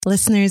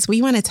Listeners,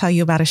 we want to tell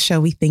you about a show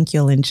we think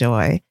you'll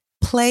enjoy.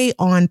 Play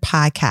On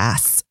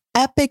Podcasts.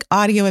 Epic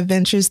audio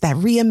adventures that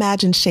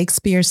reimagine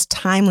Shakespeare's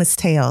timeless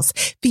tales,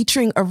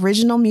 featuring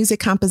original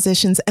music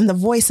compositions and the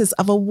voices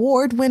of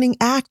award-winning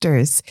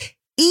actors.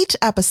 Each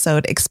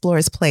episode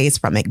explores plays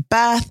from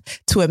Macbeth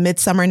to A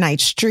Midsummer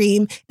Night's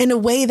Dream in a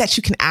way that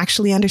you can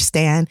actually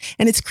understand,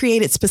 and it's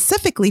created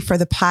specifically for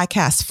the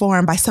podcast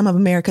form by some of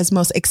America's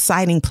most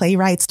exciting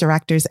playwrights,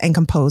 directors, and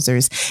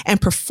composers, and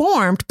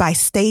performed by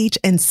Stage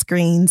and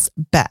Screen's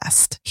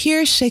best.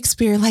 Hear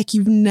Shakespeare like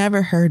you've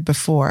never heard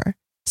before.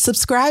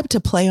 Subscribe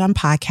to Play On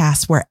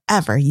Podcasts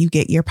wherever you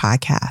get your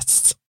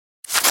podcasts.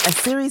 A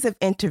series of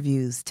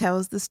interviews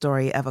tells the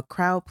story of a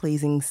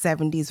crowd-pleasing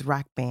 70s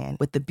rock band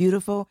with the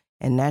beautiful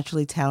and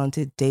naturally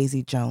talented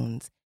Daisy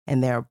Jones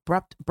and their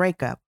abrupt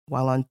breakup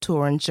while on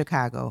tour in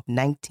Chicago,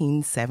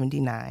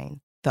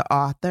 1979. The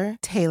author,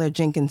 Taylor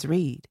Jenkins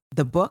Reid.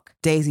 The book,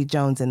 Daisy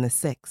Jones and the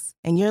Six.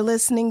 And you're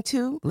listening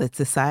to Lit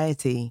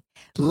Society.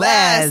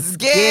 Let's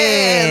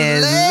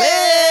get lit!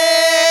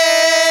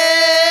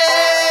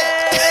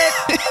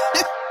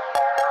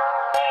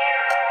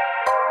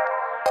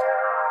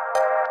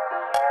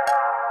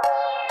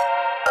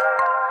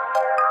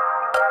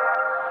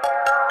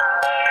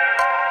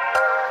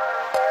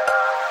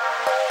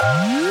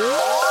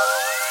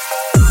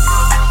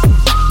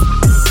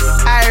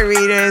 Hi,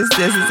 readers.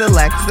 This is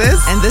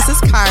Alexis. And this is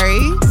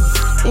Kari.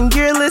 And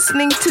you're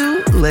listening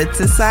to Lit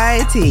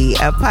Society,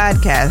 a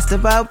podcast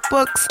about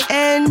books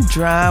and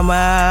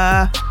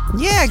drama.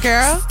 Yeah,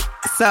 girl.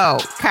 So,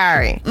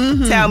 Kari,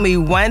 tell me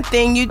one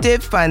thing you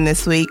did fun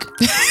this week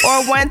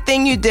or one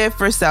thing you did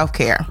for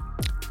self-care.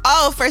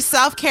 Oh, for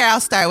self-care, I'll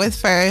start with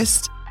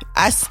first.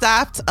 I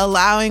stopped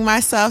allowing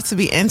myself to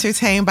be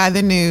entertained by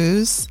the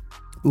news.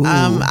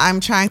 I'm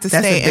trying to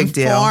stay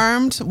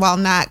informed while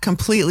not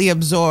completely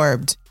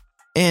absorbed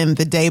in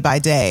the day by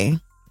day,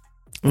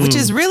 which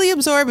is really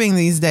absorbing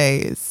these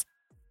days.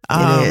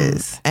 It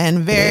is. And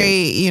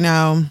very,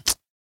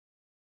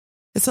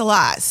 it's a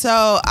lot.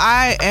 So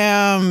I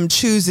am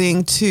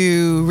choosing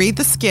to read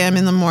The Skim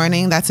in the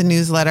morning. That's a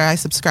newsletter I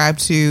subscribe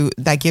to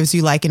that gives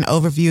you like an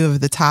overview of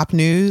the top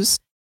news.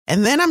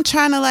 And then I'm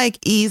trying to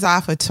ease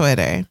off of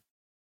Twitter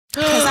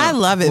because I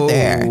love it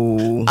there.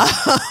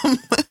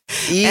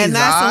 And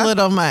that's a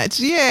little much.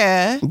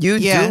 Yeah. You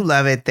do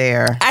love it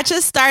there. I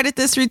just started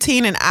this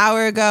routine an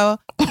hour ago,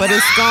 but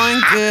it's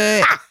going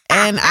good.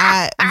 And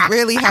I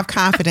really have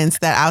confidence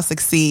that I'll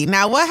succeed.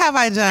 Now, what have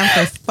I done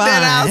for fun?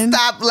 Then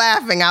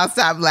I'll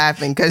stop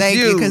laughing because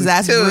because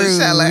that's too rude.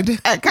 Shall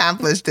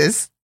accomplish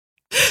this.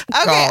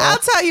 Okay, I'll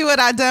tell you what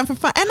I've done for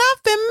fun. And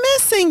I've been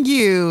missing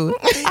you.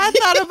 I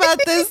thought about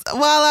this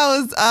while I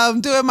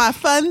was doing my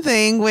fun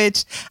thing,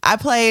 which I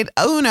played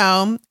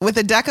Uno with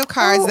a deck of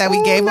cards that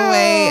we gave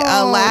away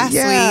last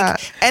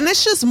week. And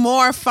it's just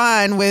more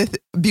fun with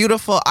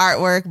beautiful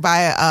artwork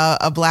by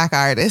a Black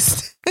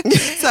artist.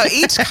 So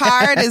each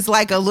card is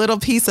like a little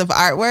piece of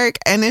artwork,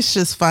 and it's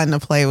just fun to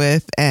play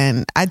with.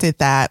 And I did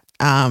that.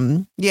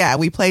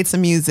 We played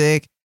some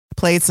music.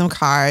 Played some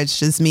cards,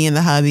 just me and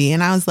the hubby.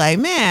 And I was like,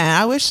 man,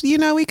 I wish,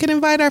 we could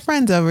invite our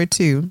friends over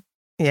too.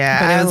 Yeah,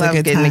 I love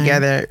getting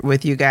together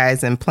with you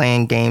guys and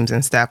playing games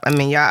and stuff. I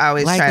mean, y'all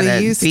always try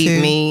to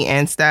beat me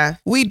and stuff.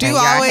 We do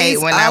always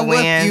hate when I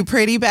win. You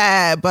pretty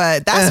bad,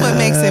 but that's what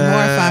makes it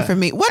more fun for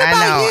me. What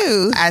about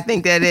you? I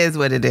think that is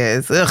what it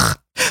is. Ugh.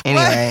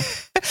 Anyway.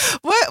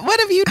 What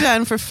have you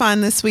done for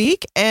fun this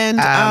week?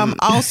 And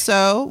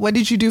also, what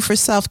did you do for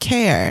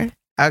self-care?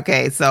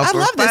 Okay, so I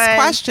love this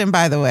question,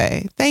 by the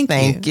way.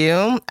 Thank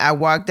you. I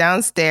walked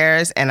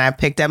downstairs and I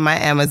picked up my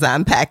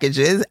Amazon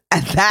packages.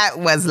 And that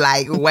was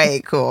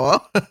way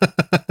cool.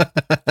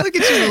 Look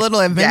at you, little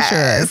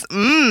adventurous.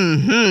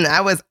 Yes. I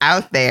was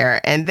out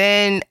there. And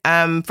then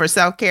for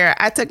self-care,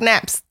 I took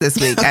naps this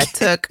week. Okay. I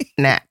took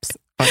naps.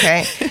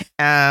 Okay.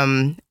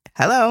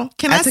 Hello.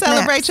 Can I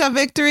celebrate your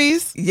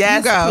victories?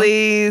 Yes,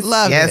 please.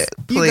 Love it.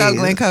 Please. You go,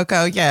 Glen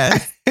Coco.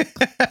 Yes.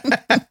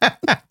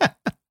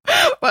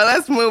 Well,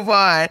 let's move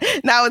on.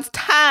 Now it's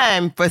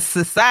time for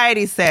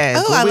Society Says.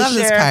 Oh, I love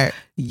this part.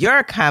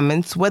 Your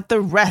comments with the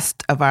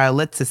rest of our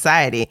Lit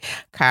Society.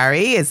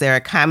 Kari, is there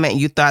a comment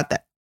you thought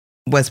that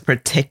was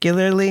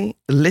particularly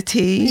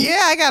litty?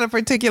 Yeah, I got a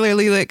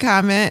particularly lit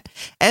comment.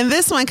 And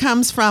this one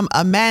comes from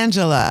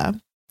Amangela.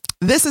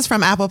 This is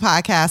from Apple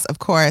Podcasts, of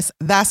course.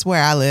 That's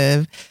where I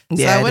live.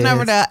 So I went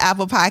over to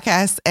Apple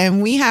Podcasts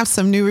and we have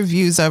some new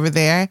reviews over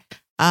there.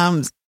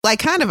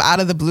 Kind of out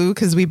of the blue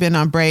because we've been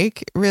on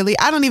break, really.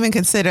 I don't even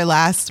consider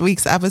last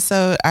week's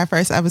episode our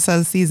first episode of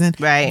the season.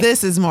 Right.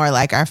 This is more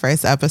like our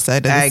first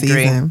episode of the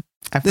season.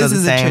 This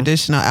is a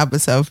traditional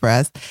episode for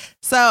us.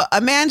 So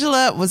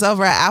Amangela was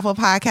over at Apple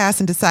Podcasts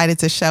and decided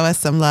to show us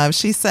some love.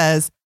 She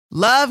says,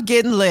 love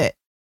getting lit.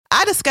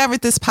 I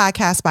discovered this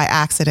podcast by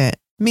accident.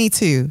 Me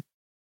too.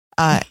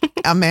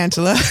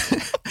 Amangela.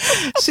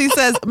 She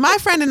says, my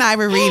friend and I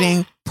were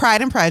reading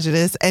Pride and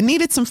Prejudice and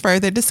needed some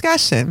further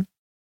discussion.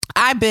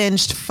 I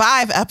binged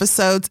 5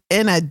 episodes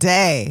in a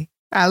day.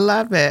 I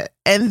love it.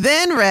 And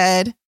then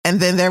read, and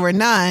then there were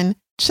none,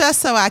 just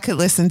so I could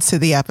listen to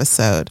the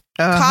episode.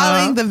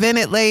 Calling the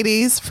Venet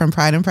ladies from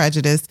Pride and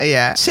Prejudice.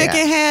 Yeah.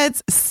 Chicken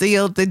heads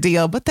sealed the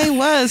deal, but they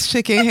was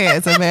chicken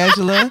heads,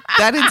 Evangela.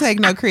 That didn't take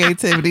no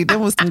creativity.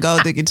 Them was some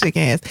gold digging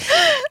chicken heads.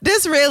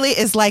 This really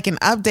is like an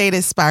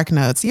updated Spark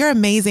Notes. Your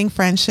amazing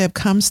friendship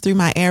comes through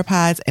my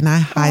AirPods, and I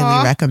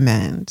highly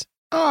recommend.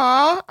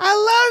 Oh,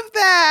 I love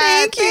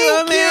that. Thank you,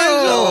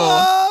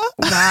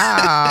 Evangela.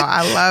 Wow,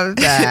 I love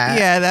that.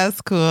 Yeah,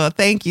 that's cool.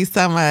 Thank you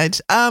so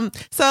much.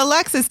 So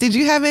Alexis, did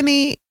you have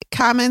any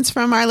comments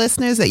from our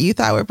listeners that you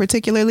thought were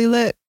particularly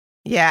lit?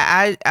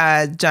 Yeah,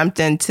 I jumped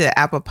into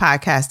Apple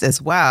Podcast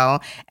as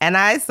well, and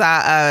I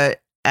saw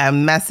a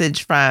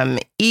message from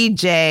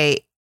EJAMK.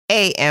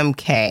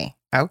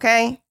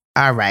 Okay,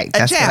 all right,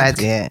 that's what I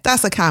did.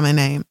 That's a common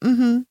name.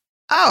 Mm-hmm.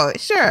 Oh,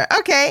 sure,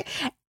 okay.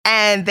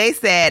 And they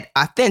said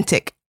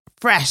authentic,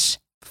 fresh,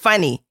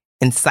 funny,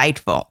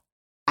 insightful.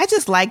 I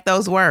just like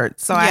those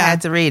words, so I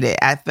had to read it.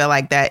 I feel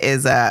like that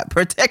is a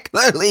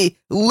particularly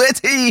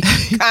litty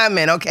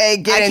comment, okay?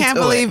 I can't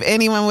believe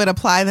anyone would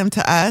apply them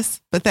to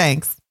us, but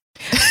thanks.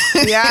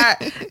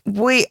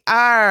 We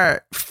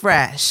are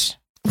fresh.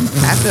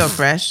 I feel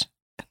fresh.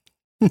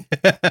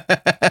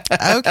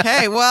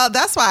 Okay, well,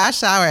 that's why I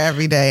shower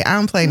every day. I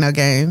don't play no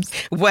games.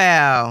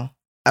 Well,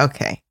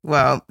 okay.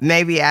 Well,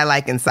 maybe I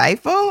like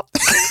insightful.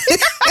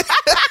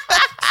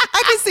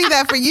 I can see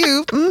that for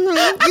you.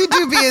 Mm-hmm. You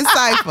do be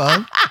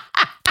insightful.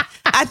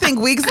 I think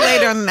weeks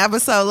later on an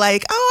episode,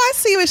 like, oh, I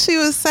see what she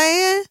was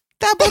saying.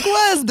 That book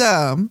was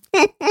dumb.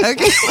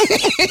 Okay.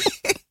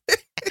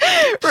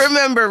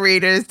 Remember,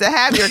 readers, to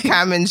have your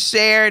comments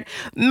shared,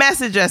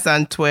 message us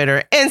on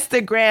Twitter,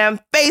 Instagram,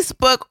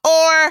 Facebook,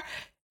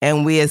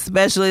 and we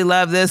especially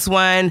love this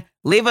one,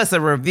 leave us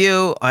a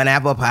review on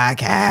Apple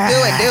Podcasts.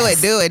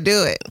 Do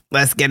it.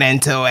 Let's get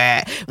into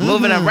it. Mm-hmm.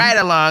 Moving right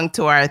along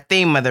to our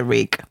theme of the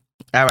week.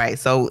 All right,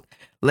 so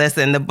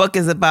listen, the book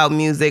is about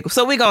music,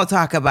 so we're going to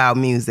talk about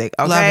music,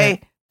 okay?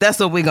 That's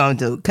what we're going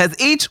to do, because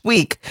each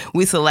week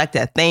we select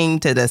a theme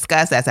to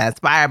discuss that's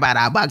inspired by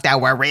the book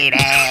that we're reading.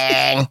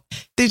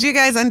 Did you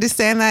guys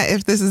understand that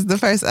if this is the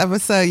first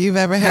episode you've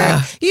ever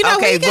heard? You know,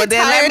 we get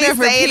tired of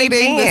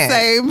repeating the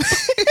same.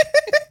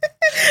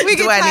 We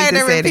get tired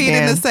of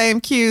repeating the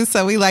same cues,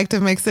 so we like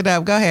to mix it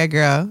up. Go ahead,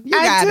 girl. You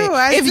got it.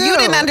 If you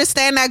didn't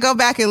understand that, go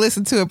back and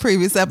listen to a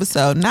previous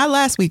episode. Not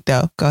last week,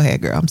 though. Go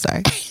ahead, girl. I'm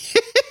sorry.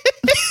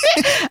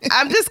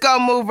 I'm just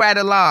going to move right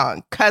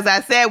along because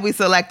I said we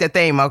select a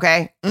theme,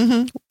 okay?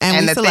 Mm-hmm.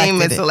 And the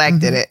theme is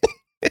selected. Mm-hmm.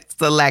 It's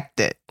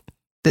selected.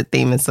 The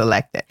theme is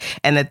selected.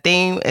 And the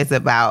theme is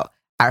about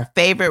our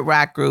favorite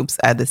rock groups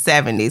of the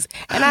 70s.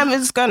 And I'm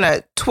just going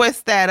to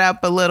twist that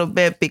up a little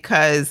bit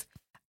because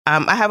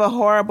I have a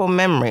horrible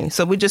memory.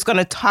 So we're just going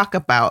to talk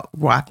about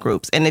rock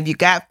groups. And if you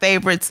got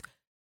favorites,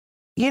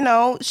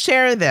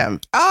 share them.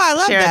 Oh, I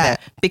love that.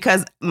 Them.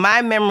 Because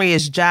my memory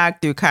is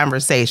jogged through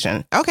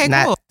conversation. Okay,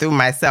 not through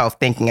myself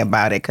thinking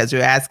about it. Because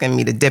you're asking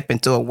me to dip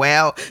into a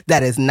well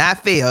that is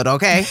not filled,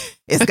 okay?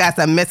 It's got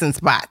some missing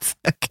spots.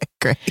 Okay,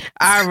 great.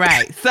 All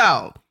right.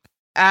 So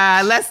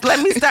let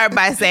me start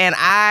by saying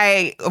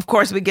of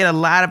course, we get a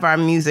lot of our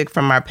music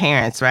from our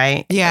parents,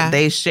 right? Yeah.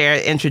 They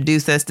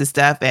introduce us to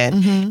stuff.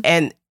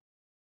 And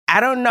I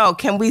don't know.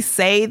 Can we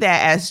say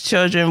that as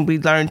children, we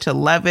learn to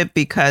love it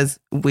because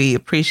we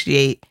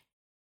appreciate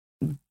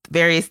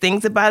various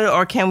things about it?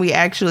 Or can we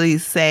actually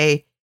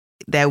say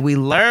that we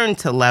learn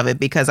to love it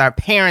because our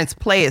parents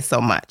play it so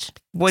much?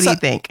 What do you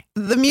think?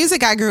 The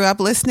music I grew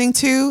up listening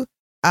to,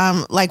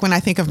 like when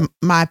I think of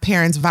my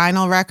parents'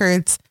 vinyl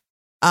records,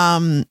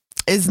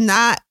 is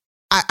not,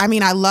 I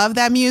mean, I love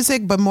that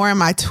music, but more in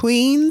my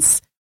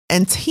tweens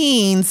and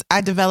teens, I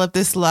developed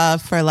this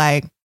love for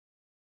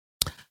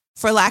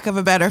for lack of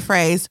a better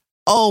phrase,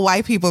 old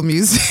white people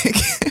music.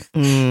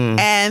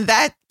 And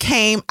that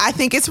came, I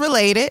think it's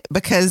related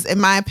because in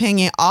my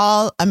opinion,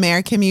 all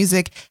American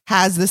music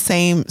has the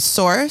same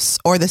source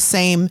or the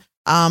same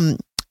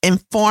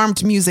informed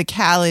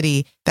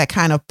musicality that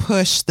kind of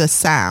push the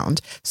sound.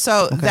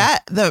 So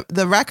that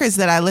the records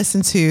that I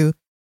listened to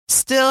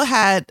still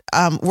had,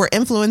 were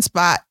influenced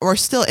by or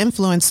still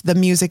influenced the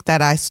music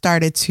that I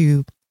started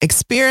to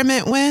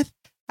experiment with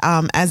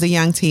as a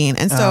young teen.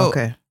 And so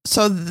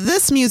So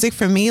this music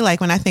for me, like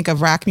when I think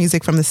of rock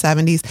music from the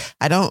 70s,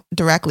 I don't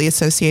directly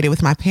associate it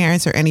with my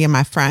parents or any of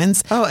my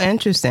friends. Oh,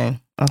 interesting.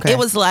 Okay. It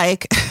was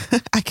like,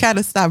 I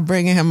gotta stop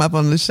bringing him up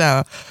on the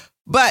show.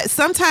 But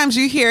sometimes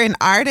you hear an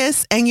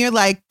artist and you're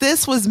like,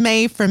 this was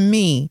made for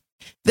me.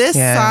 This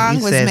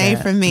song was made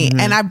for me.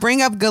 Mm-hmm. And I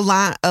bring up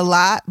Gallant a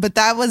lot, but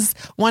that was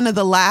one of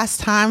the last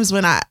times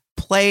when I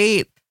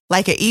played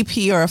like an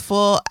EP or a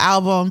full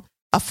album,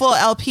 a full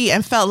LP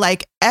and felt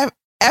like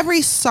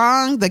every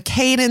song, the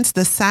cadence,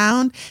 the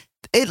sound,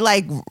 it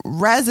like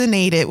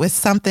resonated with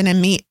something in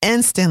me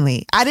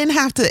instantly. I didn't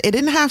have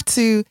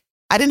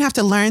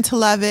to learn to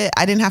love it.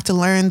 I didn't have to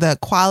learn the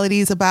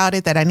qualities about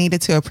it that I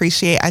needed to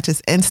appreciate. I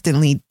just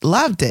instantly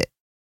loved it.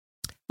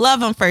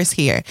 Love them first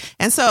here.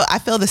 And so I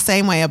feel the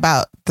same way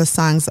about the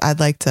songs I'd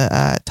like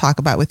to talk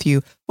about with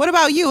you. What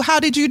about you? How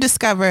did you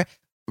discover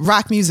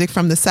rock music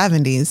from the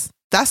 70s?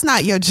 That's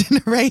not your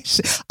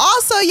generation.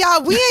 Also,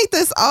 y'all, we ain't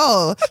this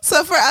old.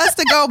 So for us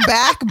to go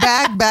back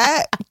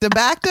to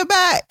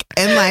back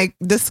and like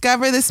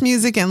discover this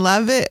music and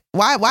love it,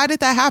 why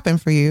did that happen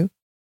for you?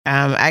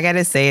 I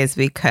gotta say it's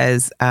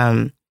because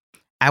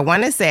I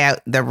want to say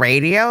the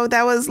radio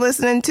that I was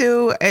listening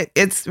to.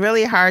 It's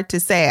really hard to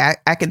say.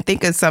 I can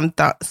think of some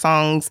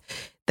songs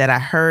that I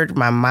heard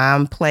my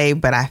mom play,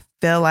 but I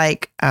feel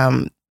like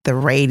the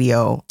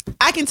radio.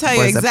 I can tell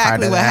you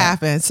exactly what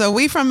happened. So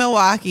we from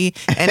Milwaukee,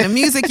 and the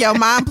music your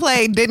mom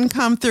played didn't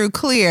come through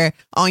clear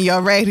on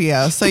your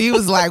radio. So you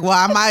was like, well,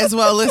 I might as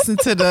well listen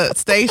to the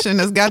station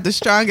that's got the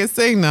strongest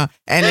signal.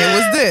 And it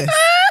was this.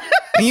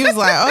 And you was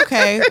like,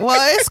 okay,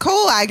 well, it's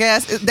cool, I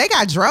guess. They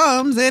got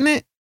drums in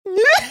it.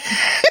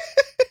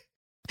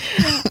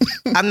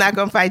 I'm not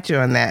going to fight you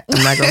on that.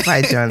 I'm not going to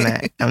fight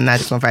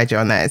you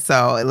on that.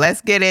 So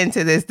let's get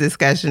into this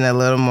discussion a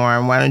little more.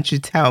 And why don't you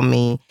tell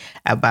me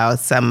about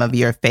some of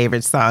your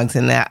favorite songs?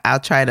 And I'll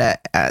try to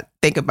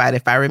think about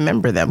if I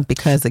remember them.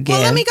 Because again,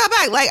 well, let me go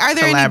back. Like, are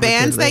there any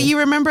bands that you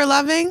remember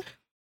loving?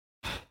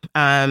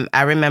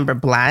 I remember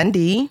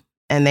Blondie.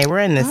 And they were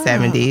in the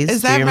 70s.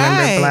 Is that Do you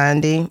remember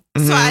Blondie?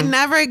 Mm-hmm. So I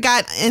never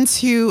got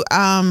into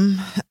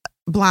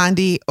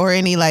Blondie or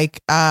any like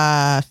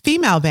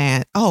female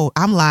band. Oh,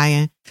 I'm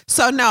lying.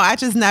 So no, I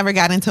just never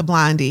got into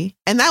Blondie.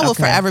 And that will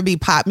forever be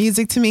pop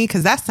music to me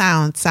because that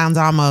sounds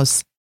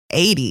almost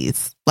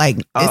 80s. Like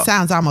it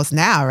sounds almost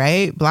now,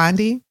 right?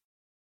 Blondie?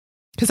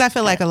 Because I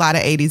feel like a lot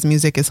of 80s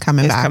music is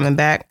coming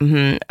back.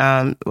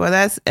 Mm-hmm. Well,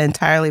 that's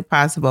entirely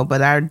possible,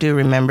 but I do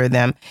remember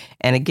them.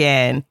 And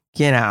again,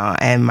 you know,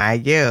 in my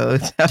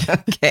youth,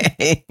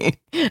 okay,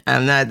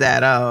 I'm not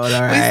that old,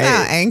 all right? We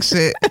sound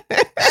anxious.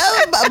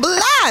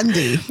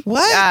 Blondie,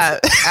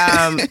 what?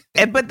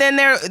 But then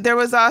there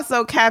was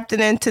also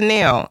Captain and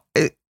Tennille.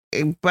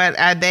 But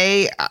are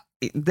they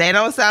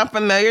don't sound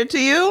familiar to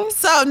you?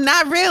 So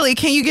not really.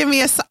 Can you give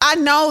me I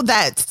know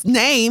that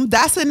name.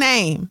 That's a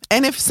name.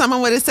 And if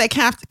someone would have said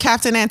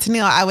Captain and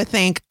Tennille, I would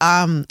think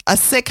a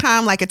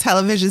sitcom, like a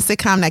television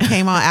sitcom that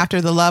came on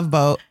after The Love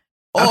Boat.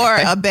 Or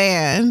a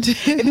band.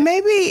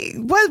 Maybe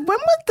when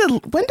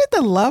did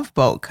The Love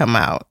Boat come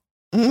out?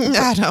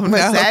 I don't know.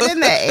 Was that in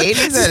the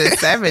 80s or the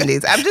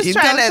 70s? I'm just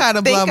trying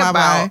to think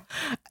about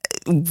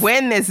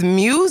when this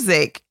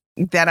music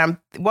that I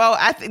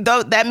think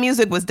that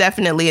music was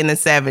definitely in the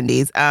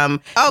 70s.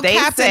 They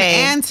Captain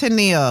and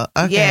Tennille.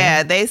 Okay.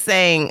 Yeah, they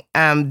sang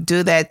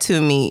Do That To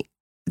Me.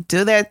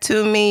 Do That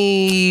To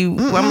Me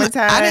one more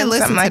time. I didn't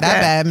listen to that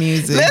bad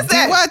music.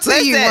 Do What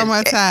To You one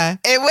more time.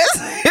 It was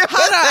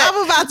Hold on,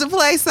 I'm about to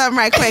play something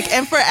right quick.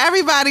 And for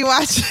everybody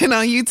watching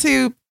on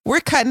YouTube, we're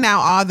cutting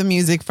out all the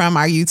music from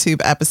our YouTube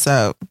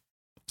episode.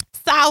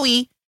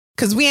 Sorry,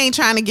 because we ain't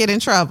trying to get in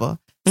trouble.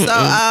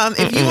 So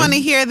if you want to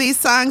hear these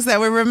songs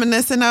that we're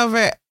reminiscing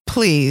over,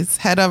 please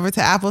head over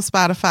to Apple,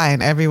 Spotify,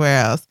 and everywhere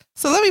else.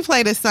 So let me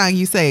play this song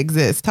you say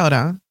exists. Hold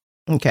on.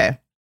 Okay.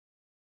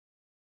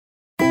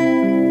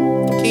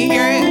 Can you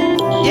hear it?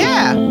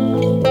 Yeah.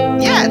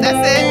 Yeah,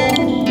 that's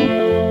it.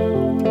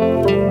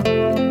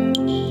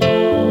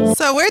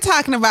 So we're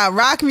talking about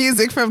rock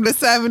music from the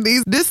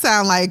 70s. This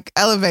sound like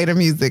elevator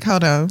music.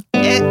 Hold on.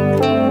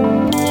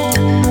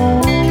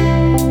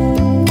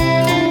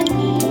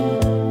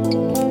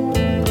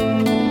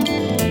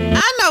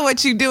 I know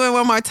what you're doing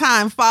one more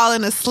time,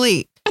 falling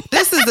asleep.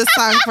 This is the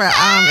song for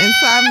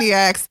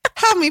Insomniacs.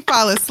 Help me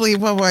fall asleep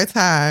one more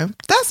time.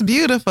 That's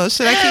beautiful.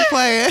 Should I keep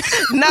playing?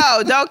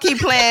 No, don't keep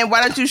playing.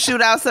 Why don't you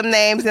shoot out some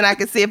names and I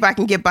can see if I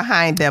can get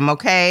behind them,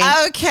 okay?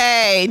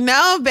 Okay.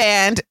 No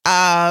band.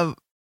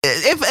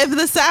 If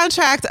the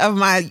soundtrack of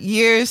my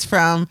years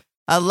from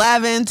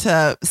 11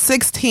 to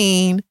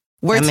 16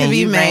 were to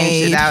be made.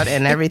 Ranged it out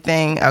and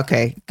everything.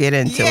 Okay, get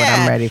into it.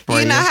 I'm ready for you.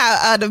 You know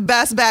how the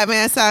best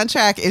Batman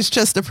soundtrack is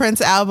just the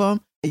Prince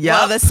album? Yep.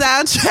 Well, the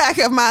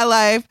soundtrack of my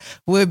life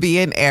would be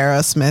an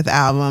Aerosmith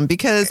album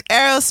because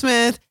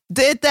Aerosmith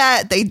did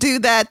that. They do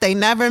that. They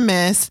never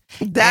miss.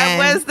 That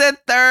was the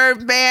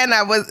third band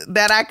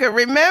that I could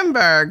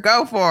remember.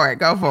 Go for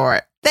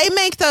it. They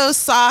make those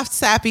soft,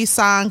 sappy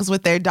songs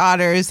with their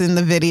daughters in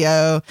the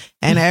video,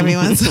 and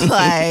everyone's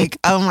like,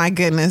 "Oh my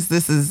goodness,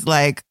 this is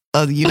like,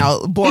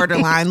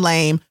 borderline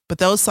lame." But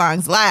those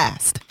songs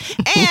last,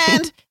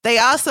 and they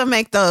also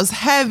make those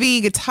heavy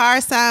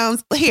guitar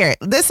sounds. Here,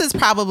 this is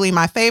probably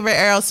my favorite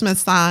Aerosmith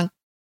song.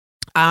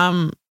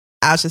 I'll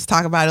just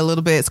talk about it a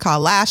little bit. It's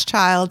called Last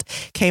Child.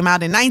 Came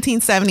out in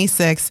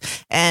 1976,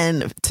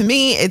 and to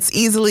me, it's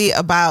easily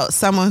about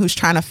someone who's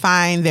trying to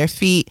find their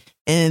feet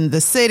in the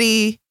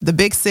city, the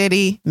big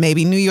city,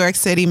 maybe New York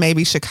City,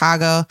 maybe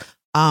Chicago,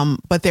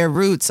 but their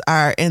roots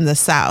are in the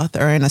South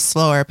or in a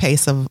slower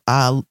paced life.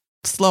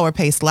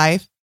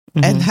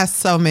 Mm-hmm. And that's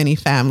so many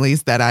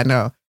families that I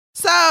know.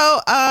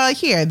 So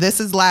here, this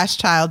is Last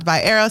Child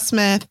by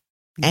Aerosmith,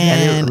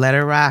 and let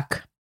it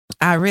rock.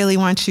 I really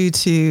want you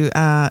to.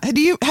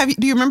 Do you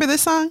remember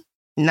this song?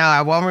 No,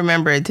 I won't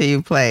remember it till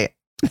you play it.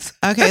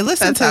 Okay,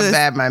 listen to this. That's how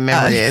bad my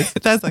memory is.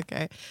 That's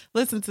okay.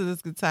 Listen to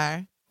this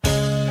guitar.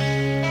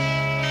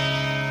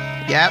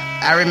 Yep,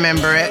 I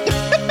remember it.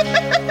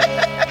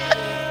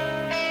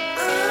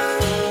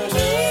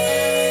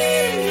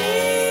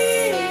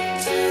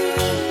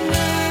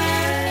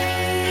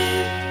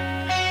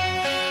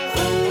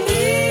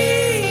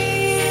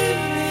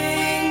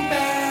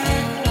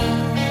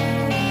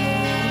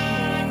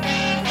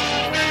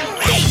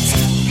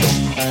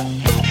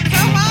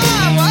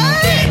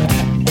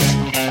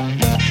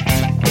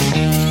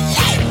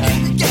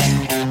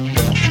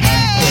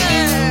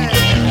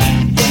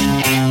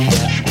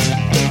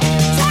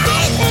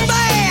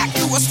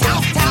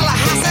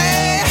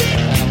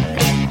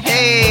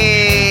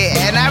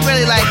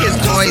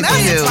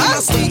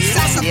 voice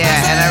too.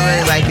 Yeah, and I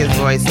really like his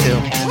voice too.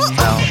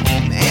 So.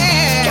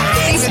 Man,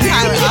 even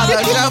Tyler,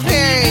 although Joe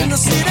Perry,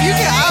 you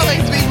can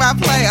always be my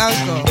play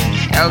uncle.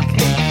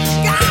 Okay.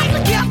 Gotta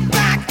get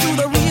back to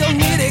the real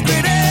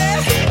nitty-gritty.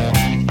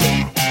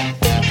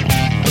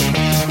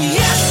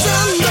 Yes,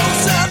 sir, no,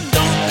 sir,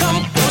 don't come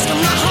close to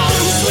my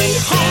home. Sweet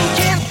home,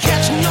 can't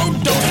catch no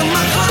dose of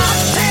my heart.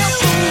 Tail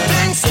food,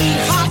 bang,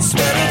 sweetheart,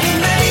 swear it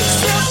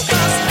makes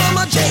disgust from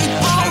a J.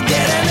 Paul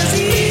getting his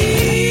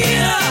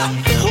ear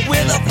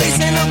with a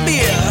face and a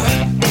beer.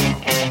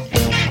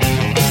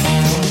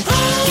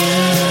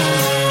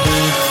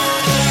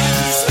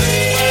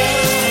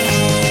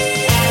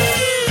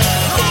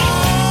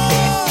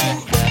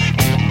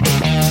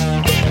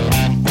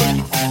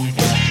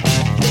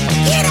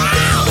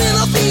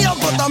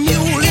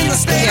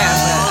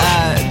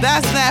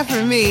 That's that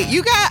for me.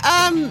 You got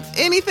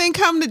anything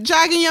come to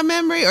jog in your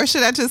memory, or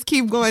should I just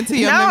keep going to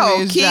your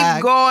memory? No,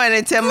 keep going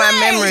until my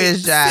memory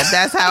is jogged.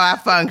 That's how I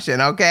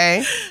function,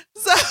 okay?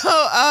 So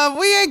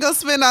we ain't gonna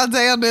spend all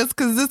day on this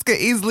because this could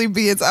easily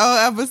be its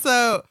own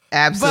episode.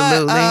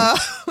 Absolutely.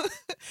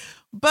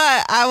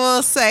 But I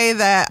will say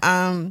that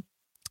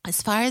as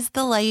far as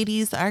the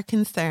ladies are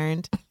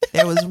concerned,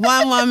 there was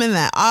one woman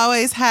that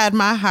always had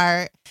my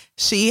heart.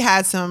 She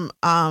had some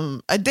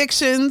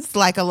addictions,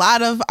 like a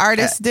lot of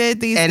artists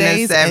did these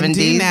days the 70s, and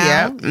do now.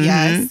 yeah. Mm-hmm.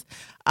 Yes.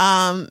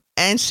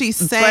 And she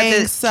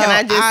sang so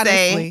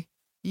honestly.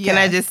 Can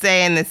I just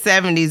say, in the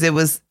 70s, it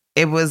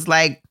was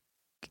like,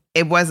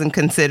 it wasn't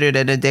considered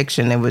an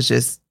addiction. It was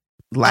just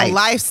life. A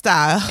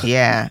lifestyle.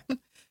 Yeah.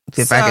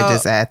 If I could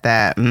just add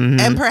that. Mm-hmm.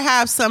 And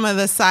perhaps some of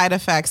the side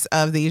effects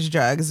of these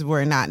drugs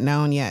were not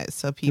known yet.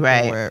 So people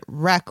were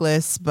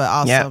reckless, but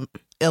also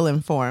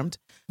ill-informed.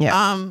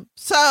 Yeah.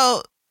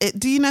 So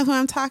do you know who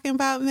I'm talking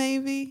about,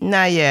 maybe?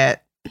 Not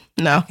yet.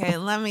 No. Okay,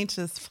 let me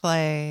just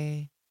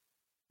play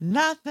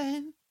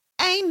Nothing.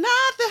 Ain't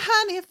nothing,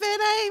 honey, if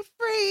it ain't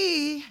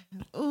free.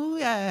 Ooh,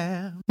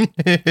 yeah.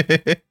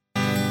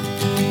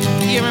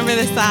 You remember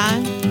this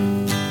song?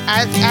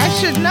 I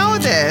should know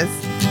this,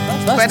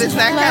 but it's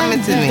not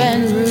coming to me.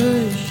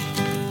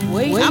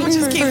 I'm gonna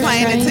just keep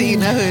playing until you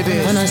know who it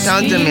is.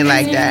 Don't do me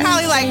like that.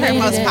 Probably like her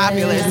most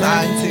popular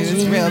song too.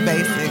 It's real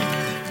basic.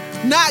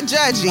 Not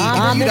judgy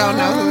if you don't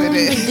know who it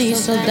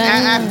is.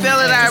 I feel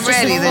it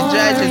already. The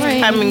judge is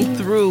coming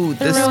through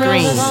the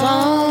screen.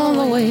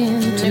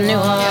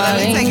 Let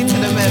me take it to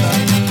the middle.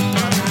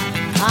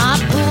 I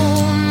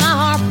pulled my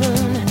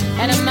harpoon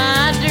out of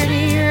my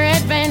dirty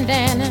red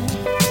bandana.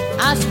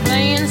 I was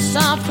playing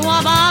soft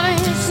while Bobby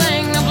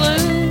sang the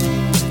blues.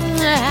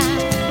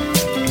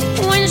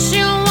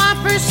 Windshield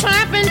wipers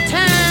slapping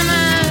time.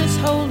 I was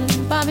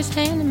holding Bobby's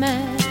hand in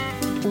mine.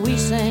 We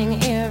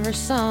sang every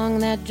song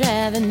that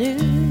Javi knew.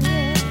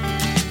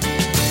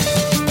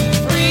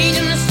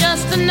 Freedom is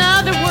just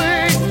another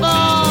word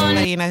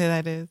for. You know who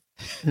that is?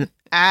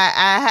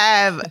 I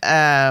have.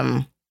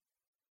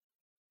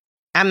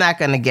 I'm not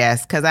gonna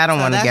guess because I don't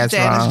want to guess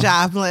Janis wrong.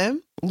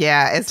 Joplin.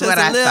 Yeah, it's Just what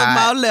I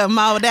thought. A little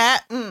more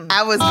that.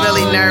 I was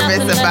really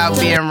nervous about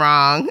being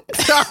wrong.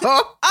 So,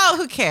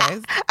 who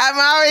cares? I'm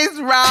always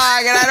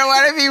wrong, and I don't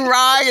want to be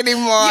wrong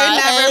anymore. You're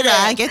never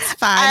wrong. It's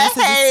fine. This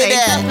is a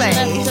safe place.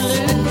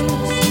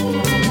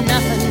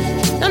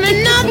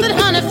 Nothing,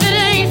 honey, if it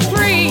ain't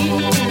free.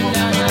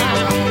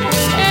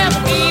 Yeah,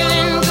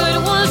 feeling good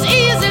was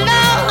easy,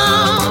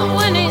 love,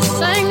 when he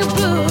sang the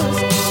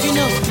blues. You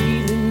know,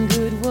 feeling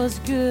good was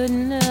good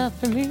enough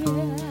for me.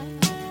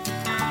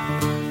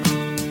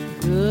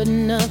 Good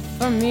enough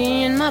for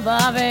me and my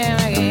Bobby,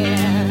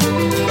 yeah.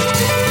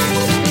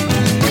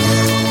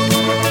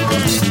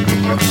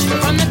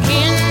 From the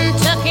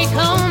Kentucky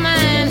coal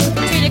mine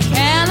to the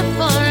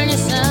California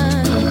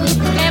sun,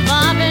 yeah,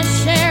 Bobby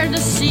shared the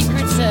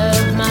secrets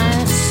of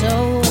my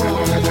soul.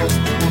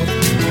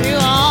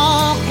 Through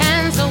all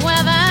kinds of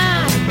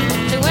weather,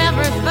 through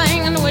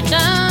everything we've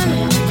done,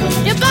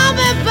 your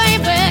Bobby,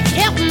 baby,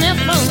 kept me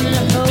from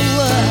the cold.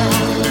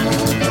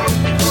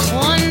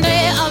 One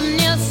day of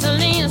near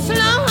Salinas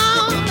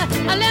long,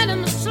 I let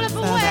him slip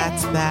away. So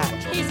that's that.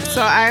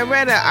 So I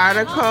read an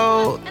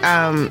article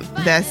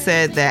that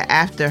said that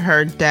after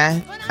her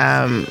death,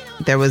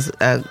 there was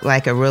a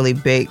really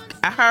big,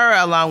 her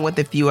along with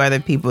a few other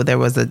people, there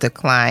was a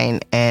decline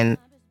in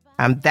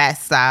that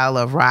style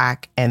of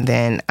rock, and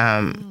then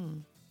a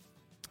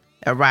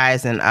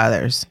rise in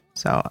others.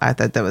 So I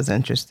thought that was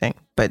interesting.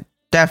 But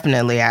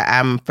definitely,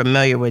 I'm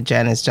familiar with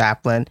Janis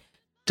Joplin.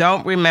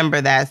 Don't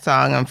remember that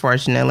song,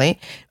 unfortunately.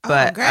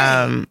 But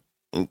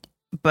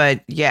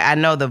but yeah, I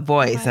know the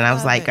voice, and I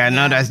was like, I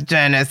know that's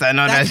Janis. I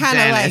know that's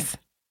Janis.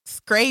 Like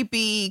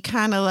scrapey,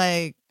 kind of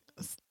like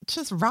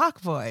just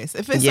rock voice.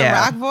 If it's a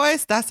rock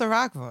voice, that's a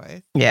rock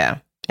voice. Yeah,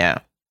 yeah.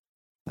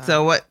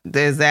 So what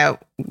is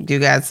that? You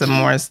got some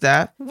more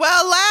stuff?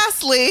 Well,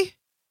 lastly,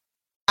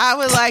 I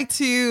would like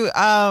to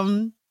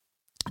I've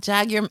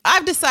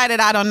decided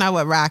I don't know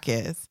what rock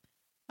is.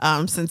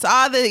 Since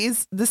all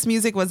this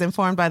music was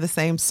informed by the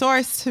same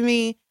source to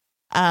me,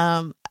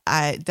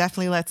 I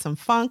definitely let some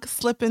funk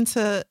slip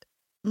into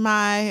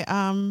my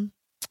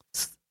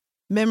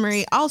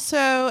memory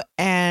also.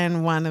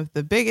 And one of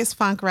the biggest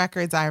funk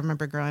records I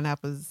remember growing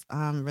up was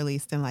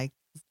released in like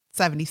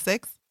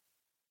 76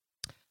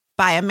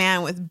 by a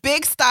man with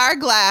big star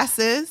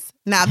glasses.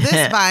 Now this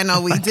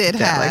vinyl we did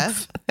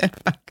have.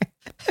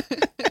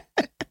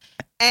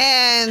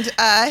 And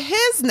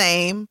his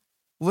name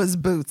was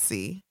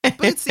Bootsy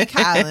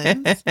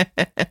Collins.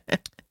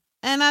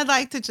 And I'd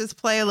like to just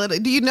play a little.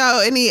 Do you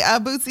know any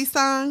Bootsy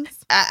songs?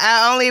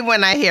 I only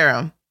when I hear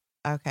them.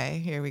 Okay,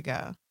 here we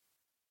go.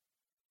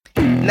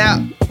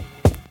 Now,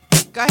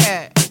 go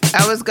ahead.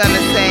 I was gonna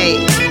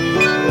say.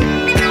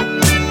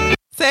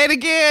 Say it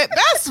again.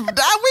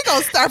 We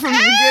gonna start from the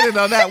beginning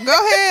on that one. Go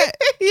ahead.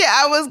 Yeah,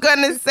 I was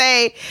gonna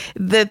say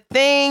the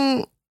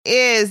thing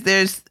is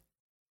there's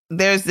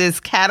this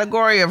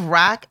category of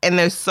rock and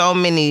there's so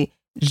many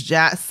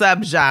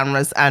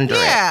subgenres under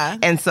it.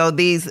 And so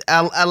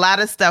a lot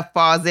of stuff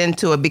falls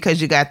into it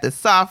because you got the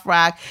soft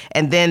rock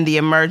and then the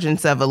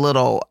emergence of a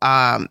little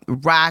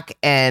rock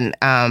and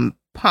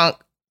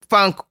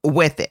funk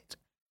with it.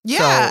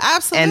 Yeah,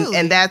 absolutely.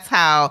 And that's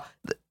how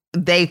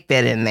they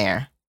fit in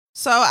there.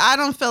 So I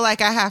don't feel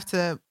like I have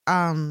to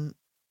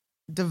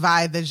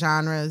divide the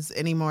genres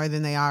any more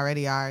than they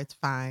already are. It's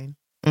fine.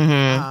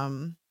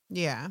 Mm-hmm.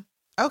 Yeah.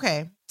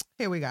 Okay.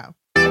 Here we go.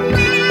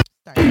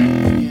 Start.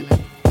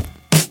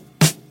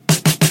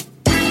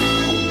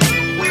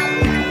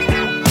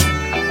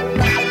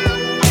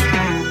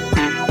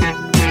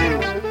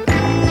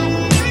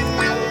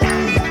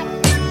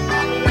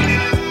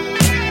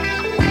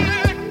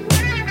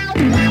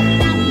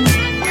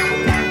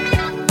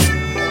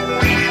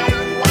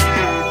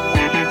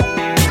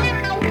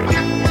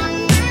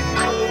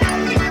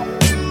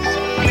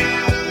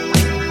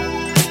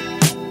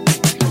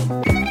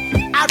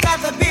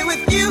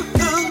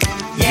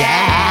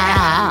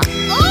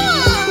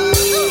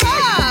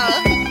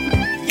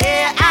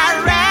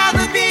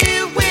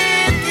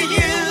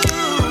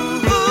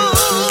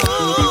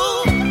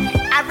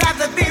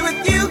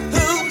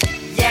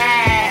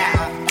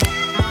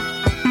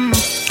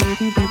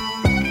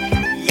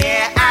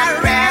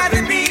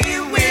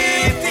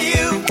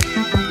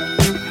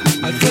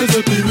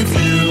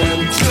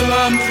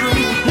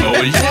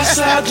 Yes,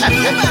 I do.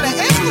 You gotta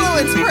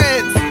influence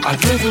Prince. I'd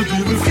rather be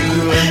with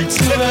you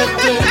until that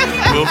day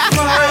will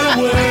fly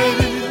away.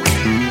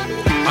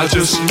 I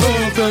just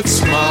love that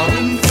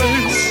smiling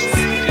face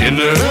in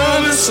the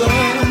early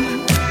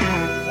sun.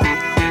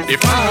 If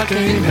I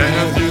can't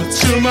have you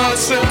to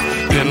myself,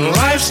 then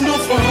life's no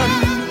fun.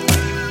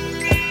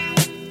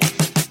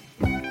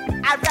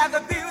 I'd rather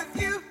be with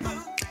you.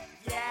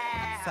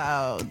 Yeah.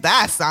 So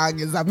that song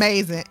is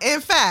amazing. In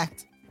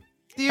fact,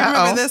 do you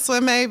remember this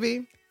one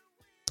maybe?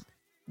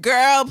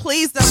 Girl,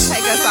 please don't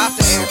take us off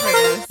the air for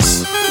this.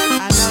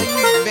 I know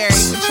you're very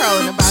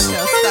controlling about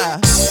your stuff.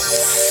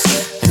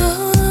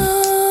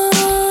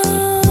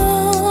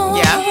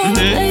 Yeah.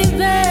 Mm-hmm.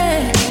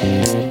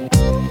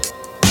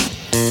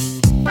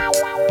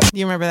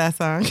 You remember that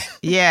song?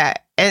 Yeah.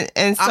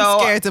 And so I'm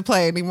scared to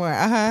play anymore.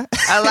 A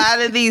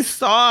lot of these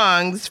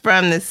songs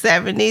from the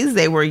 70s,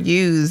 they were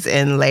used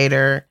in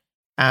later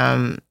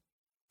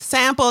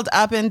sampled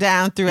up and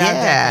down throughout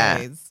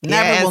decades.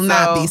 Never will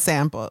not be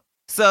sampled.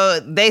 So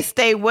they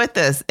stay with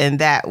us in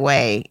that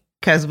way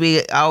because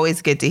we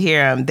always get to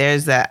hear them.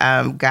 There's a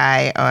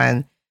guy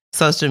on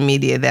social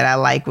media that I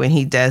like when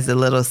he does a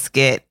little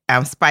skit,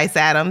 Spice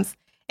Adams,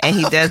 and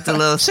he does the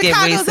little skit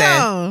where he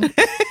says,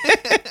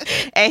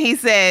 and he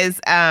says,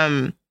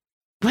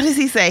 what does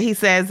he say? He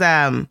says,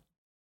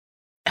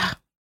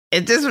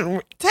 it just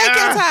take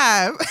your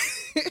time.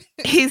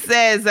 He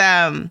says,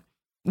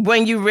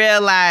 when you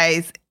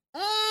realize.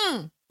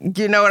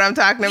 You know what I'm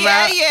talking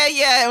about?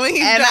 Yeah. When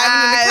he's driving in the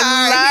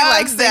car and he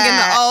like singing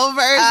the old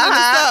version or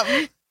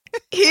something.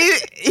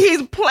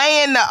 He's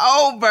playing the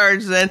old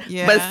version,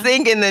 but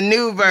singing the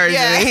new version.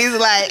 Yeah. And he's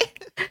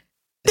like,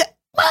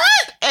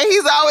 what? And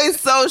he's always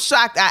so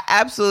shocked. I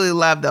absolutely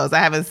love those. I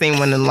haven't seen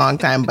one in a long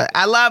time, but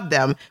I love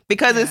them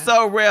because it's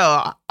so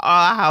real.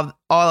 How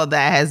all of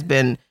that has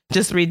been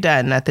just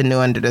redone. Nothing new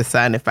under the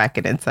sun, if I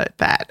could insert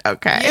that.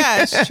 Okay.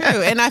 Yeah, it's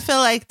true. And I feel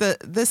like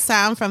the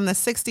sound from the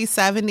 60s,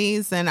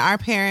 70s and our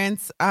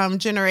parents'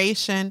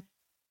 generation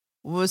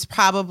was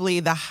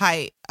probably the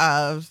height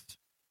of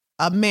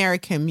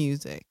American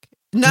music.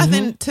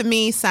 Nothing to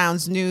me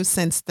sounds new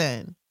since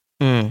then.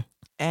 And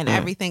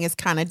everything is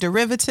kind of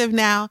derivative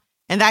now.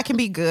 And that can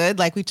be good.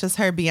 Like we just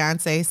heard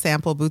Beyonce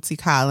sample Bootsy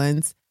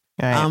Collins.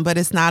 Right. But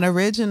it's not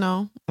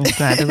original. It's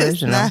not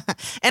original.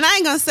 And I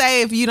ain't going to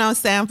say if you don't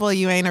sample,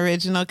 you ain't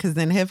original, because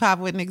then hip hop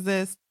wouldn't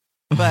exist.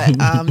 But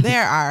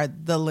there are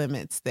the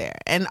limits there.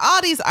 And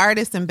all these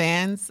artists and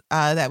bands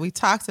that we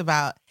talked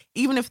about,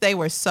 even if they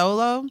were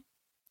solo,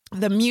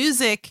 the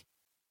music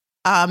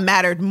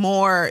mattered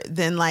more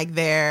than like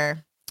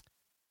their,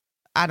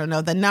 I don't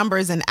know, the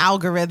numbers and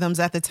algorithms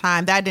at the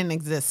time. That didn't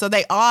exist. So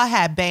they all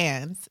had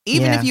bands.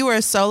 Even if you were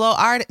a solo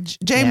artist,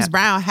 James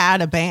Brown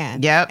had a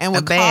band. And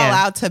would call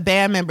out to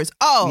band members.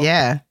 Oh,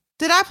 yeah.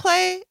 Did I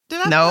play?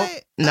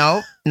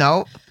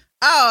 Nope.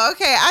 Oh,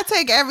 okay. I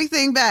take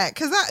everything back.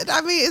 Because, I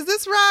mean, is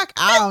this rock?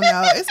 I don't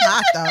know. It's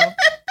not, though.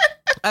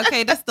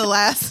 Okay, this the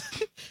last.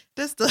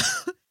 This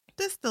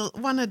the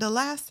one of the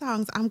last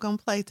songs I'm going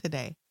to play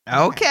today.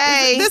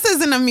 Okay. This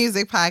isn't a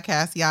music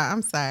podcast, y'all.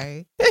 I'm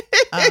sorry.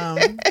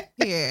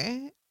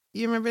 Here.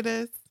 You remember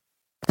this?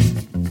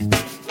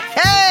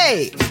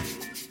 Hey!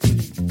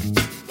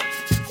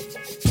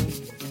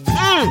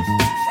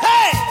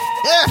 Hey!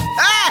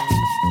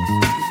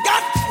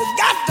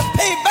 Got to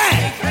pay back.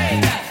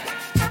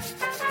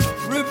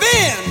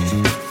 Revenge.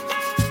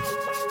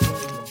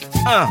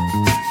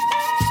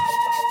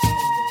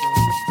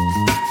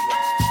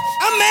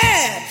 I'm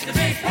mad.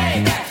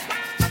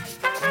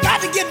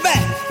 Got to get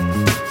back.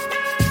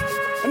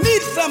 I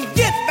need some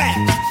get back.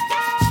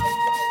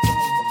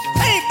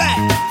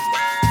 Payback.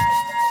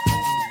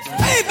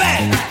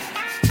 Payback.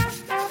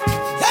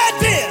 That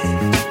is.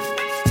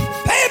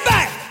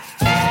 Payback.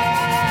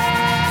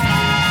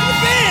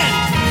 Revenge.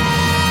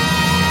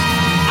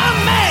 I'm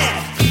mad.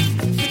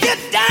 To get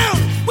down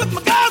with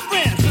my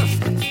girlfriend.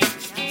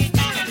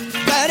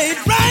 That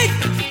ain't right.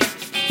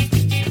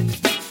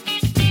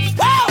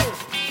 Wow.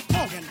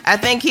 I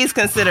think he's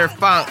considered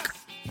funk.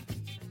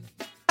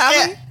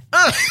 Yeah.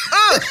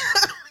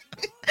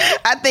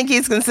 I think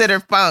he's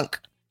considered funk.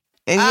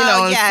 And you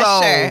know, yeah,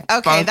 soul. sure.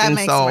 Okay, Funk that and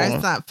makes soul. more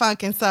sense.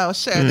 Funk and soul,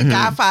 sure. The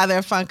Godfather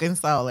of Funk and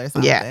Soul or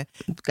something. Yeah.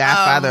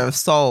 Godfather of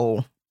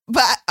soul.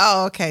 But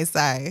okay,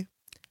 sorry.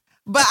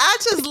 But I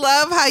just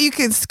love how you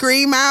can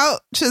scream out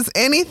just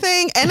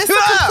anything, and it's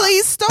a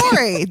complete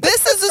story.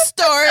 This is a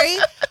story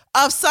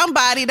of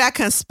somebody that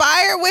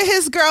conspired with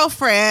his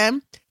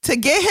girlfriend to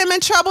get him in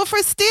trouble for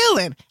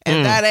stealing,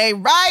 and that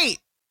ain't right.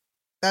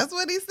 That's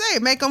what he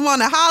said. Make him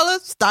want to holler,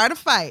 start a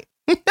fight.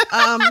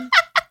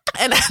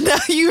 And I know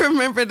you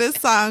remember this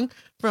song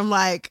from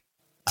like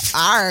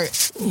our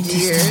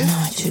years.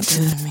 What you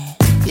do to me.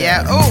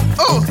 Yeah. In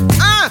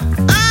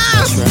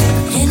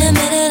the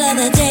middle of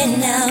the day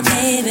now,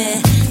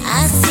 baby,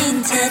 I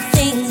seem to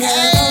think of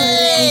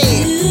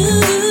only you.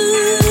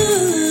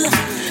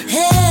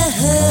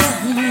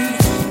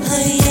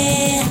 Oh,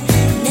 yeah.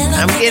 Never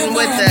I'm getting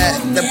with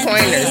the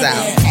pointers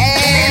out.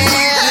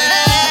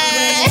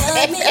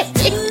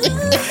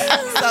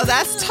 So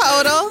that's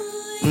Total,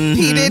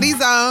 P.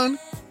 Diddy's own.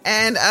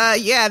 And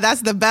yeah,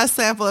 that's the best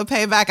sample of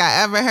Payback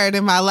I ever heard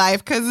in my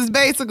life because it's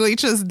basically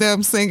just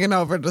them singing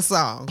over the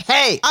song.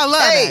 Hey. I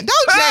love hey, that.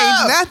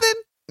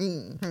 Don't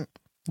change nothing.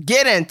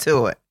 Get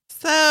into it.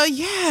 So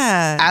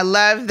yeah, I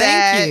love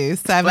that. Thank you.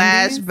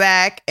 70s.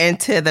 Flashback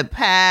into the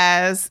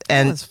past That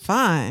and was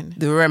fun.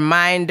 the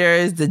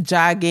reminders, the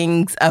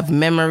joggings of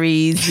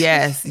memories.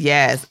 Yes,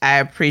 yes. I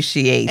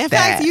appreciate In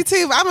that. fact,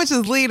 YouTube, I'm gonna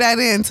just leave that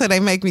in until they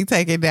make me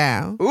take it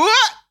down.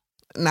 What?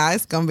 Nah,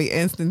 it's gonna be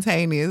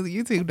instantaneous.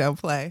 YouTube don't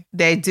play.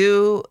 They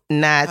do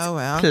not Oh,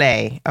 well.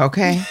 play.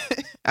 Okay.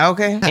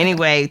 Okay.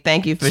 Anyway,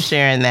 thank you for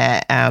sharing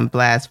that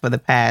blast for the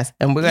past.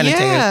 And we're going to take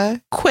a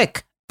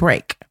quick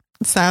break.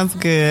 Sounds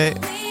good.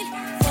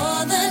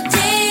 For the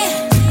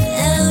day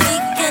that we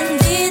can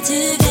be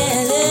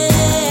together,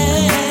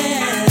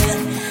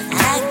 I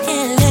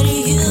can't let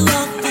you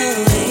walk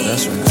away.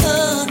 That's right.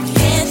 Oh,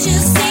 can't you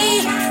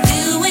see,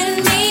 you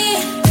and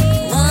me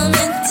were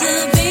meant to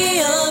be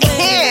your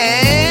baby.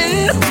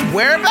 And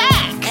we're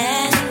back.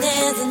 And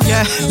there's nothing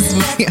Yes,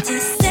 left we are. to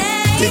say.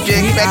 Did you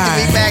expect to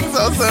be back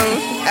so soon?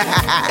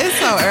 It's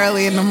so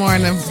early in the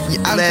morning.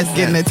 I'm just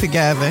getting it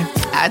together.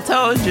 I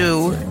told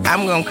you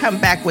I'm going to come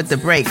back with the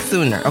break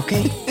sooner,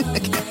 okay?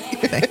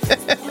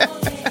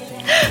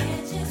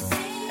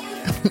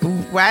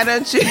 Why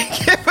don't you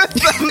give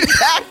us some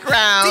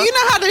background? Do you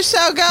know how the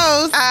show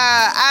goes?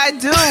 I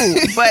do,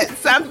 but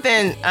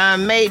something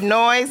made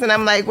noise, and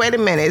I'm like, wait a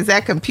minute, is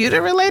that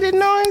computer-related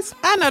noise?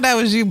 I know that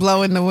was you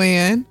blowing the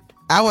wind.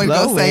 I wasn't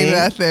gonna say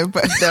Blowing? nothing,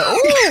 but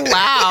Ooh,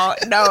 wow.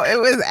 No, it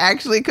was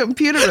actually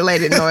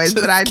computer-related noise,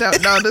 but I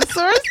don't know the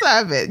source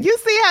of it. You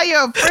see how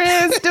your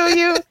friends do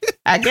you?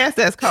 I guess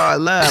that's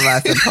called love, I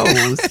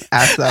suppose.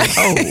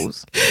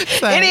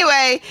 So-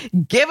 Anyway,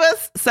 give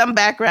us some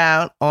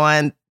background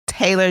on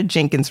Taylor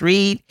Jenkins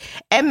Reid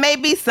and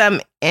maybe some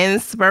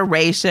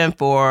inspiration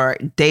for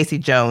Daisy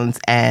Jones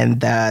and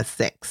the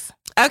Six.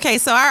 Okay,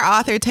 so our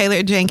author,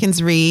 Taylor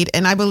Jenkins Reid,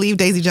 and I believe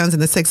Daisy Jones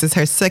and the Six is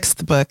her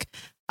 6th book.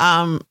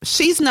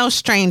 She's no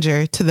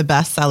stranger to the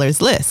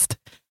bestsellers list.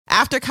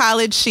 After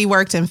college, she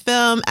worked in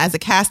film as a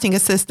casting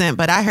assistant,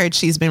 but I heard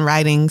she's been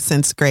writing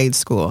since grade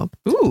school.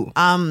 Ooh.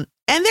 And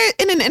there,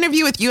 in an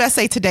interview with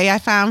USA Today I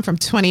found from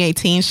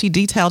 2018, she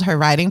detailed her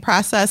writing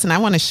process, and I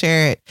want to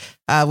share it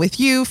with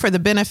you for the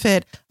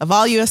benefit of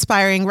all you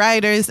aspiring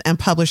writers and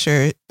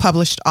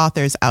published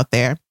authors out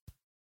there.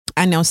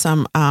 I know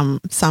some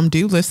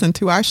do listen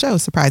to our show,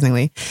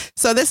 surprisingly.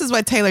 So this is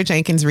what Taylor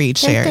Jenkins Reid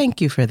shared.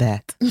 Thank you for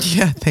that.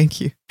 Yeah,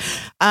 thank you.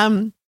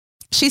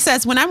 She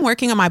says, when I'm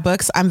working on my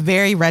books, I'm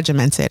very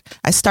regimented.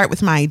 I start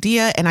with my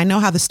idea and I know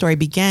how the story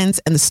begins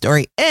and the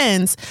story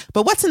ends,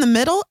 but what's in the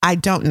middle, I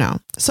don't know.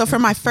 So for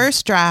my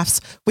first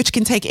drafts, which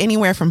can take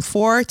anywhere from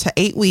 4 to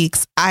 8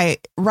 weeks, I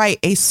write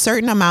a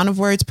certain amount of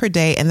words per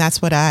day, and that's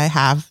what I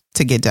have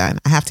to get done.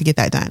 I have to get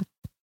that done.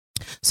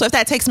 So if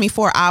that takes me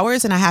 4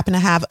 hours and I happen to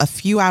have a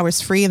few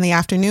hours free in the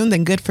afternoon,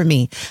 then good for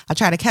me. I'll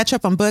try to catch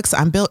up on books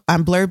I'm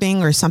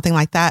blurbing or something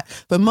like that.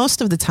 But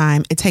most of the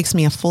time, it takes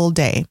me a full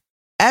day.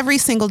 Every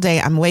single day,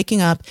 I'm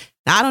waking up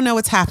and I don't know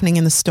what's happening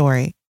in the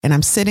story. And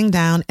I'm sitting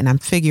down and I'm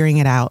figuring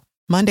it out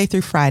Monday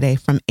through Friday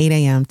from 8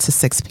 a.m. to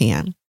 6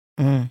 p.m.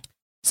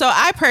 So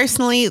I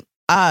personally,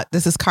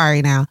 this is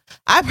Kari now.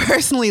 I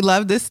personally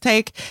love this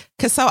take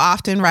because so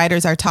often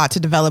writers are taught to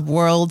develop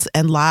worlds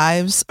and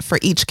lives for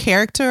each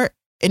character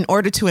in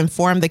order to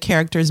inform the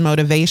character's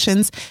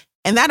motivations.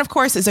 And that, of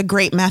course, is a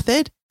great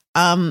method.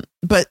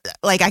 But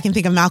like I can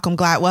think of Malcolm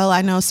Gladwell,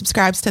 I know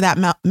subscribes to that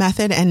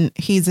method, and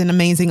he's an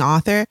amazing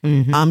author.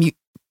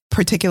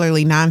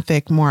 Particularly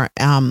nonfic, more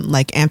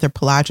like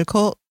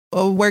anthropological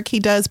work he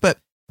does. But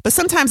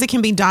sometimes it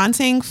can be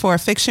daunting for a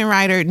fiction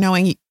writer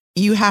knowing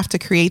you have to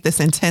create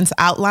this intense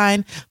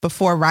outline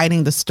before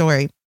writing the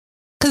story.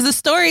 Because the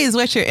story is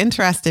what you're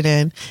interested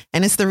in,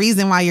 and it's the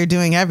reason why you're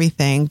doing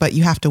everything, but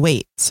you have to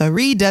wait. So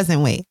Ree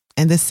doesn't wait,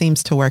 and this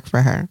seems to work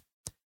for her.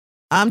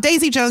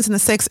 Daisy Jones and the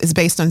Six is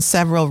based on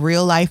several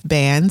real-life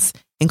bands,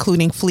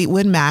 including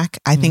Fleetwood Mac.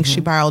 I think she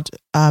borrowed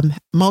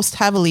most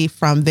heavily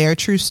from their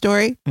true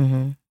story.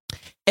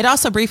 It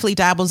also briefly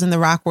dabbles in the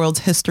rock world's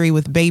history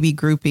with baby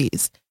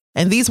groupies.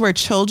 And these were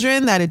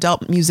children that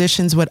adult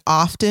musicians would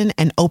often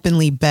and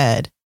openly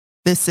bed.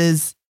 This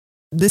is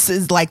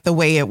like the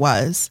way it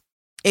was.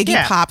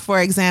 Iggy Pop,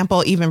 for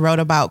example, even wrote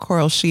about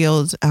Coral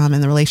Shields and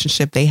the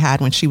relationship they had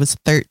when she was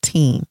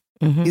 13.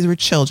 These were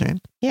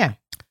children.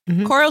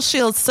 Coral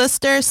Shields'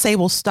 sister,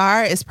 Sable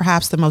Starr, is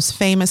perhaps the most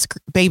famous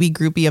baby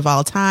groupie of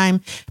all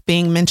time,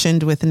 being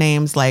mentioned with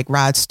names like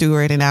Rod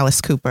Stewart and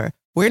Alice Cooper.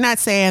 We're not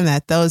saying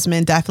that those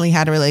men definitely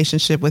had a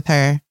relationship with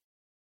her.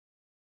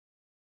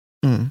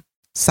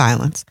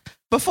 Silence.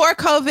 Before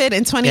COVID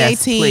in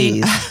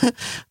 2018,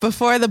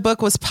 before the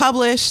book was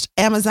published,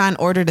 Amazon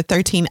ordered a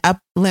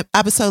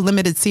 13-episode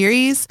limited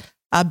series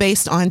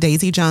based on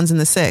Daisy Jones and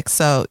the Six.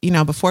 So,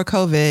 before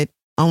COVID,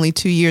 only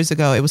 2 years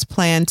ago, it was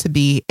planned to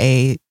be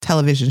a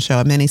television show,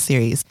 a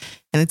miniseries.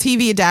 And the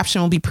TV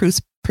adaptation will be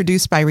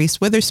produced by Reese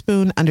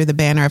Witherspoon under the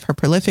banner of her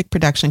prolific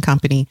production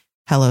company,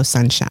 Hello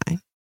Sunshine.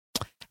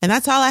 And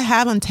that's all I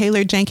have on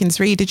Taylor Jenkins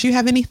Reid. Did you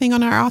have anything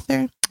on our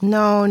author?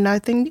 No,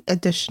 nothing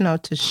additional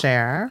to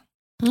share.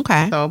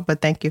 Okay. So,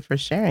 but thank you for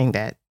sharing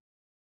that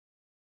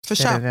For bit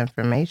sure. of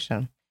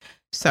information.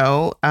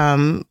 So,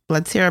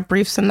 let's hear a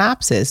brief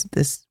synopsis.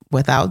 This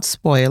without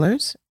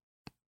spoilers.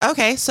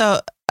 Okay, so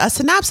a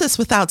synopsis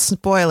without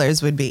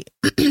spoilers would be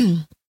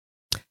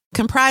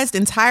comprised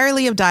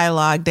entirely of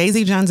dialogue.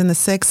 Daisy Jones and the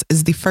Six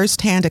is the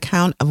first-hand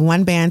account of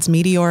one band's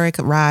meteoric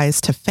rise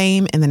to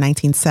fame in the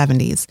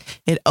 1970s.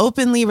 It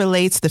openly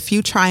relates the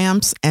few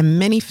triumphs and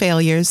many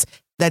failures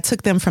that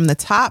took them from the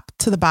top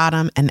to the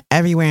bottom and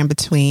everywhere in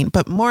between.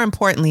 But more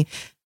importantly,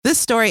 this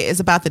story is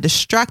about the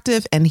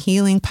destructive and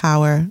healing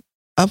power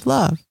of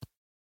love.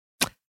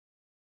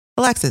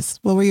 Alexis,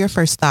 what were your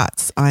first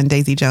thoughts on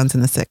Daisy Jones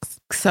and the Six?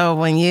 So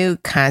when you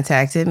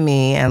contacted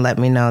me and let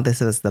me know this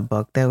was the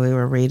book that we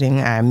were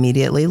reading, I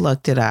immediately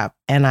looked it up,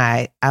 and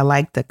I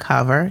liked the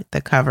cover.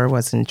 The cover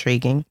was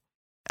intriguing.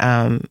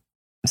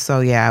 So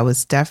yeah, I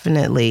was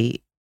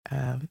definitely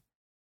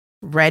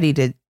ready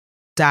to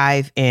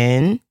dive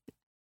in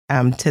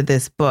to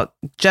this book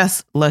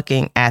just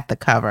looking at the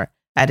cover.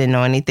 I didn't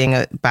know anything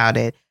about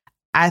it.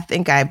 I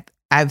think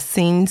I've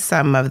seen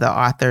some of the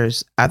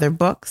author's other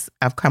books.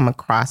 I've come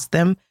across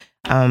them,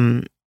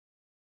 and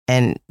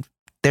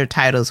their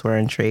titles were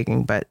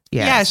intriguing. But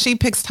yeah, Yeah, she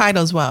picks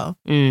titles well.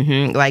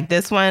 Like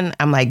this one,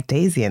 I'm like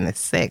Daisy and the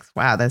Six.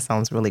 Wow, that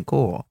sounds really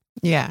cool.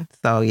 Yeah.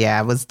 So yeah,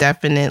 I was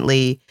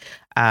definitely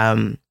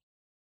drawn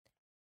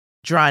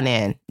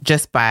in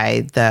just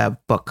by the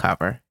book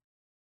cover.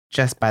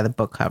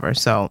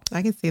 So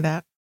I can see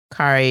that.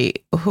 Kari,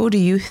 who do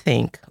you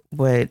think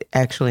would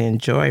actually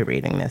enjoy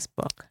reading this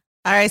book?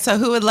 All right, so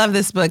who would love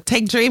this book?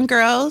 Take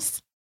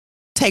Dreamgirls,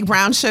 take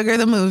Brown Sugar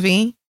the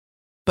movie,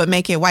 but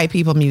make it white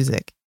people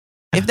music.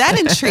 If that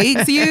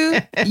intrigues you,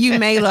 you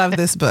may love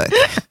this book.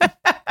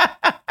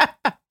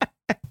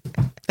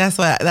 That's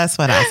what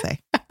I say.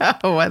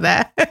 Oh, well,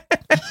 that.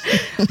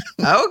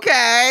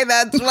 Okay,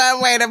 that's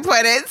one way to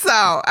put it. So,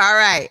 all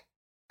right.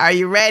 Are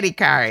you ready,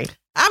 Kari?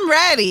 I'm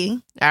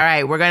ready. All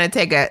right, we're going to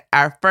take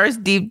our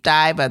first deep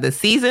dive of the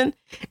season.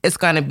 It's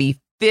going to be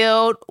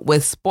filled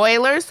with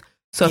spoilers.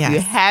 So if you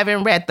Yes.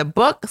 haven't read the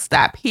book,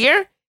 stop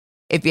here.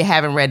 If you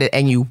haven't read it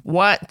and you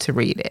want to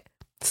read it,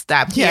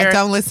 stop Yeah, here.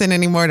 don't listen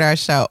anymore to our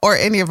show or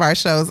any of our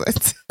shows.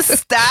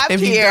 Stop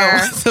if you here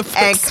don't want to fix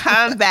and it.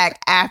 come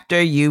back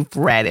after you've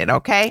read it,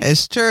 okay?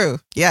 It's true.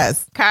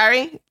 Yes.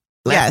 Kari,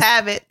 let's Yes.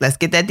 have it. Let's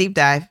get that deep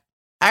dive.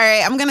 All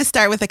right, I'm going to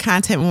start with a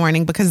content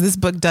warning because this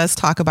book does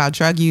talk about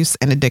drug use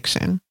and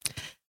addiction.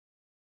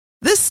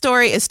 This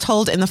story is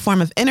told in the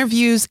form of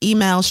interviews,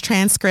 emails,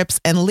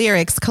 transcripts, and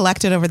lyrics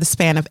collected over the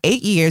span of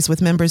 8 years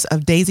with members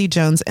of Daisy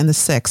Jones and the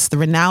Six, the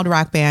renowned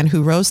rock band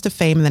who rose to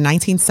fame in the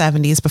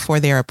 1970s before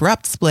their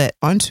abrupt split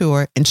on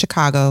tour in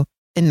Chicago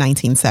in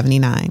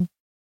 1979.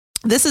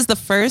 This is the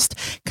first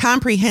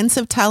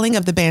comprehensive telling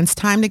of the band's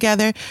time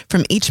together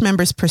from each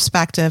member's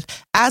perspective.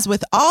 As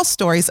with all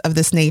stories of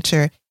this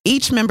nature,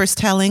 each member's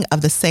telling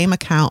of the same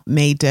account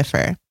may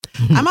differ.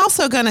 I'm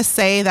also going to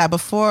say that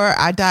before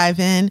I dive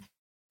in,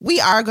 we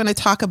are going to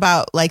talk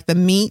about like the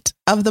meat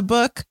of the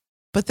book,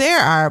 but there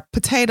are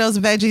potatoes,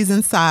 veggies,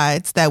 and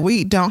sides that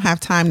we don't have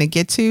time to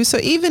get to. So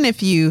even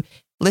if you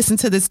listen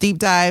to this deep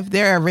dive,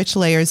 there are rich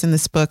layers in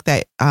this book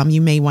that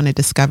you may want to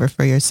discover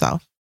for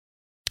yourself.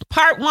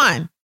 Part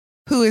 1.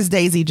 Who is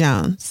Daisy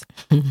Jones?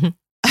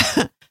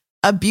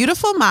 A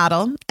beautiful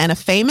model and a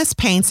famous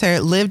painter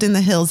lived in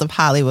the hills of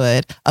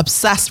Hollywood,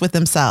 obsessed with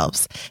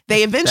themselves.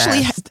 They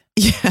eventually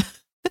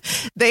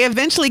They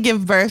eventually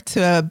give birth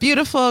to a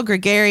beautiful,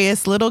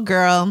 gregarious little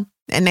girl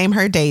and name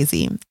her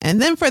Daisy.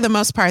 And then for the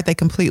most part, they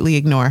completely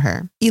ignore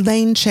her.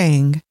 Elaine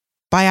Chang,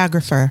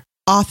 biographer,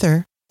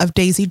 author of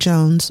Daisy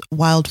Jones,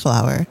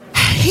 Wildflower.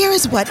 Here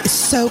is what is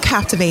so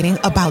captivating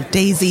about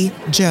Daisy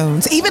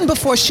Jones, even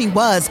before she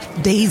was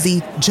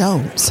Daisy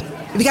Jones.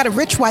 We got a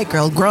rich white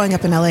girl growing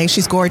up in LA.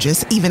 She's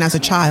gorgeous, even as a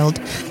child.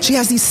 She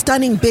has these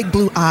stunning big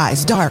blue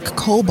eyes, dark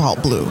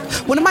cobalt blue.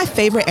 One of my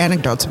favorite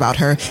anecdotes about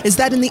her is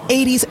that in the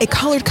 80s, a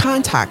colored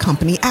contact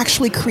company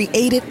actually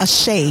created a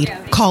shade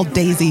called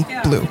Daisy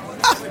Blue.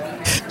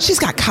 She's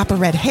got copper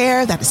red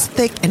hair that is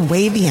thick and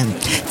wavy and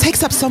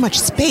takes up so much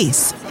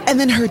space. And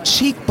then her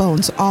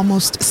cheekbones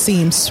almost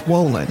seem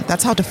swollen.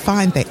 That's how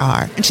defined they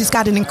are. And she's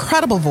got an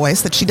incredible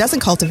voice that she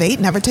doesn't cultivate,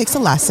 never takes a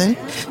lesson.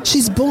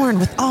 She's born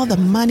with all the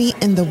money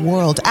in the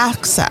world,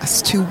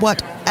 access to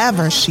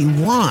whatever she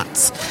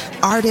wants.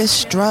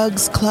 Artists,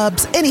 drugs,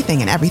 clubs, anything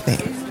and everything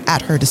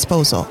at her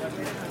disposal.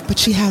 But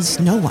she has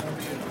no one,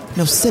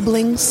 no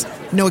siblings,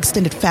 no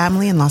extended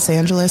family in Los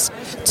Angeles,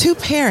 2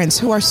 parents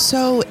who are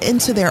so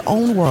into their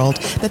own world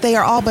that they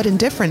are all but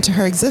indifferent to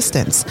her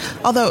existence,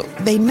 although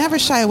they never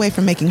shy away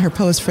from making her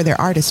pose for their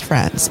artist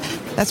friends.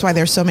 That's why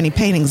there's so many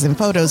paintings and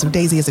photos of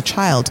Daisy as a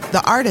child.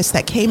 The artist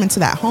that came into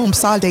that home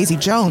saw Daisy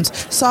Jones,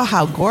 saw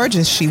how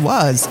gorgeous she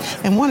was,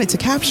 and wanted to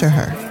capture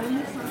her.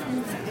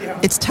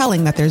 It's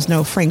telling that there's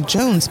no Frank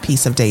Jones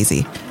piece of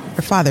Daisy.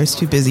 Her father's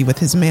too busy with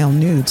his male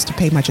nudes to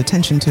pay much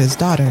attention to his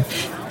daughter.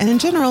 And in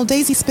general,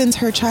 Daisy spends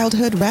her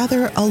childhood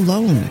rather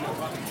alone.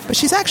 But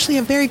she's actually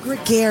a very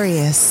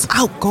gregarious,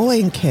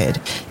 outgoing kid.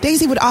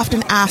 Daisy would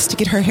often ask to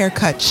get her hair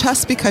cut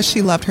just because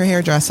she loved her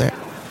hairdresser.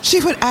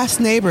 She would ask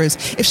neighbors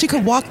if she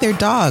could walk their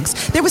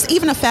dogs. There was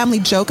even a family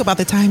joke about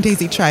the time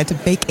Daisy tried to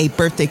bake a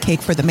birthday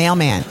cake for the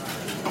mailman.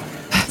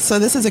 So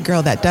this is a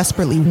girl that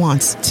desperately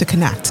wants to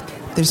connect.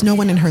 There's no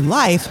one in her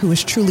life who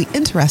is truly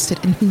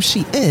interested in who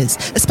she is,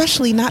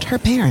 especially not her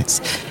parents.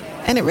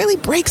 And it really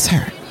breaks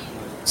her.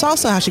 It's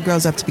also how she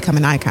grows up to become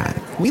an icon.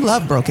 We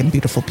love broken,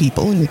 beautiful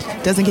people, and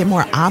it doesn't get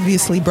more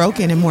obviously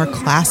broken and more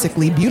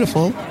classically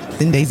beautiful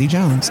than Daisy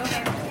Jones.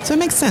 So it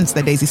makes sense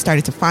that Daisy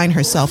started to find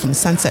herself in the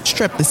Sunset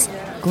Strip, this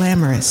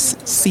glamorous,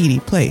 seedy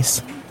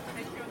place.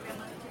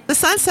 The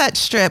Sunset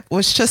Strip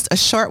was just a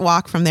short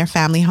walk from their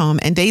family home,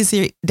 and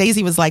Daisy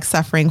was like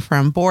suffering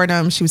from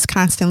boredom. She was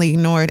constantly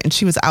ignored, and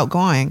she was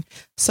outgoing.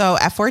 So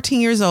at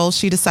 14 years old,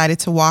 she decided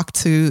to walk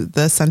to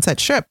the Sunset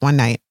Strip one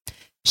night.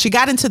 She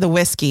got into the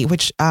Whiskey,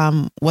 which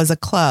was a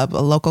club,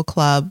 a local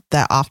club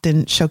that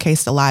often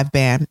showcased a live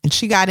band, and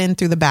she got in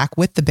through the back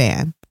with the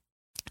band.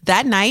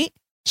 That night,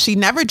 she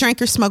never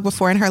drank or smoked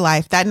before in her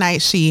life. That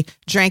night, she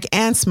drank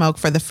and smoked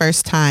for the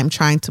first time,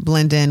 trying to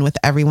blend in with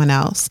everyone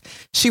else.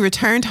 She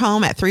returned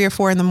home at 3 or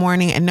 4 in the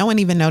morning, and no one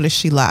even noticed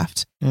she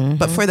left. Mm-hmm.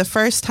 But for the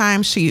first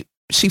time, she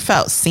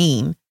felt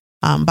seen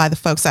by the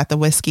folks at the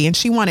Whiskey, and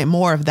she wanted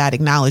more of that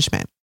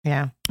acknowledgement.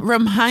 Yeah.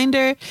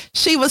 Reminder,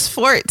 she was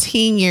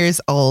 14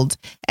 years old,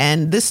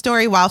 and this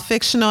story, while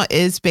fictional,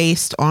 is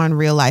based on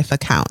real life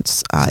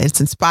accounts. It's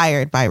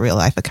inspired by real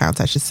life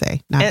accounts, I should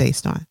say, not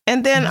based on.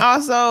 And then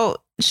also,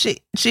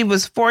 she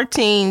was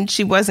 14.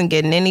 She wasn't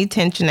getting any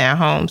attention at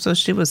home, so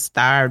she was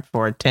starved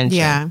for attention.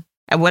 Yeah.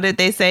 And what did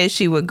they say?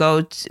 She would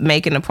go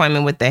make an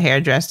appointment with the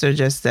hairdresser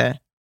just to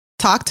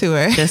talk to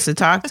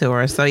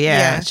her. So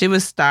yeah, she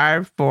was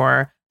starved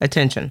for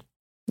attention.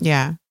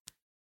 Yeah.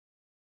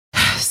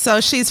 So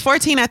she's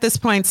 14 at this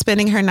point,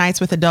 spending her nights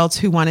with adults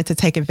who wanted to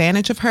take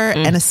advantage of her.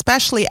 And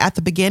especially at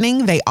the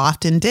beginning, they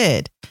often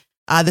did.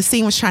 The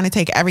scene was trying to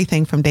take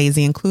everything from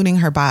Daisy, including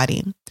her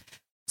body.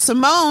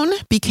 Simone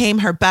became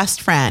her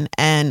best friend,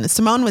 and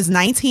Simone was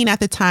 19 at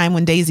the time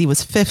when Daisy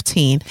was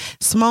 15.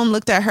 Simone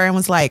looked at her and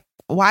was like,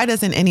 why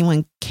doesn't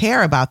anyone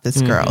care about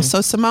this girl? Mm-hmm. So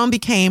Simone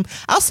became,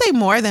 I'll say,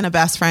 more than a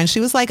best friend. She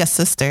was like a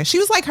sister. She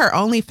was like her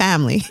only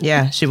family.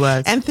 Yeah, she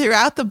was. And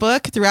throughout the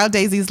book, throughout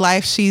Daisy's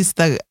life, she's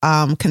the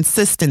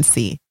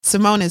consistency.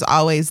 Simone is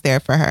always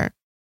there for her.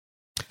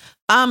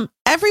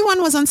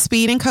 Everyone was on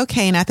speed and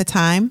cocaine at the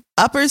time.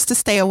 Uppers to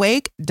stay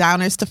awake,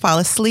 downers to fall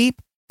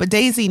asleep. But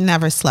Daisy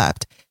never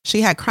slept.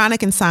 She had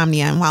chronic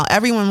insomnia, and while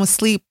everyone was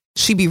asleep,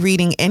 she'd be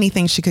reading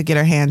anything she could get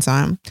her hands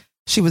on.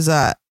 She was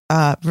a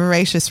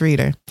voracious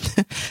reader.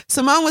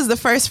 Simone was the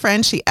first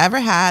friend she ever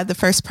had, the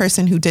first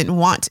person who didn't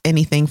want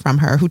anything from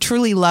her, who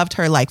truly loved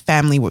her like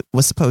family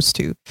was supposed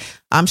to.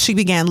 She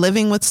began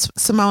living with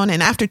Simone,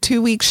 and after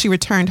 2 weeks, she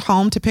returned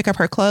home to pick up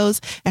her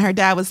clothes, and her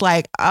dad was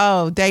like,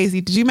 "Oh,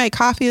 Daisy, did you make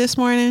coffee this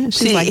morning?"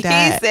 She's like,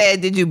 "Dad." He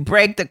said, "Did you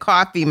break the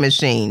coffee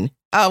machine?"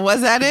 Oh,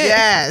 was that it?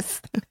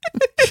 Yes.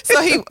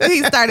 So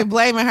he started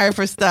blaming her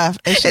for stuff,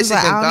 and she's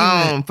like,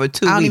 "I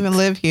don't even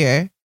live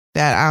here.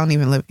 Dad, I don't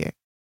even live here."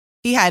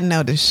 He hadn't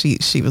noticed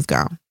she was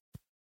gone.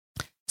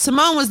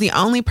 Simone was the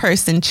only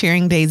person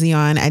cheering Daisy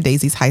on at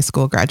Daisy's high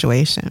school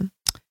graduation.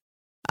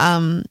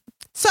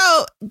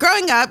 So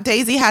growing up,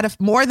 Daisy had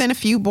more than a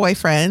few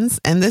boyfriends,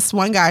 and this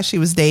one guy she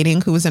was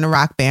dating, who was in a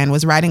rock band,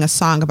 was writing a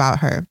song about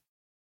her.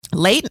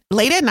 Late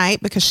at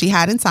night, because she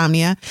had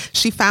insomnia,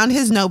 she found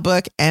his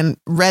notebook and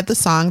read the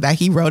song that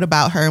he wrote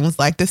about her and was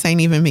like, "This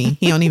ain't even me.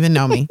 He don't even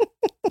know me."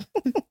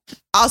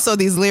 Also,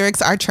 these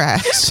lyrics are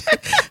trash.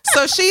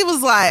 So she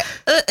was like,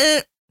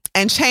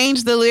 and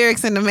changed the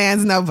lyrics in the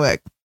man's notebook.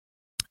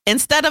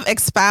 Instead of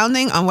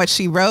expounding on what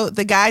she wrote,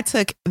 the guy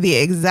took the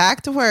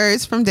exact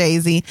words from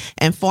Daisy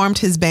and formed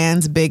his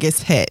band's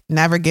biggest hit,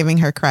 never giving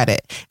her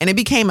credit. And it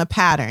became a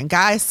pattern.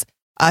 Guys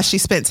she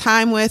spent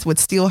time with would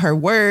steal her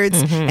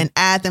words and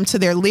add them to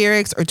their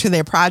lyrics or to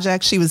their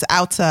project. She was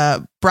out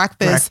to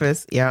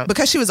breakfast. Yeah.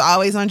 Because she was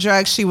always on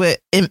drugs,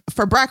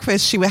 for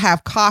breakfast, she would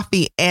have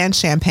coffee and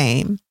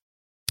champagne.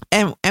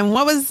 And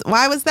why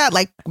was that?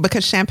 Like,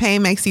 because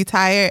champagne makes you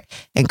tired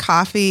and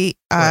coffee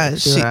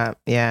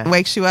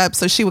wakes you up.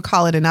 So she would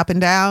call it an up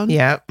and down.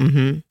 Yeah.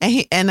 Mm-hmm.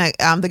 And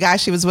the guy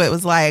she was with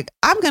was like,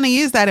 "I'm going to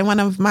use that in one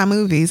of my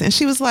movies." And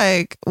she was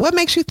like, "What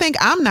makes you think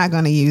I'm not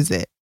going to use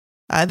it?"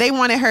 They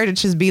wanted her to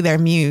just be their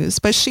muse,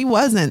 but she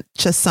wasn't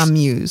just some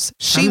muse.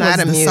 She was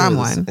the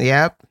someone.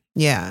 Yep.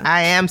 Yeah.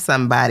 I am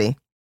somebody.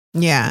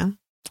 Yeah.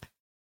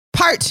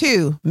 Part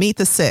 2, Meet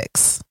the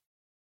Six.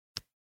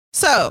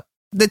 So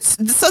this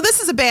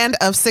is a band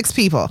of 6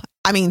 people.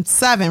 I mean,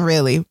 7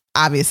 really,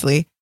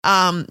 obviously.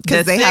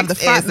 Because they have the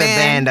front man.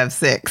 A band of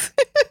 6.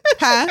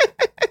 Huh?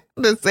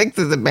 The 6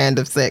 is a band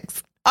of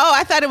 6. Oh,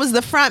 I thought it was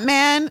the front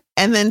man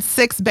and then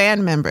 6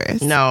 band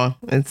members. No,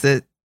 it's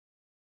it.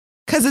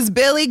 Because it's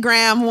Billy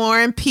Graham,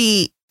 Warren,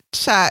 Pete,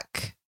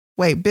 Chuck.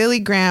 Wait, Billy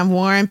Graham,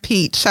 Warren,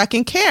 Pete, Chuck,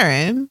 and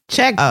Karen.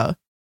 Check. Oh,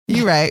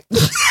 you're right.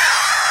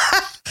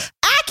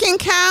 I can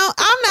count.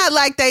 I'm not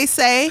like they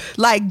say,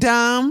 like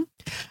dumb.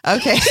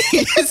 Okay.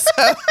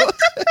 So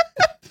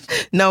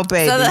no,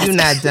 baby, you're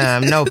not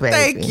dumb. No, baby.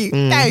 Thank you.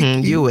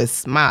 Thank you. You was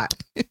smart.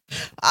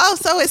 Oh,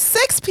 so it's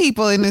 6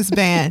 people in this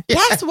band.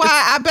 That's why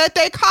I bet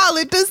they call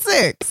it the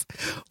 6.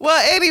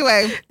 Well,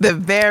 anyway. The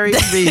very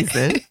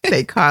reason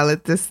they call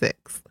it the 6.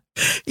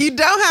 You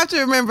don't have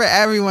to remember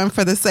everyone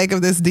for the sake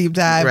of this deep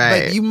dive,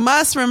 right. But you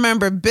must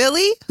remember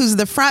Billy, who's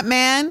the front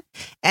man,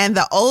 and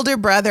the older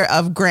brother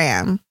of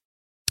Graham.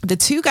 The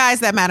 2 guys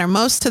that matter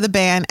most to the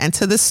band and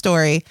to the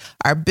story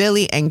are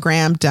Billy and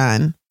Graham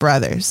Dunn,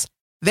 brothers.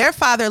 Their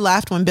father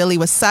left when Billy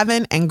was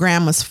 7 and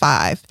Graham was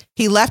 5.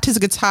 He left his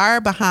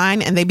guitar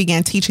behind and they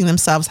began teaching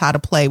themselves how to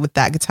play with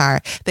that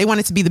guitar. They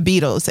wanted to be the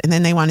Beatles and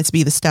then they wanted to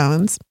be the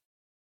Stones.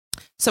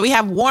 So we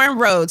have Warren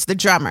Rhodes, the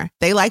drummer.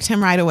 They liked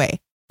him right away.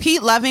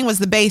 Pete Loving was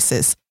the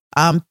bassist.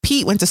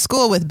 Pete went to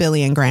school with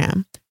Billy and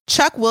Graham.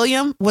 Chuck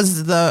Williams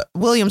was the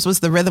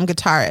rhythm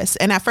guitarist.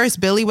 And at first,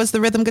 Billy was the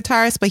rhythm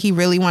guitarist, but he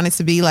really wanted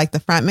to be like the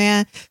front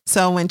man.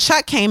 So when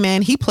Chuck came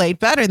in, he played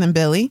better than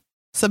Billy.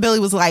 So Billy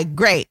was like,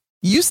 "Great,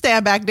 you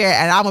stand back there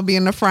and I'm going to be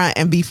in the front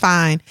and be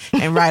fine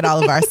and write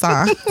all of our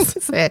songs."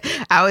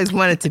 I always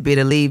wanted to be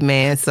the lead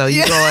man, so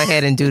you go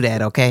ahead and do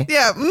that, okay?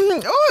 Yeah.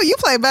 Oh, you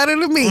play better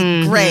than me.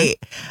 Mm-hmm. Great.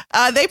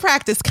 They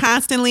practiced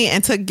constantly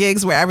and took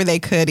gigs wherever they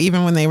could,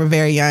 even when they were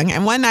very young.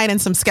 And one night in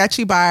some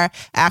sketchy bar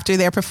after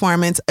their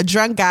performance, a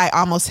drunk guy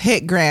almost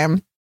hit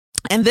Graham.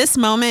 And this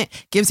moment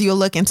gives you a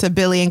look into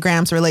Billy and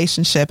Graham's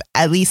relationship,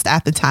 at least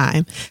at the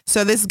time.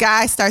 So this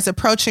guy starts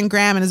approaching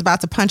Graham and is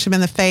about to punch him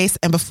in the face.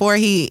 And before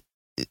he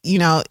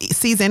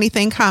sees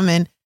anything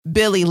coming,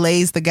 Billy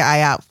lays the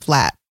guy out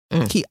flat.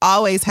 He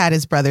always had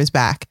his brother's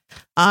back.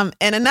 And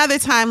another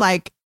time,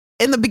 like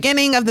in the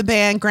beginning of the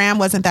band, Graham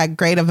wasn't that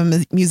great of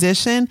a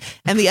musician.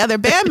 And the other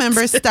band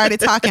members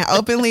started talking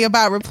openly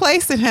about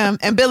replacing him.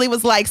 And Billy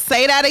was like,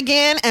 "Say that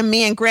again. And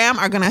me and Graham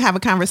are going to have a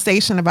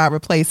conversation about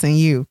replacing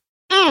you."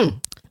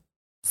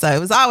 So it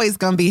was always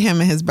going to be him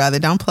and his brother.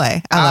 Don't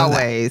play.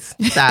 Always.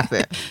 Stop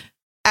it.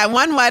 At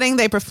one wedding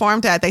they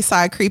performed at, they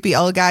saw a creepy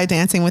old guy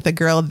dancing with a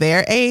girl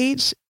their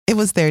age. It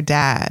was their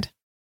dad.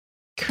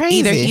 Crazy.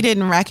 Either he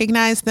didn't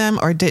recognize them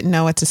or didn't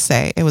know what to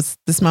say.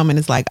 This moment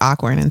is like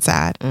awkward and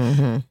sad.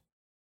 Mm-hmm.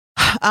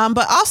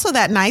 But also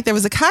that night, there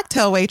was a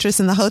cocktail waitress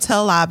in the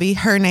hotel lobby.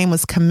 Her name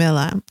was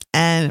Camilla.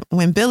 And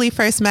when Billy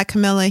first met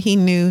Camilla, he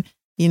knew,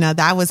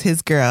 that was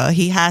his girl.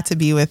 He had to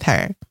be with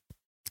her.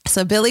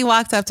 So Billy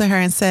walked up to her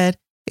and said,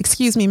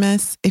 "Excuse me,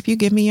 miss, if you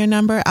give me your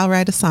number, I'll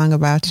write a song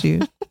about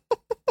you."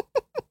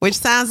 Which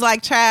sounds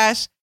like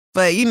trash,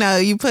 but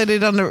you put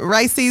it on the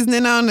right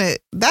seasoning on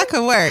it. That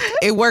could work.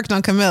 It worked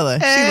on Camilla.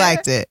 She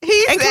liked it.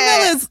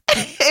 Camilla's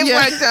it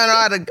worked on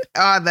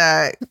all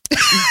the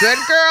good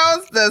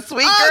girls, the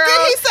sweet girls.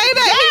 Did he say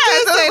that? Yes,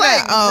 He did say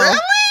that. Oh.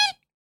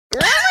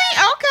 Really?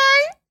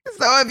 Okay.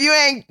 So if you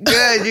ain't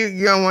good,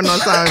 you don't want no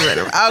songs with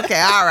him. Okay,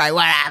 all right,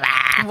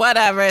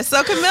 Whatever.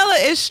 So Camilla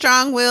is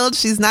strong-willed.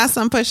 She's not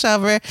some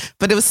pushover,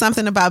 but it was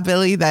something about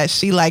Billy that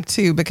she liked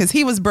too, because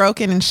he was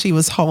broken and she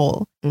was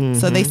whole.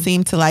 So they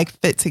seemed to like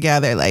fit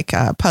together like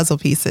puzzle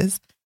pieces.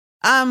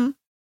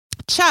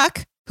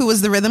 Chuck, who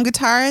was the rhythm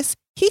guitarist,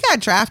 he got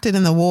drafted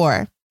in the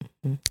war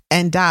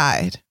and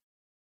died.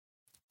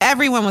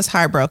 Everyone was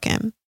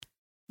heartbroken.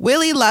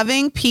 Willie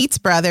Loving, Pete's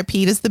brother,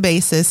 Pete is the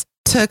bassist,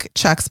 took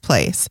Chuck's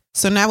place.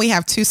 So now we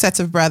have two sets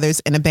of brothers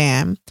in a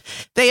band.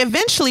 They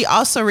eventually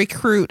also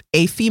recruit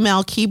a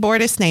female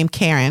keyboardist named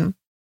Karen.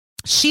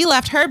 She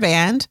left her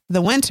band,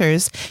 The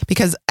Winters,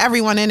 because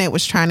everyone in it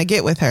was trying to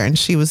get with her and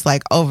she was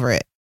like over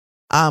it.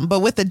 But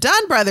with the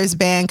Dunn Brothers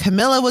band,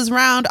 Camilla was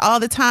around all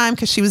the time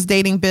because she was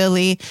dating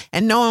Billy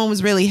and no one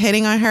was really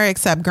hitting on her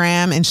except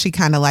Graham, and she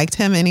kind of liked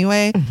him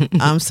anyway.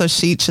 So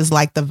she just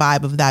liked the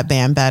vibe of that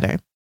band better.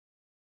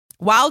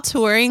 While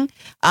touring,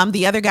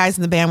 the other guys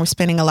in the band were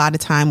spending a lot of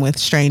time with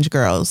strange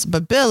girls,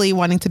 but Billy,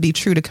 wanting to be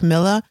true to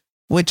Camilla,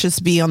 would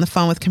just be on the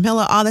phone with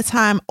Camilla all the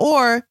time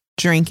or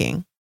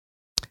drinking.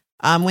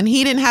 When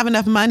he didn't have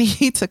enough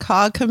money to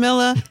call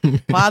Camilla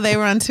while they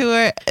were on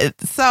tour.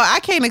 So I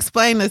can't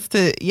explain this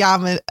to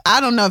y'all.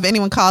 I don't know if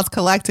anyone calls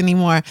collect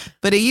anymore,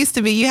 but it used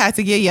to be you had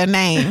to give your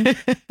name.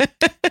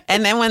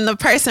 And then when the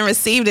person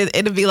received it,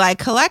 it'd be like,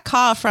 collect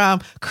call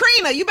from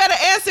Karina, you better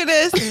answer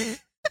this.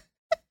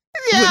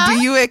 Yeah.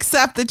 Do you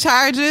accept the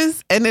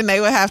charges? And then they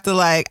would have to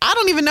I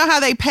don't even know how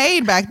they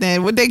paid back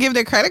then. Would they give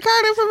their credit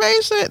card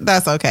information?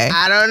 That's okay.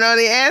 I don't know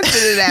the answer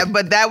to that,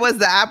 but that was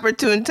the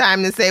opportune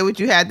time to say what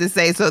you had to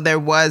say, so there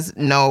was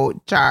no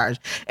charge.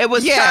 It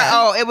was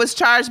it was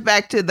charged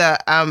back to the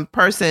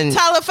person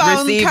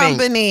telephone receiving.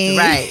 Company.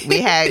 Right.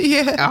 We had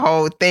a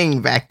whole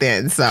thing back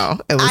then, so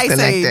it was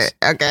connected.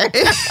 Okay.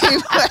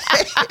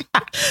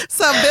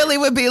 So Billy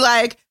would be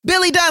like,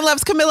 Billy Dunn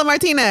loves Camilla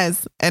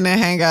Martinez, and then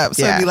hang up.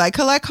 So it'd be like,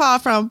 collect call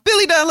from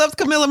Billy Dunn loves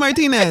Camilla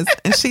Martinez.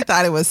 And she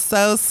thought it was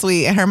so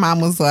sweet. And her mom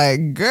was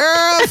like,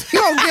 girl, you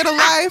don't get a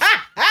life.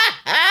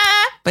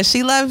 But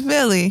she loved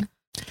Billy.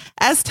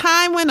 As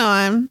time went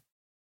on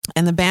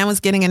and the band was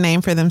getting a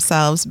name for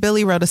themselves,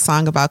 Billy wrote a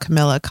song about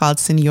Camilla called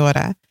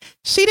Señora.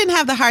 She didn't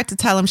have the heart to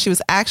tell him she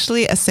was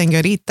actually a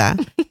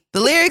señorita. The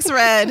lyrics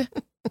read,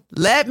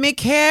 let me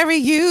carry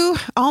you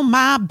on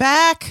my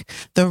back.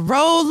 The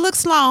road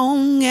looks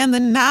long and the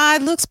night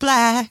looks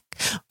black,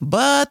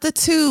 but the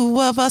two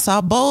of us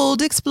are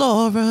bold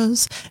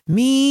explorers,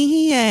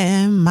 me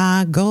and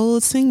my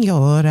gold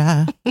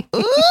señora.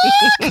 Ooh,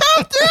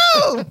 come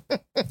through.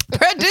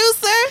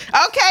 Producer.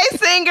 Okay,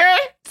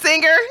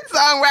 singer,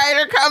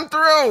 songwriter, come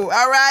through.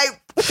 All right.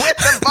 With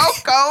the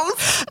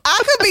vocals.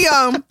 I could be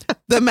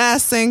The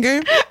Masked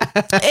Singer.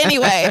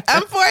 Anyway,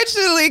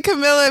 unfortunately,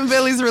 Camilla and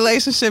Billy's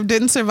relationship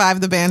didn't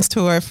survive the band's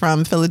tour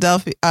from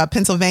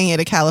Pennsylvania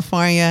to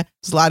California.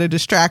 There's a lot of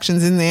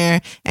distractions in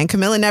there. And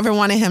Camilla never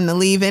wanted him to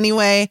leave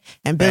anyway.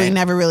 And Billy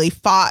never really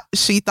fought.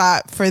 She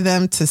thought for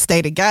them to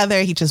stay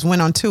together. He just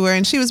went on tour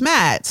and she was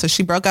mad. So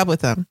she broke up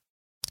with him.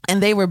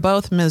 And they were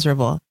both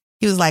miserable.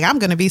 He was like, I'm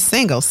going to be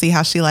single. See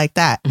how she liked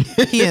that.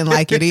 He didn't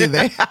like it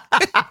either.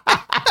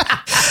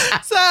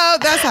 So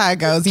that's how it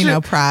goes,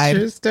 pride.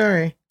 True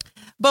story.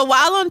 But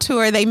while on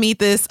tour, they meet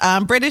this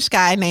British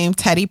guy named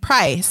Teddy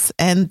Price.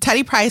 And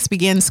Teddy Price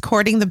begins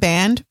courting the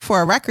band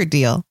for a record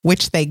deal,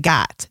 which they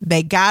got.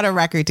 They got a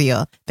record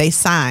deal. They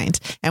signed.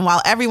 And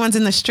while everyone's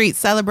in the street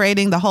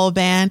celebrating, the whole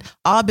band,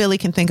 all Billy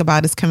can think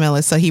about is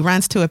Camilla. So he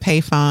runs to a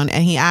payphone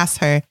and he asks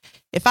her,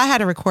 if I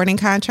had a recording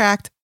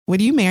contract,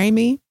 would you marry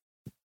me?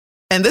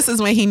 And this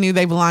is when he knew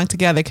they belonged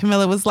together.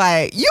 Camilla was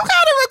like, you got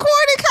a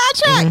recording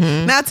contract?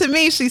 Mm-hmm. Now, to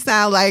me, she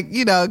sounded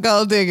like,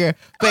 gold digger.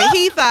 But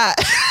he thought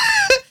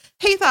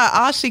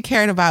all she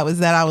cared about was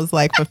that I was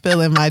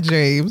fulfilling my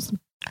dreams.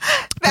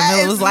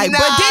 Camilla was like,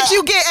 but did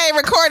you get a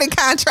recording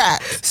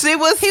contract? He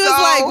was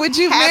like, would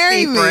you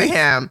marry me? For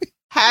him.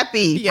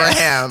 Happy for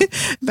him.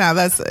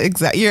 No,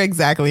 you're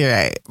exactly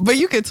right. But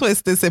you could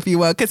twist this if you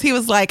will, because he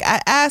was like,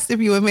 I asked if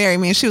you would marry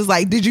me, and she was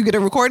like, did you get a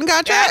recording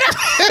contract?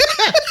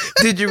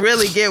 Did you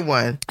really get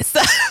one?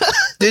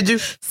 Did you?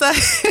 So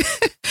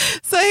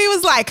he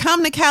was like,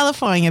 come to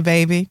California,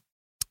 baby.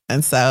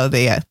 And so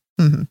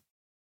All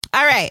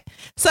right.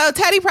 So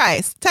Teddy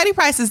Price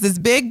is this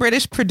big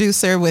British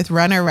producer with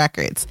Runner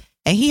Records.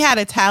 And he had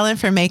a talent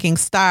for making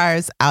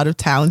stars out of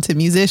talented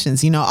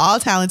musicians. All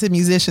talented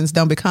musicians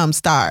don't become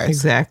stars.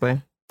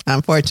 Exactly.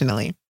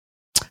 Unfortunately.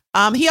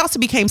 He also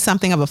became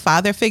something of a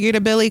father figure to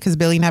Billy because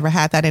Billy never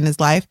had that in his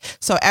life.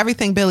 So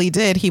everything Billy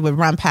did, he would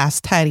run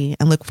past Teddy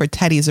and look for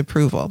Teddy's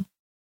approval.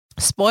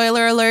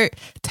 Spoiler alert,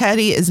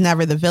 Teddy is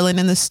never the villain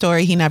in the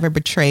story. He never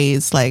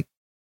betrays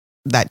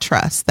that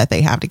trust that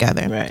they have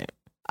together. Right.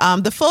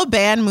 The full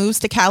band moves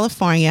to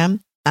California.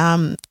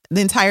 The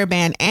entire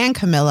band and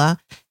Camilla.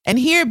 And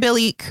here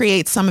Billy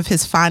creates some of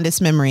his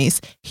fondest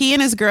memories. He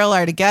and his girl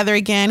are together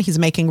again. He's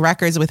making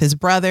records with his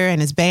brother and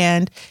his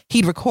band.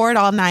 He'd record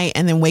all night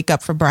and then wake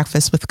up for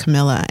breakfast with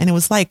Camilla. And it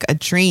was like a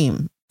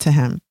dream to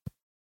him.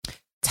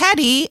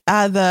 Teddy,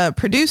 the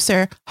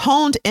producer,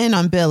 honed in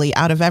on Billy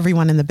out of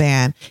everyone in the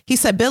band. He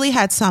said Billy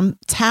had some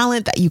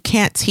talent that you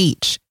can't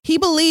teach. He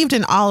believed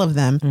in all of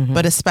them,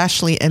 but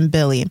especially in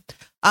Billy.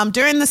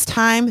 During this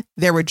time,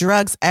 there were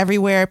drugs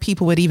everywhere.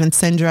 People would even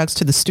send drugs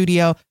to the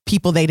studio,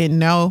 people they didn't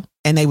know,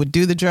 and they would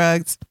do the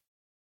drugs.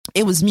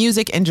 It was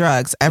music and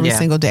drugs every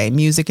single day,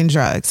 music and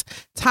drugs.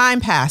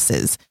 Time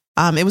passes.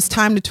 It was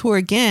time to tour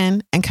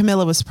again, and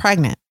Camilla was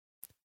pregnant.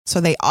 So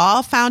they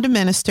all found a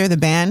minister. The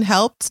band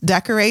helped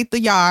decorate the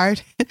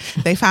yard.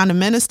 They found a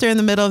minister in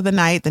the middle of the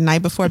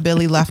night before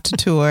Billy left to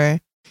tour,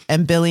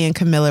 and Billy and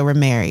Camilla were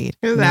married.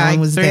 It was No like one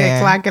was 3 there.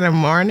 o'clock in the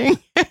morning.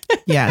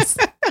 Yes.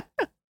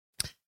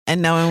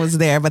 And no one was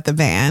there but the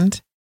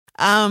band.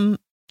 So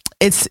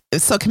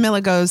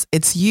Camilla goes,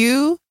 "It's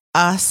you,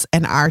 us,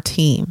 and our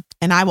team.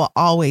 And I will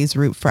always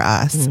root for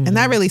us." And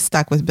that really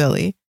stuck with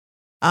Billy.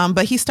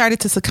 But he started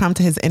to succumb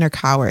to his inner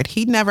coward.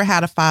 He'd never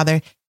had a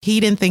father. He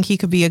didn't think he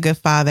could be a good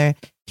father.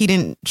 He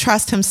didn't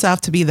trust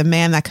himself to be the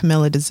man that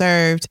Camilla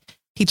deserved.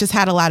 He just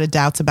had a lot of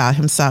doubts about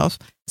himself.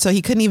 So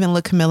he couldn't even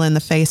look Camilla in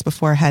the face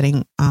before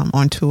heading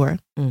on tour,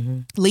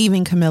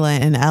 leaving Camilla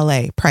in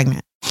LA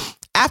pregnant.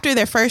 After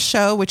their first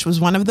show, which was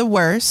one of the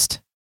worst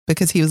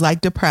because he was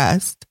like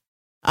depressed,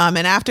 and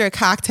after a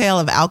cocktail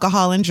of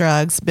alcohol and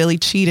drugs, Billy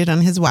cheated on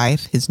his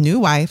wife, his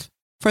new wife,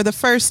 for the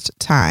first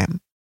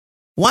time.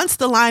 Once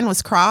the line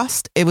was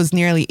crossed, it was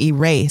nearly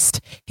erased.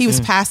 He was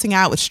passing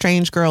out with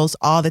strange girls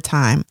all the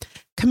time.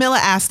 Camilla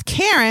asked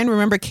Karen,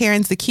 remember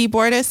Karen's the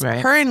keyboardist? Right.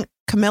 Her and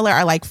Camilla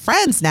are like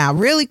friends now,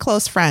 really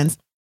close friends.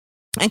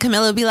 And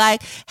Camilla would be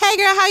like, "Hey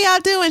girl, how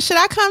y'all doing? Should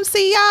I come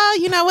see y'all?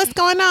 You know, what's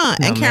going on?"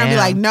 No, and Karen would be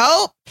like,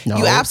 "Nope, No.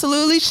 you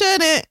absolutely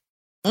shouldn't.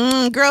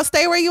 Girl,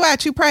 stay where you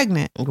at. You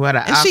pregnant." What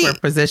an And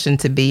awkward position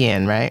to be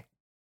in, right?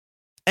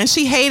 And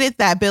she hated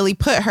that Billy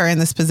put her in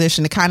this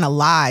position to kind of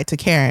lie to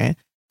Karen.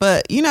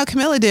 But, you know,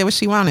 Camilla did what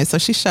she wanted. So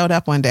she showed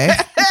up one day,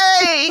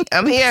 Hey,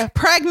 I'm here.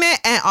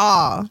 pregnant and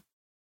all,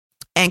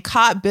 and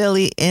caught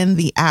Billy in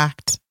the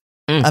act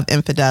of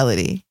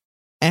infidelity.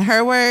 In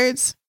her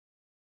words,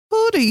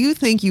 "Who do you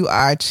think you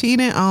are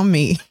cheating on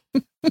me?"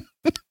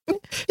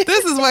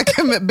 This is what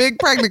big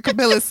pregnant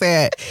Camilla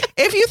said.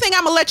 "If you think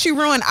I'm going to let you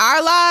ruin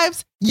our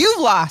lives, you've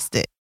lost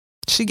it."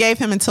 She gave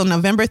him until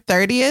November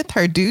 30th,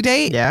 her due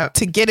date,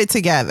 to get it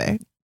together.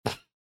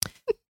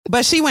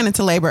 But she went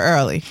into labor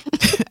early,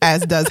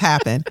 as does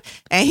happen.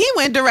 And he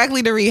went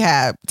directly to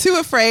rehab, too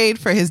afraid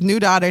for his new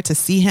daughter to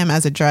see him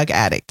as a drug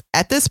addict.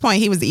 At this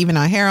point, he was even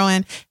on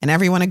heroin, and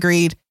everyone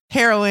agreed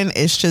heroin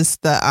is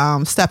just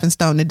the stepping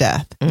stone to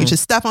death. You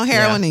just step on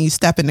heroin and you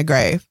step in the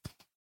grave.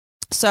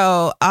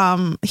 So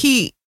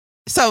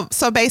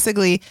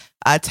basically,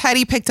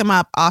 Teddy picked him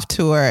up off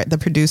tour, the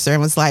producer,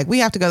 and was like, "We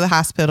have to go to the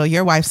hospital.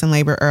 Your wife's in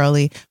labor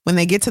early." When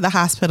they get to the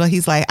hospital,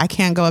 he's like, "I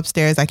can't go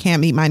upstairs. I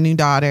can't meet my new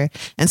daughter."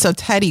 And so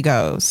Teddy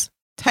goes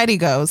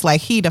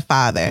like he the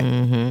father.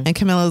 And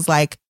Camilla's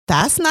like,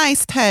 "That's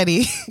nice,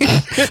 Teddy."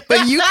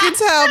 But you can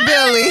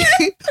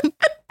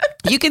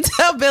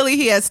tell Billy,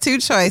 he has two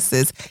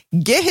choices: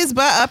 get his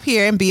butt up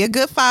here and be a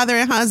good father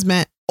and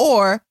husband,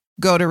 or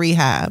go to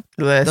rehab.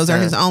 Listen, those are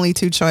his only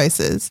two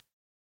choices.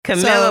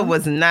 Camilla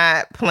was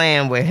not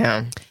playing with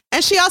him.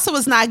 And she also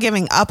was not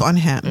giving up on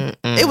him.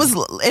 It was,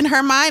 in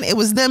her mind, it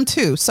was them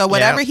too. So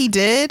whatever he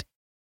did,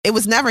 it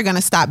was never going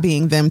to stop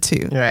being them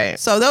too. Right.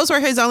 So those were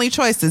his only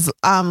choices.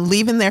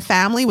 Leaving their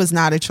family was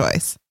not a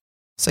choice.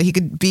 So he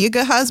could be a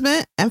good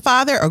husband and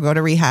father or go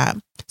to rehab.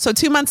 So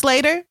 2 months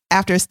later,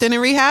 after a stint in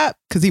rehab,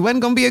 because he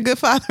wasn't going to be a good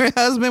father and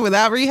husband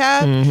without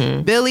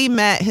rehab, Billy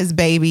met his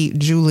baby,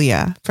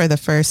 Julia, for the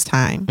first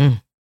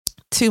time.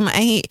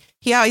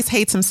 He always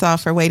hates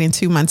himself for waiting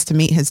 2 months to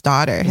meet his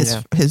daughter,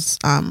 his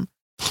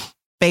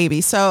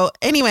baby. So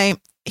anyway,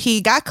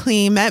 he got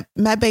clean,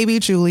 met baby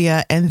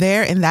Julia, and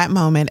there in that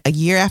moment, a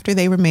year after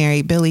they were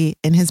married, Billy,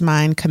 in his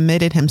mind,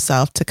 committed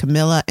himself to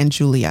Camilla and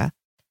Julia.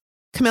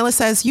 Camilla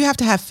says, "You have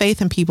to have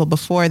faith in people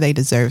before they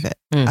deserve it.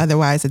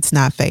 Otherwise, it's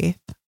not faith."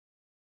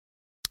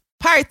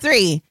 Part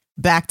 3,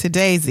 back to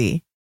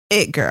Daisy,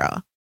 It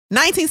Girl.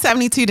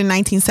 1972 to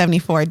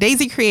 1974,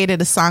 Daisy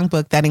created a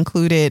songbook that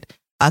included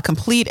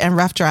complete and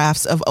rough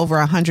drafts of over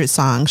 100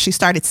 songs. She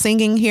started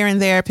singing here and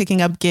there,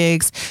 picking up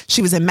gigs.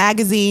 She was in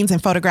magazines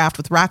and photographed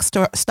with rock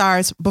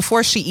stars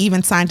before she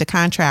even signed a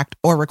contract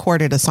or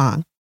recorded a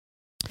song.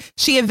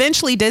 She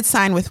eventually did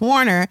sign with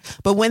Warner,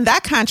 but when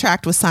that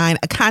contract was signed,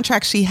 a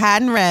contract she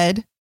hadn't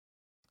read,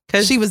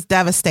 she was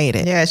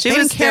devastated. Yeah, she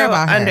was still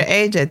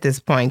underage at this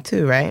point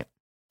too, right?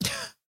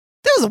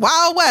 There was a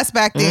Wild West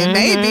back then,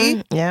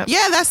 maybe. Yeah,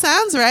 that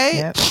sounds right.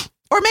 Yep.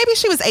 Or maybe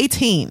she was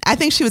 18. I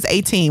think she was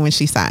 18 when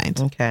she signed.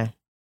 Okay.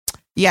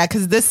 Yeah,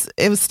 because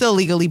it was still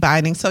legally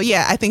binding. So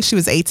yeah, I think she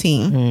was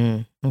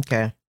 18.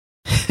 Okay.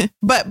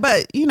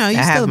 But you know,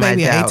 you still a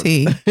baby at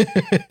 18.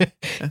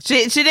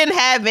 She didn't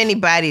have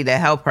anybody to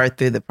help her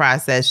through the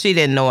process. She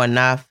didn't know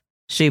enough.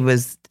 she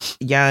was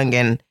young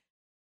and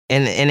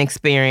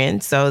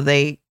inexperienced. So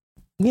they,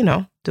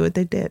 do what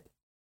they did.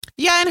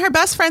 Yeah, and her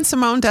best friend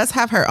Simone does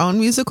have her own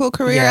musical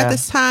career at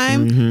this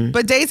time. Mm-hmm.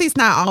 But Daisy's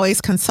not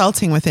always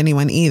consulting with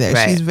anyone either.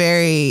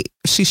 Right.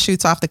 She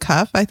shoots off the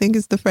cuff, I think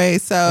is the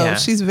phrase. So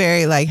she's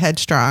very like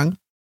headstrong.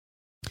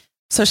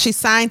 So she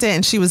signed it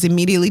and she was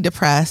immediately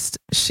depressed.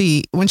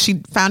 When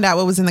she found out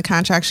what was in the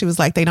contract, she was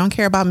like, they don't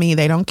care about me.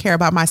 They don't care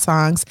about my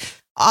songs.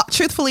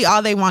 Truthfully,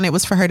 all they wanted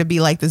was for her to be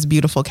like this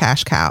beautiful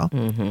cash cow.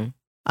 Mm-hmm.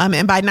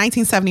 And by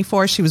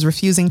 1974, she was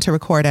refusing to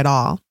record at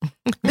all.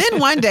 Then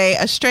one day,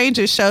 a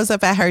stranger shows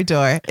up at her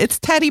door. It's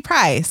Teddy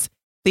Price,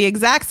 the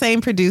exact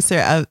same producer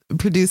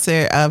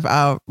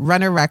of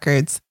Runner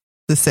Records,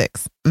 The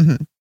Six.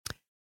 Mm-hmm.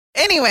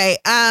 Anyway,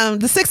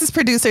 the Six's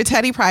producer,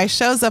 Teddy Price,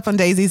 shows up on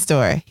Daisy's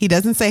door. He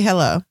doesn't say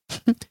hello.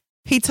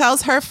 He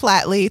tells her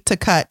flatly to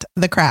cut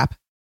the crap.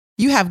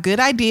 You have good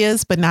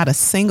ideas, but not a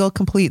single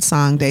complete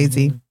song,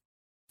 Daisy. Mm-hmm.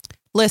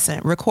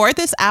 Listen, record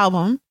this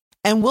album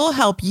and we'll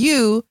help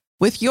you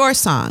with your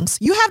songs.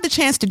 You have the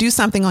chance to do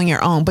something on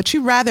your own, but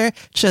you'd rather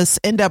just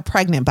end up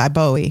pregnant by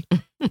Bowie.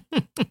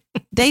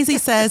 Daisy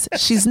says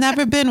she's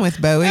never been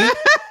with Bowie.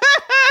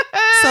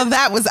 So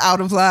that was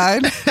out of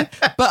line.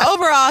 But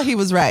overall, he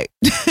was right.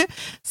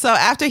 So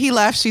after he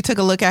left, she took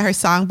a look at her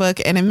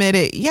songbook and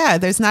admitted,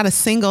 there's not a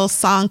single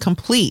song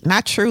complete,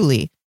 not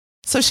truly.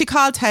 So she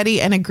called Teddy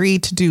and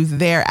agreed to do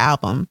their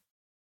album.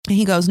 And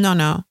he goes,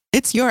 no,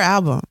 it's your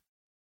album.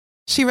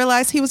 She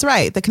realized he was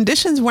right. The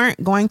conditions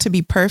weren't going to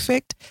be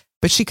perfect,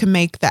 but she could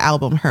make the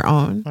album her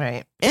own.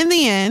 Right. In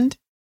the end,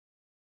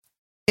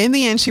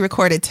 she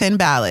recorded 10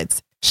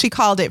 ballads. She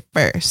called it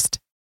First.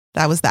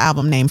 That was the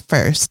album name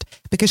First,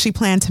 because she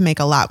planned to make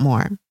a lot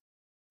more.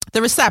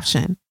 The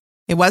reception.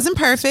 It wasn't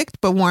perfect,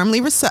 but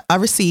warmly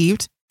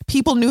received.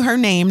 People knew her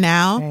name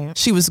now. Right.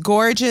 She was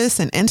gorgeous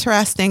and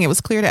interesting. It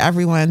was clear to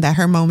everyone that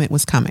her moment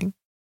was coming.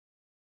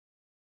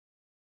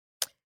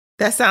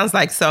 That sounds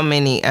like so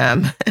many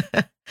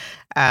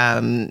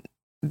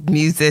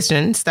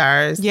musician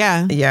stars.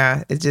 Yeah.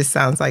 It just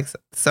sounds like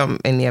so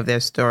many of their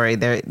story.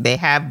 They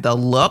have the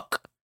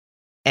look.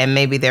 And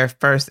maybe their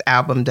first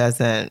album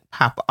doesn't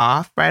pop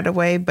off right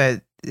away,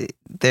 but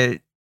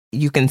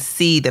you can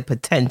see the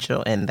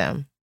potential in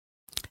them.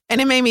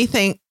 And it made me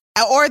think,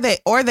 or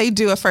they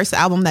do a first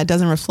album that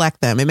doesn't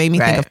reflect them. It made me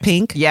think of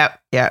Pink. Yep.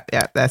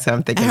 That's what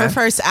I'm thinking. And her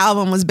first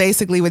album was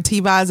basically what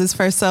T-Boz's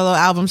first solo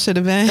album should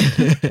have been.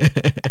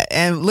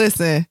 And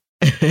listen,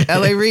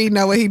 L.A. Reid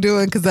know what he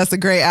doing because that's a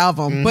great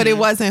album. Mm-hmm. But it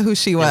wasn't who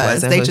she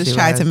was. They just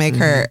tried to make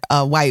her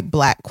a white,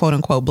 black, quote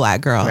unquote, black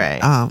girl.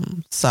 Right.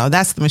 So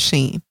that's the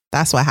machine.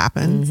 That's what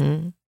happens.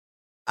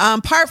 Mm-hmm.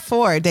 Part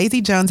 4,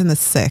 Daisy Jones and the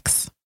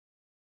Six.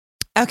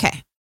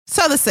 Okay,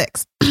 so the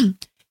Six.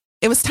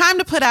 It was time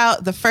to put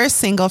out the first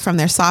single from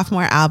their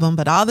sophomore album,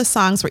 but all the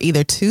songs were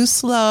either too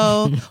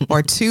slow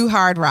or too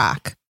hard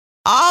rock.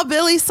 All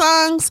Billy's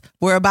songs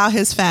were about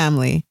his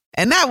family,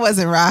 and that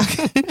wasn't rock.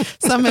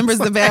 Some members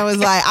of the band was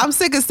like, I'm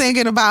sick of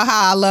singing about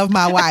how I love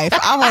my wife.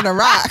 I want to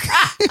rock.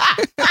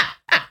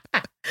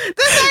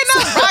 This ain't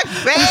no rock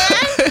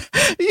band.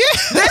 Yeah.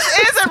 This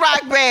is a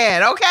rock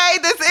band, okay?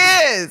 This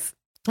is.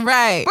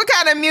 Right. What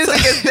kind of music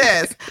is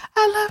this?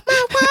 I love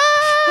my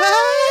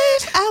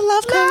wife. I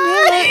love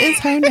Camilla is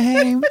her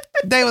name.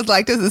 They was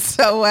like, this is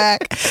so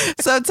whack.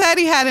 So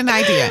Teddy had an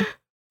idea.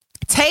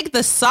 Take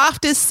the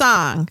softest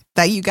song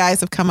that you guys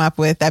have come up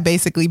with that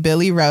basically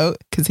Billy wrote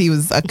because he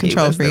was a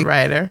control freak. The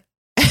writer.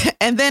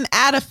 And then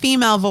add a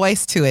female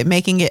voice to it,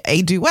 making it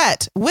a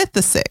duet with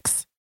the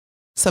Six.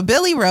 So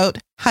Billy wrote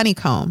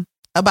Honeycomb,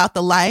 about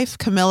the life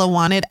Camilla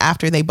wanted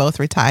after they both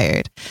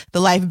retired. The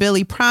life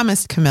Billy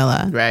promised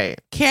Camilla. Right.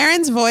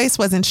 Karen's voice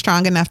wasn't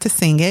strong enough to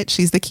sing it.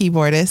 She's the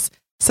keyboardist.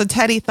 So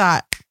Teddy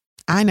thought,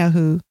 I know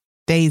who.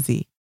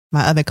 Daisy,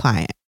 my other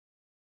client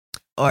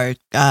or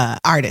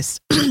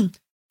artist.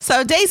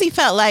 So Daisy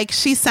felt like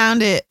she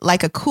sounded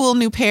like a cool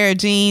new pair of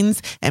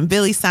jeans, and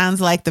Billy sounds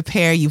like the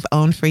pair you've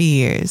owned for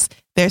years.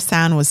 Their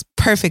sound was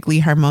perfectly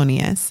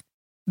harmonious.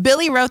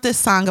 Billy wrote this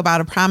song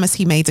about a promise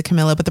he made to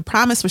Camilla, but the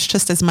promise was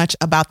just as much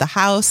about the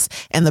house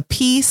and the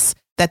peace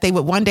that they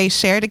would one day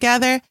share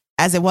together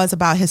as it was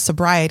about his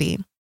sobriety.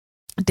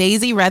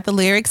 Daisy read the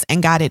lyrics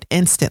and got it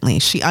instantly.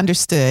 She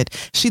understood.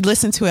 She'd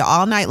listened to it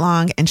all night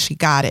long and she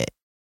got it.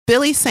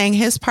 Billy sang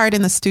his part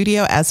in the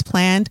studio as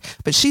planned,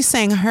 but she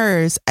sang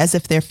hers as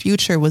if their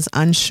future was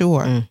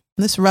unsure.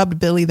 This rubbed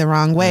Billy the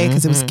wrong way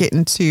because it was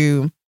getting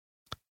to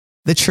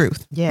the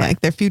truth. Yeah.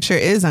 Like their future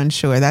is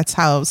unsure. That's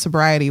how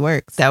sobriety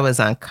works. That was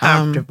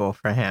uncomfortable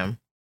for him.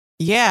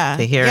 Yeah.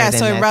 To hear it.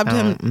 So it rubbed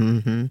tone. him.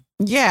 Mm-hmm.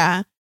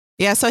 Yeah.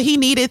 Yeah. So he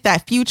needed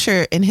that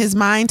future in his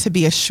mind to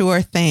be a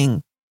sure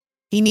thing.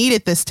 He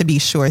needed this to be a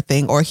sure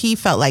thing, or he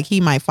felt like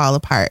he might fall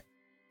apart.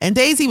 And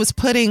Daisy was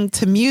putting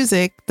to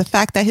music the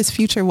fact that his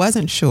future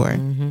wasn't sure.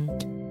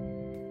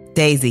 Mm-hmm.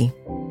 Daisy.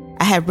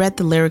 I had read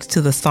the lyrics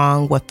to the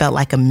song what felt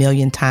like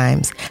 1,000,000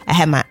 times. I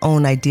had my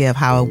own idea of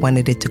how I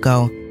wanted it to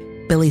go.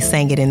 Billy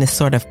sang it in this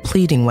sort of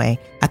pleading way.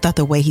 I thought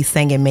the way he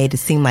sang it made it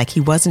seem like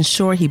he wasn't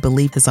sure he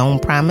believed his own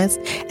promise,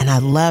 and I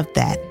loved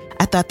that.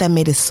 I thought that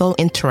made it so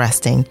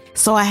interesting.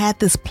 So I had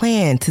this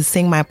plan to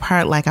sing my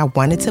part like I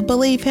wanted to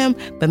believe him,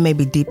 but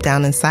maybe deep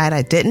down inside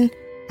I didn't.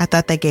 I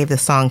thought that gave the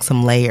song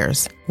some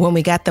layers. When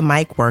we got the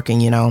mic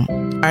working,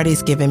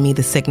 Artie's giving me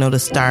the signal to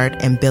start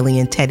and Billy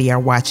and Teddy are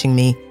watching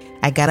me.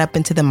 I got up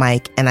into the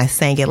mic and I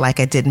sang it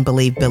like I didn't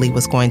believe Billy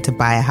was going to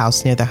buy a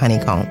house near the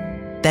Honeycomb,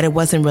 that it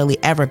wasn't really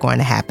ever going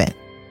to happen.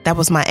 That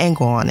was my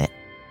angle on it.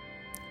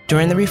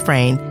 During the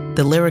refrain,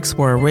 the lyrics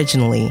were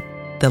originally,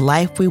 "The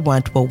life we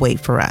want will wait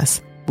for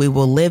us. We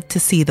will live to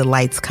see the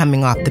lights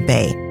coming off the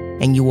bay,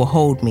 and you will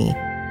hold me,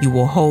 you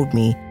will hold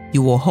me,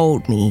 you will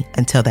hold me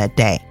until that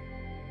day."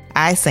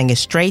 I sang it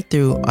straight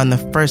through on the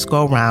first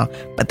go-round,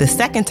 but the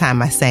second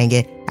time I sang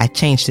it, I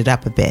changed it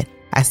up a bit.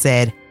 I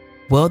said,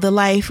 "Will the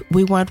life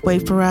we want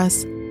wait for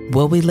us?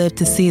 Will we live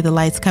to see the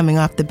lights coming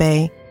off the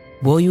bay?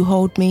 Will you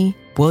hold me?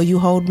 Will you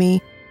hold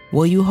me?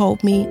 Will you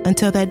hold me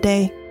until that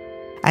day?"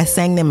 I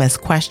sang them as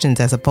questions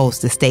as opposed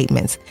to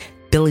statements.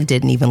 Billy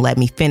didn't even let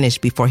me finish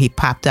before he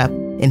popped up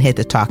and hit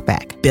the talk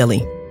back.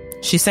 "Billy,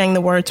 she sang the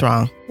words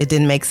wrong. It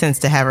didn't make sense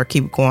to have her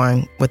keep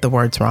going with the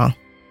words wrong."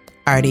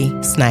 Artie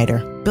Snyder.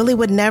 Billy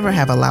would never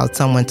have allowed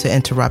someone to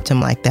interrupt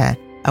him like that.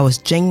 I was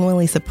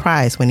genuinely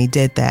surprised when he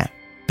did that.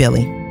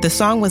 Billy. The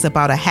song was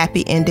about a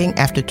happy ending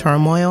after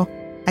turmoil.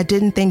 I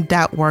didn't think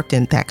doubt worked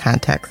in that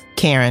context.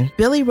 Karen.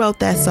 Billy wrote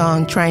that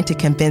song trying to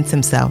convince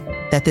himself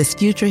that this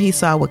future he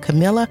saw with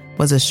Camilla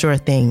was a sure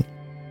thing.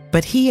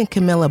 But he and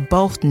Camilla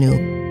both knew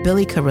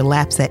Billy could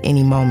relapse at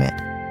any moment.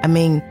 I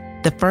mean,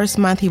 the first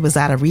month he was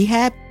out of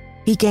rehab,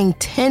 he gained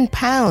 10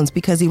 pounds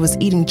because he was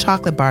eating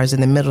chocolate bars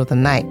in the middle of the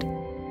night.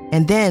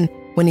 And then,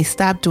 when he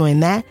stopped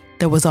doing that,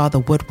 there was all the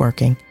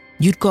woodworking.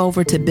 You'd go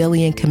over to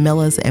Billy and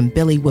Camilla's and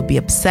Billy would be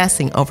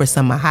obsessing over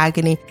some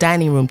mahogany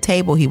dining room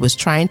table he was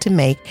trying to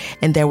make,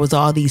 and there was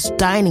all these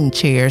dining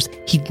chairs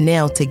he'd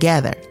nailed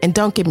together. And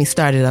don't get me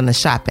started on the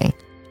shopping.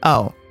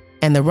 Oh,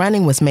 and the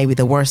running was maybe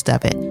the worst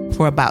of it.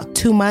 For about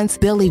 2 months,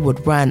 Billy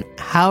would run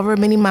however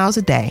many miles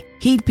a day.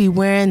 He'd be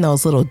wearing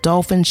those little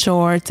dolphin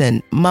shorts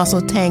and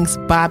muscle tanks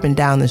bobbing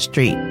down the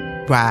street.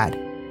 Rod.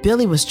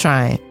 Billy was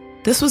trying.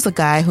 This was a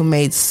guy who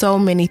made so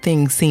many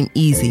things seem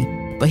easy,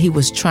 but he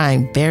was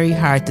trying very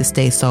hard to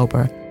stay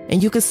sober,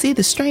 and you could see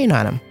the strain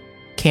on him.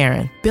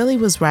 Karen. Billy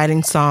was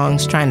writing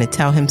songs trying to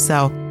tell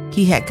himself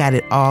he had got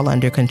it all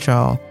under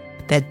control,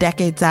 that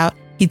decades out,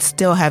 he'd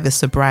still have his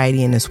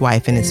sobriety and his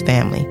wife and his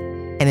family.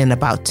 And in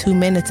about 2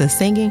 minutes of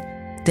singing,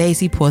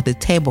 Daisy pulled the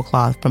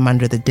tablecloth from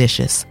under the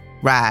dishes.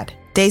 Rod.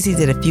 Daisy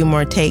did a few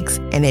more takes,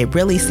 and it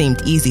really seemed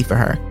easy for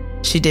her.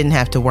 She didn't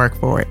have to work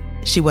for it.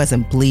 She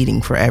wasn't bleeding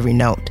for every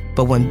note.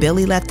 But when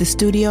Billy left the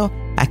studio,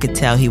 I could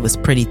tell he was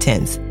pretty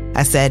tense.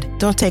 I said,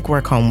 "Don't take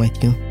work home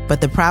with you."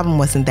 But the problem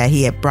wasn't that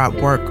he had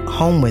brought work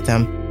home with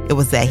him. It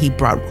was that he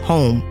brought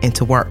home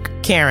into work.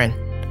 Karen.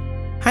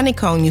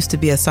 Honeycomb used to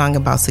be a song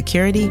about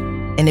security,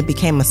 and it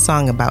became a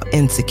song about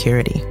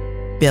insecurity.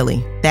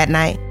 Billy. That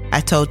night, I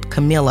told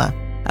Camilla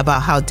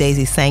about how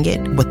Daisy sang it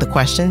with the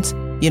questions.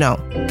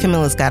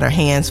 Camilla's got her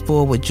hands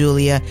full with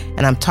Julia,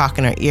 and I'm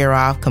talking her ear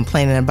off,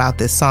 complaining about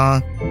this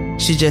song.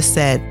 She just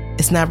said,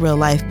 "It's not real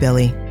life,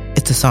 Billy.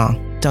 It's a song.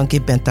 Don't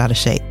get bent out of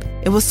shape."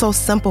 It was so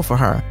simple for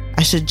her.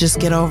 I should just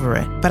get over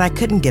it. But I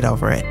couldn't get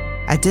over it.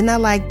 I did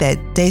not like that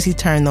Daisy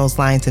turned those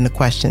lines into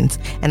questions,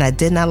 and I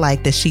did not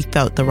like that she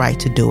felt the right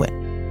to do it.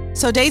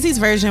 So Daisy's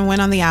version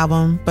went on the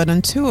album, but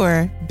on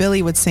tour,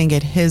 Billy would sing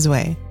it his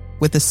way,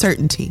 with a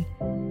certainty.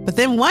 But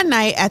then one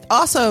night,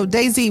 also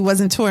Daisy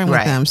wasn't touring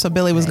with him, so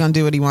Billy was going to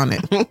do what he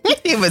wanted.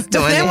 He was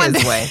doing it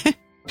his way.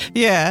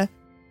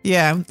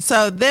 Yeah.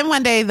 So then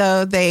one day,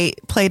 though, they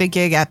played a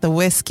gig at the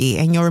Whiskey,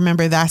 and you'll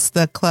remember that's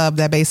the club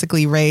that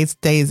basically raised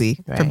Daisy,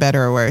 for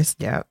better or worse.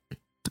 Yep.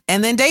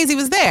 And then Daisy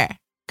was there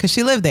because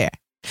she lived there.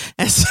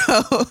 And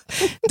so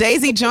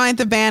Daisy joined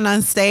the band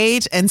on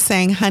stage and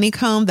sang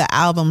Honeycomb the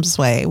album's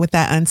way with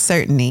that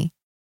uncertainty.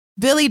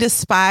 Billy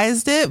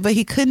despised it, but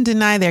he couldn't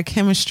deny their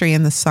chemistry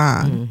in the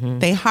song. Mm-hmm.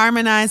 They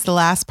harmonized the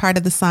last part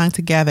of the song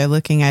together,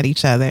 looking at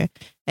each other.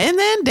 And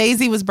then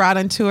Daisy was brought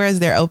on tour as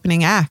their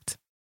opening act.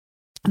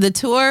 The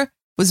tour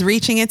was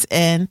reaching its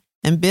end,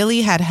 and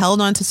Billy had held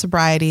on to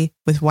sobriety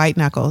with white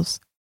knuckles.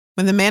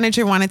 When the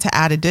manager wanted to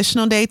add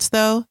additional dates,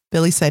 though,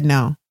 Billy said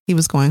no. He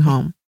was going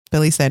home.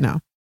 Billy said no.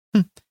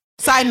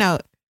 Side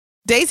note,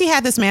 Daisy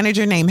had this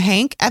manager named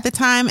Hank at the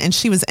time, and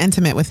she was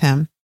intimate with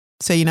him.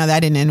 So, that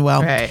didn't end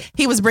well. Right.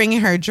 He was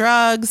bringing her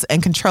drugs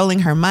and controlling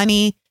her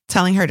money,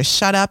 telling her to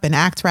shut up and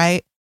act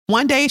right.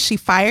 One day, she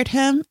fired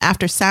him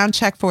after sound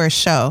check for a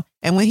show.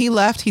 And when he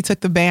left, he took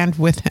the band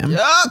with him.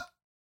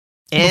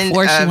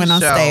 Before she went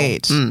on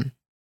stage.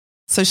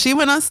 So she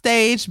went on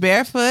stage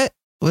barefoot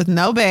with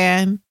no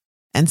band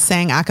and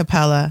sang a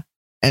cappella.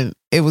 And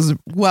it was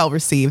well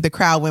received. The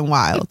crowd went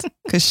wild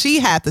because she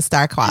had the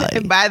star quality.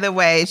 And by the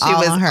way, she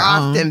was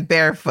often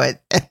barefoot.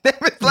 It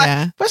was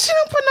like, but she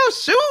don't put no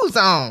shoes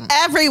on.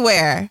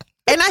 Everywhere.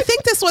 And I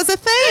think this was a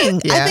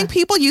thing. I think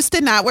people used to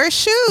not wear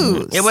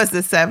shoes. It was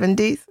the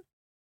 70s.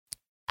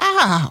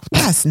 Oh,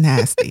 that's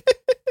nasty.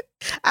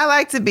 I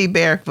like to be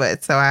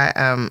barefoot, so I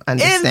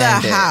understand In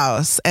the it.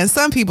 house. And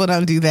some people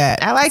don't do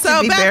that. I like to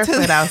be back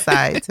barefoot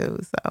outside too.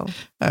 So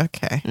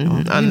Okay. Mhm,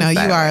 Well, on you the know, you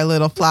sidewalk. are a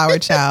little flower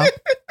child.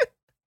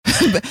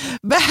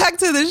 Back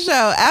to the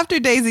show. After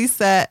Daisy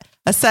set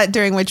a set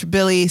during which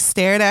Billy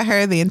stared at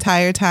her the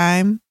entire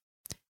time,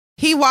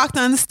 he walked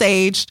on the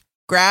stage,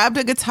 grabbed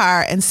a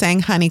guitar, and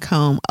sang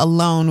Honeycomb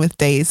alone with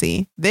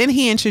Daisy. Then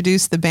he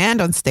introduced the band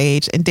on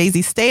stage, and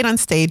Daisy stayed on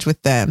stage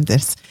with them.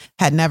 This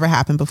had never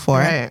happened before.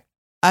 right.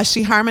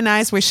 She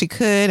harmonized where she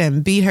could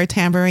and beat her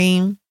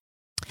tambourine.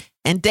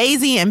 And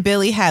Daisy and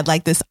Billy had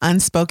like this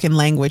unspoken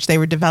language. They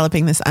were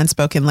developing this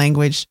unspoken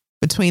language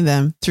between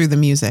them through the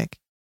music.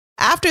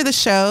 After the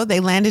show, they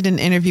landed an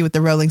interview with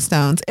the Rolling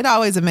Stones. It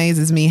always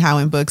amazes me how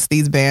in books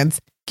these bands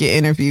get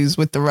interviews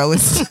with the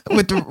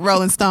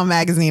Rolling Stone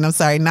magazine. I'm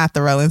sorry, not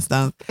the Rolling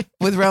Stones,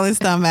 with Rolling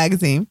Stone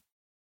magazine.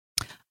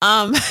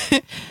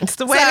 It's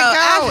the way So, to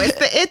go. It's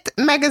the It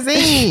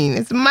magazine.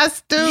 It's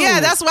must do. Yeah,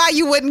 that's why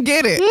you wouldn't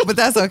get it, but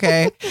that's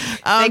okay. they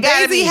gotta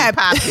Daisy be had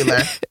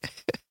popular.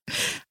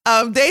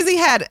 Daisy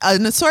had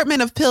an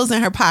assortment of pills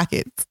in her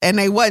pockets, and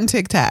they wasn't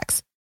Tic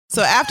Tacs.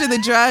 So after the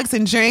drugs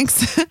and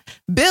drinks,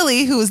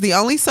 Billy, who was the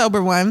only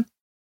sober one,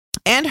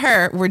 and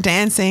her were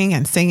dancing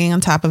and singing on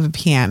top of a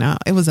piano.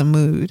 It was a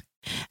mood.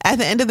 At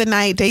the end of the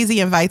night, Daisy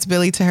invites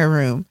Billy to her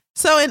room.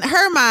 So in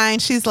her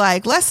mind, she's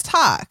like, let's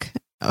talk.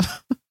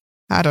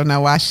 I don't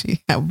know why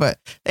but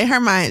in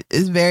her mind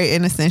is very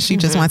innocent. She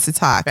just wants to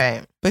talk.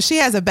 Right. But she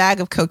has a bag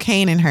of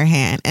cocaine in her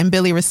hand. And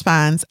Billy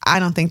responds,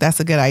 I don't think that's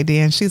a good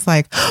idea. And she's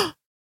like,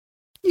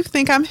 you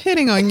think I'm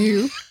hitting on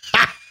you?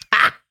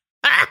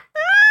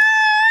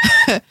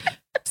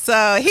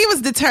 So he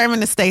was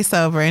determined to stay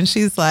sober. And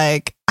she's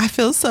like, I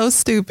feel so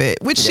stupid,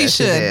 which she Yes,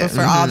 she should, did. but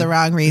for all the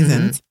wrong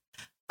reasons.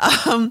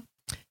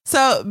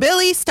 So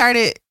Billy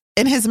started,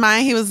 in his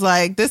mind, he was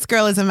like, this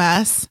girl is a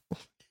mess.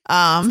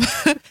 I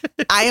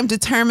am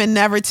determined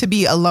never to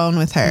be alone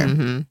with her.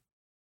 Mhm.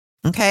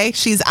 Okay.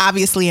 She's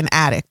obviously an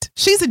addict.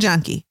 She's a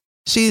junkie.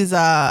 She's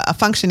a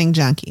functioning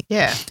junkie.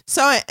 Yeah.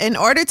 So in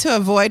order to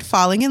avoid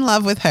falling in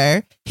love with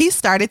her, he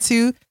started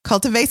to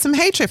cultivate some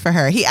hatred for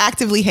her. He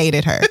actively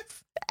hated her.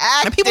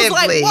 And people was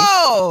like, Actively.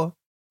 whoa,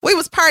 we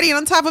was partying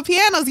on top of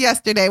pianos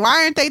yesterday.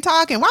 Why aren't they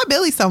talking? Why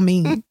Billy so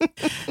mean?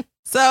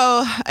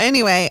 So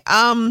anyway,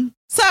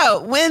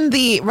 so when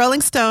the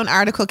Rolling Stone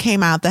article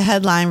came out, the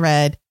headline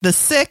read, "The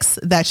 6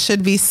 that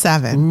should be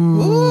 7."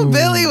 Ooh,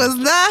 Billy was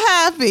not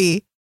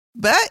happy.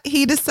 But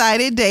he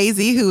decided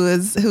Daisy,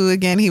 who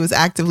again he was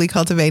actively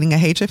cultivating a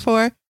hatred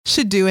for,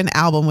 should do an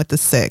album with the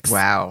 6.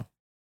 Wow.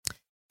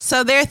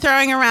 So they're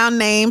throwing around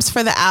names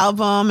for the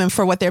album and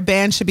for what their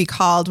band should be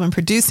called when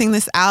producing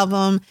this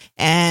album.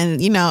 And,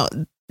 you know,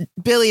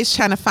 Billy is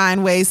trying to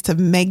find ways to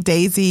make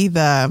Daisy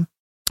the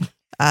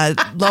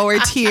lower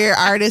tier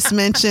artist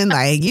mention,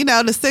 like, you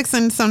know, the 6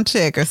 and some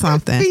chick or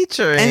something.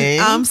 Featuring.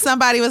 And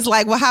somebody was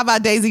like, well, how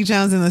about Daisy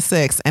Jones and the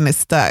 6? And it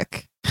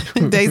stuck.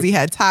 Daisy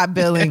had top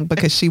billing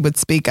because she would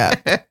speak up.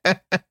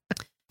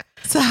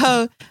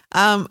 So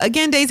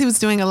again, Daisy was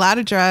doing a lot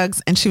of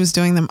drugs and she was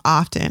doing them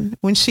often.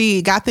 When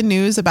she got the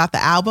news about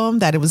the album,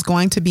 that it was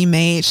going to be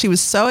made, she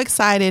was so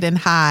excited and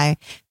high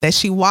that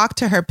she walked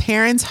to her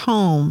parents'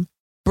 home,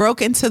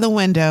 broke into the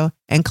window,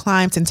 and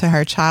climbed into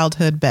her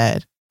childhood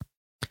bed.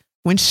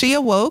 When she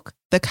awoke,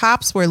 the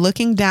cops were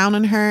looking down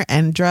on her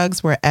and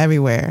drugs were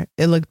everywhere.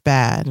 It looked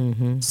bad.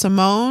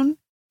 Simone,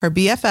 her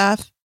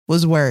BFF,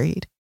 was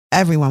worried.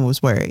 Everyone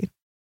was worried.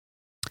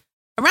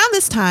 Around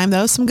this time,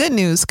 though, some good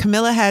news.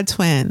 Camilla had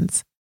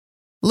twins.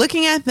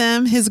 Looking at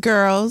them, his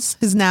girls,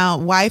 his now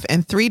wife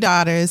and 3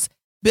 daughters,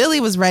 Billy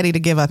was ready to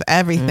give up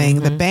everything,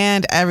 the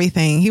band,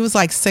 everything. He was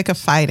like sick of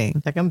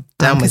fighting. Like, I'm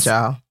done with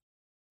y'all.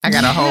 I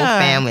got a whole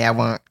family I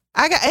want.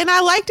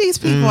 I like these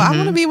people. I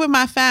want to be with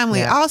my family.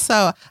 Yeah.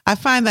 Also, I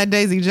find that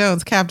Daisy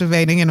Jones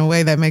captivating in a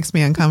way that makes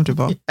me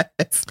uncomfortable.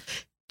 Yes.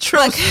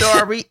 True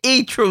story.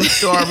 True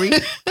story.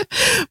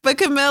 But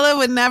Camilla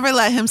would never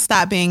let him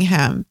stop being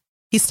him.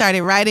 He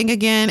started writing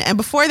again. And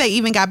before they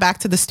even got back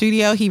to the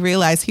studio, he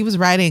realized he was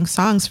writing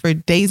songs for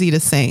Daisy to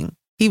sing.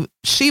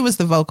 She was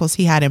the vocals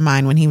he had in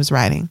mind when he was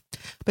writing.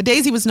 But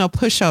Daisy was no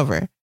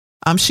pushover.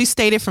 She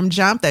stated from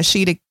jump that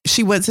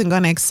she wasn't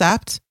going to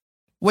accept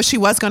what she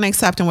was going to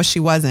accept and what she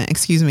wasn't,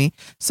 excuse me.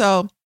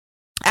 So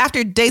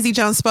after Daisy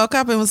Jones spoke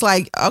up and was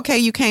like, okay,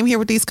 you came here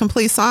with these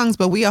complete songs,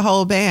 but we a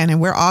whole band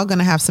and we're all going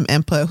to have some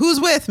input. Who's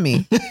with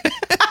me?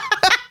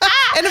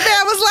 And the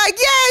band was like,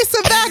 yay,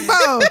 some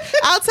backbone.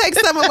 I'll take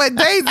some of what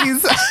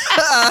Daisy's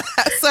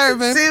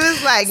serving. She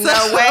was like,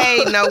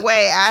 no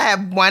way. I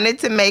have wanted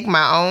to make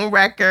my own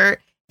record.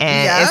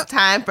 And it's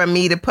time for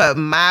me to put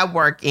my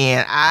work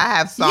in. I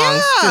have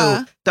songs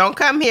too. Don't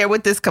come here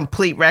with this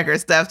complete record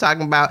stuff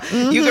talking about,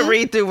 you can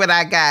read through what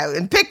I got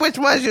and pick which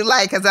ones you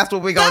like because that's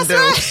what we're going to do.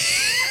 Right.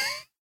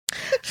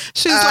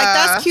 She's like,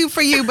 that's cute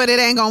for you, but it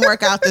ain't going to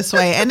work out this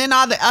way. And then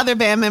all the other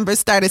band members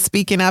started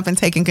speaking up and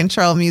taking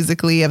control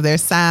musically of their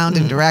sound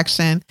and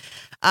direction.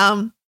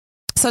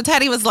 So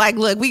Teddy was like,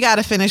 look, we got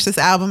to finish this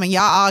album and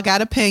y'all all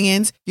got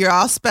opinions. You're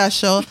all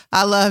special.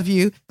 I love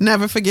you.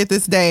 Never forget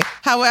this day.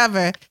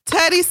 However,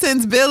 Teddy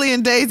sends Billy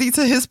and Daisy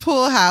to his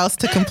pool house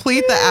to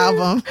complete the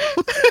album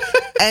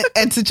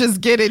and to just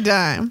get it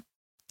done.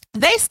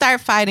 They start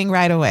fighting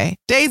right away.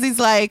 Daisy's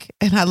like,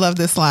 and I love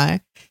this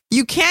line,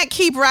 you can't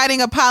keep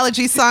writing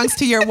apology songs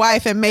to your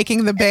wife and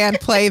making the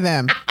band play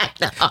them.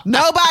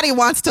 Nobody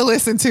wants to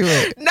listen to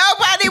it.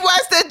 Nobody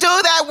wants to do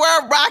that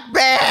word rock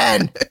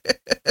band.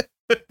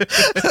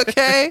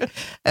 Okay.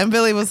 And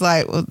Billy was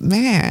like, well,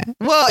 man,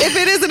 well, if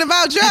it isn't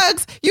about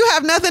drugs, you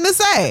have nothing to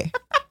say.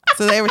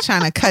 So they were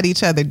trying to cut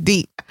each other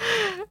deep.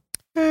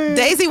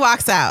 Daisy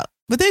walks out,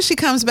 but then she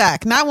comes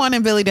back, not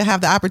wanting Billy to have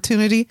the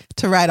opportunity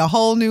to write a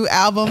whole new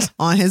album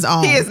on his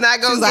own. He is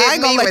not going to like, get I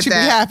ain't gonna me let with you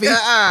that. be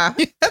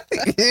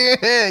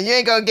happy. You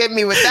ain't going to get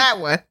me with that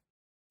one.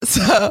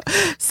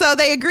 So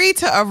they agreed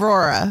to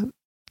Aurora.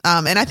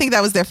 And I think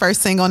that was their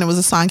first single, and it was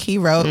a song he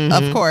wrote,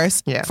 of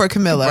course, for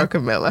Camilla. For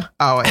Camilla.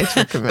 Always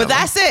for Camilla. But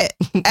that's it.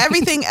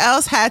 Everything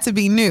else had to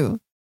be new.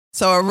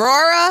 So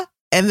Aurora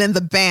and then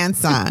the band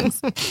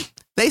songs.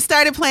 They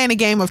started playing a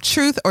game of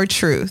truth or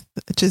truth,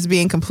 just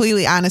being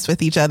completely honest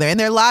with each other. And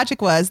their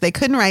logic was they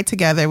couldn't write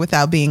together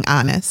without being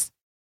honest.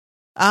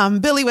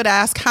 Billy would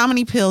ask, how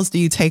many pills do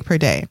you take per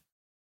day?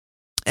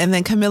 And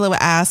then Camilla would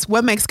ask,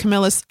 what makes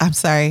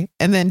and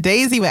then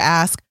Daisy would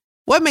ask,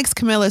 what makes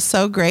Camilla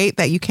so great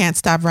that you can't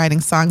stop writing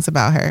songs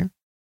about her?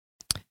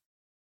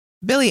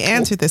 Billy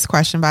answered this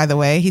question, by the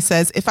way. He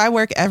says, if I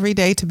work every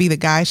day to be the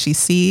guy she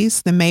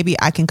sees, then maybe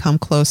I can come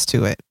close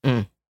to it.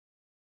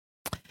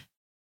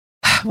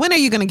 When are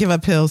you going to give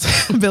up pills?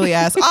 Billy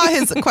asked. All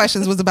his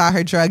questions was about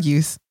her drug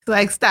use.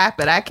 Like, stop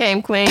it. I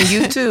came clean.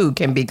 You too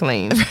can be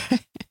clean.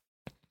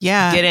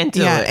 Yeah. Get into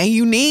it. And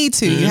you need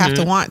to. You have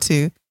to want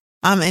to.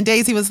 And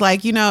Daisy was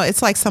like,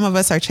 it's like some of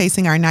us are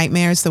chasing our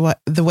nightmares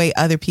the way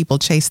other people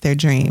chase their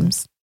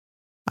dreams.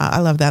 I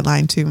love that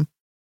line too.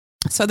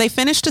 So they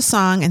finished a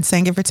song and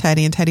sang it for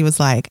Teddy, and Teddy was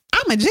like,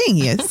 I'm a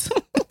genius.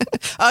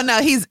 Oh no,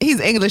 he's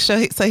English.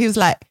 So he was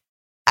like,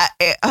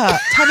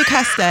 Tommy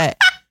Costa,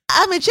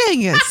 I'm a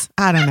genius.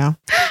 I don't know.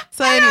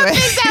 So anyway.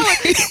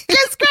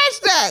 Just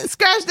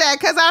scratch that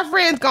because our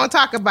friend's going to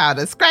talk about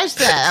it. Scratch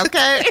that,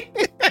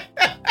 okay?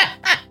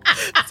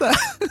 So,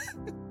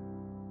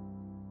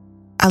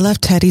 I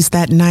left Teddy's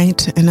that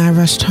night and I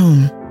rushed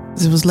home.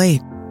 It was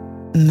late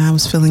and I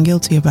was feeling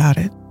guilty about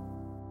it.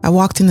 I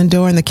walked in the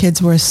door and the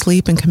kids were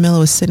asleep and Camilla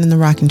was sitting in the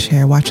rocking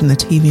chair watching the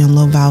TV on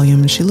low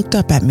volume, and she looked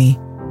up at me.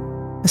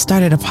 I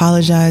started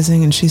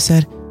apologizing and she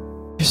said,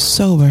 you're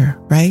sober,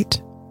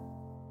 right?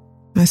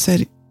 I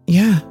said,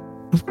 yeah,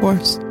 of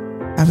course.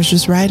 I was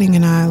just writing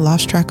and I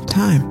lost track of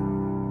time.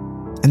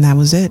 And that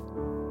was it.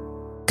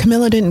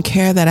 Camilla didn't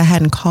care that I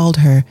hadn't called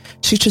her.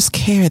 She just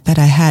cared that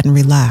I hadn't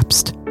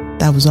relapsed.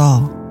 That was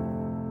all.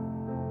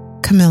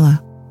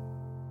 Camilla.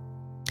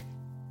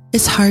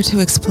 It's hard to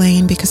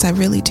explain because I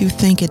really do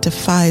think it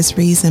defies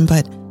reason,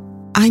 but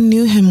I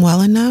knew him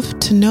well enough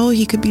to know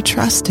he could be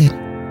trusted.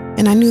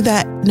 And I knew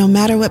that no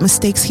matter what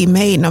mistakes he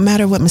made, no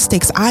matter what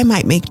mistakes I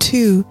might make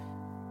too,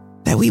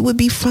 that we would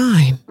be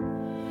fine.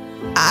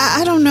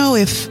 I don't know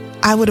if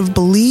I would have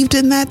believed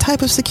in that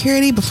type of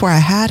security before I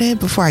had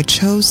it, before I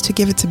chose to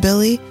give it to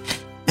Billy.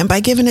 And by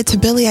giving it to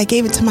Billy, I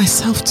gave it to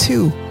myself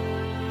too.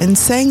 And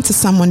saying to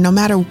someone, no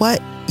matter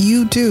what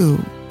you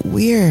do,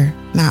 we're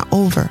not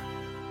over.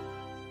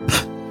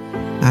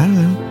 I don't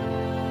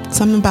know.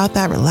 Something about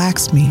that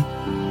relaxed me.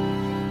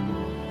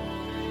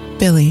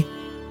 Billy,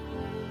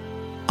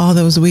 all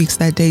those weeks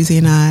that Daisy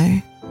and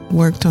I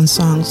worked on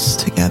songs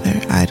together,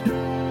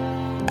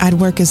 I'd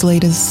work as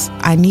late as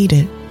I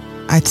needed.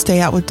 I'd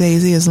stay out with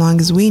Daisy as long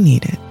as we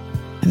needed.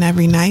 And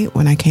every night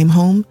when I came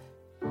home,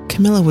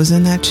 Camilla was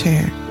in that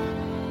chair.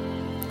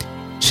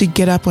 She'd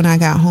get up when I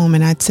got home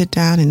and I'd sit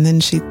down, and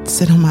then she'd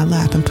sit on my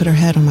lap and put her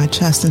head on my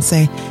chest and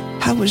say,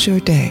 how was your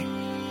day?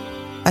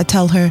 I'd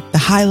tell her the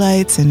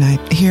highlights and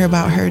I'd hear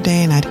about her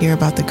day and I'd hear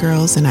about the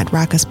girls, and I'd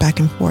rock us back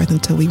and forth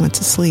until we went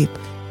to sleep.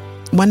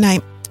 One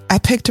night, I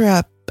picked her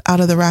up out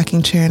of the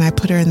rocking chair and I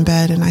put her in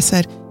bed and I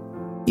said,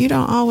 you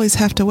don't always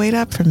have to wait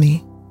up for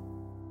me.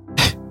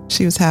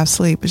 She was half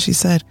asleep, but she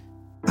said,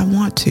 I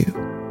want to.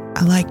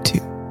 I like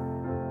to.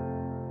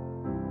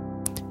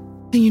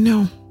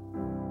 And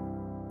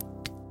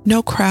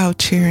no crowd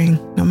cheering,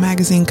 no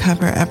magazine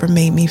cover ever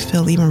made me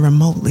feel even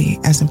remotely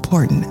as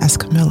important as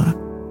Camilla.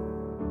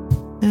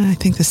 And I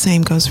think the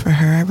same goes for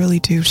her. I really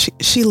do.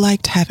 She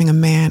liked having a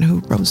man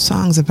who wrote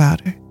songs about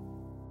her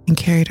and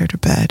carried her to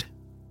bed.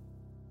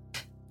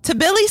 To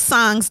Billy's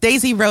songs,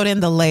 Daisy wrote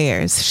in the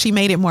layers. She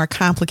made it more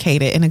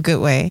complicated in a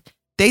good way.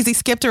 Daisy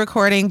skipped a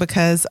recording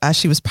because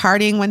she was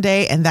partying one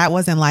day, and that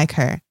wasn't like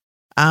her.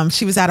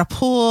 She was at a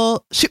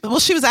pool. She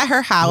was at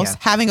her house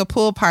having a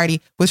pool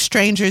party with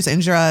strangers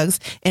and drugs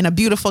in a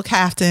beautiful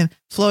caftan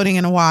floating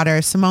in the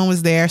water. Simone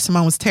was there.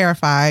 Simone was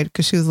terrified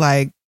because she was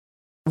like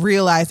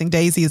realizing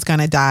Daisy is going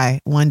to die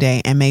one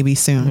day and maybe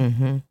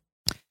soon.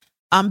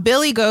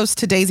 Billy goes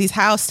to Daisy's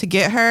house to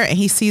get her, and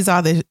he sees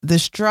all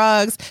this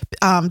drugs.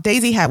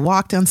 Daisy had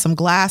walked on some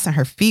glass and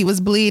her feet was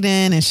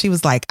bleeding, and she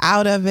was like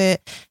out of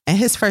it. And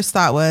his first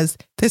thought was,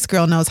 this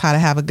girl knows how to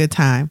have a good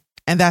time.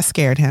 And that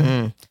scared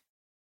him.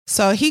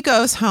 So he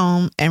goes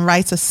home and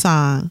writes a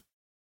song.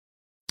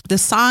 The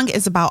song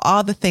is about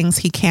all the things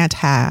he can't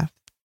have.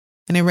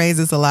 And it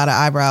raises a lot of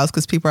eyebrows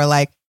because people are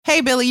like,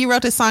 hey, Billy, you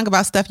wrote this song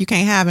about stuff you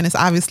can't have, and it's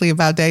obviously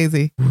about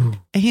Daisy. And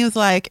he was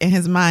like, in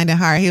his mind and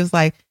heart, he was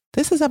like,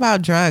 this is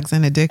about drugs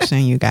and addiction,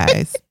 you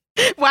guys.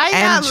 Why you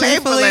And not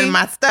labeling truthfully-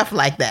 my stuff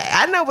like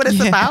that? I know what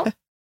it's about.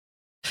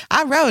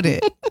 I wrote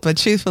it, but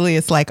truthfully,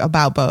 it's like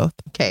about both.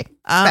 Okay,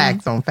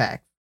 facts on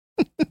facts.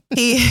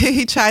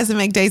 He tries to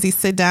make Daisy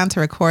sit down to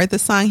record the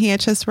song he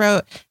had just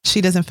wrote. She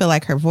doesn't feel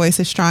like her voice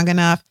is strong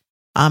enough.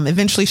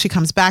 Eventually, she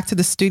comes back to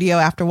the studio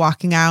after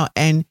walking out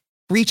and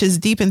reaches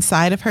deep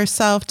inside of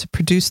herself to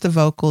produce the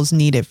vocals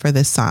needed for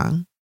this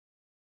song.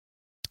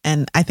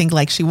 And I think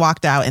like she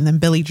walked out, and then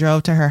Billy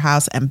drove to her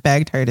house and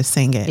begged her to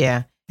sing it.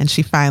 Yeah. And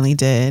she finally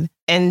did.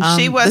 And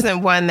she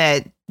wasn't one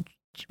that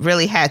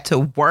really had to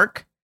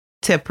work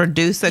to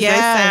produce a good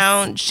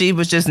sound. She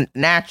was just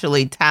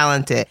naturally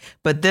talented.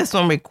 But this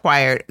one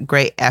required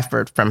great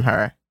effort from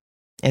her.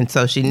 And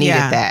so she needed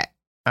that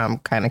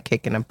kind of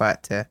kick in the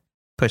butt to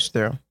push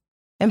through.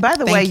 And by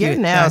the way, your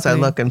nails are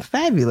looking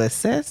fabulous,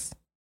 sis.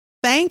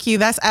 Thank you.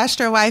 That's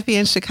Astro Wifey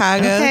in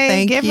Chicago.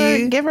 Okay, Thank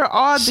you. Give her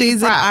all the She's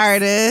props. an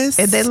artist.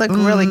 And they look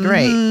really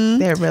great.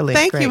 They're really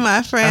Thank great. you,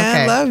 my friend.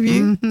 Okay. Love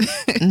you.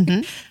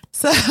 Mhm.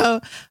 So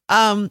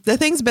the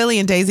things Billy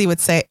and Daisy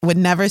would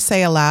never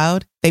say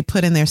aloud, they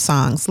put in their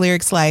songs.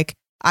 Lyrics like,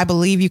 I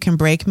believe you can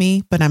break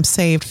me, but I'm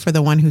saved for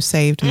the one who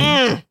saved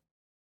me.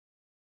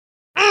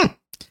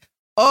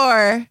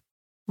 Or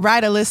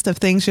write a list of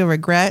things you'll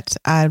regret.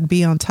 I'd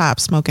be on top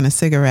smoking a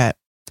cigarette.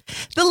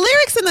 The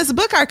lyrics in this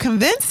book are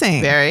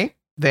convincing. Very,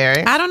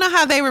 very. I don't know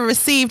how they were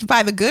received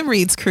by the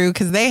Goodreads crew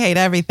because they hate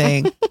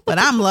everything, but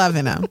I'm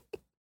loving them.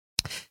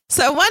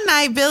 So one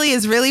night, Billy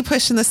is really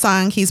pushing the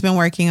song he's been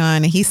working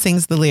on, and he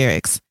sings the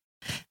lyrics.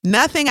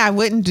 Nothing I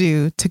wouldn't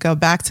do to go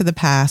back to the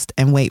past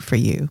and wait for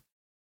you.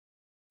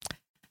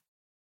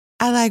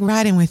 I like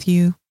riding with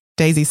you,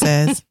 Daisy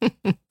says.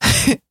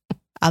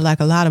 I like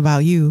a lot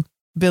about you,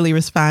 Billy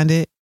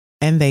responded,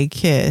 and they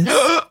kissed.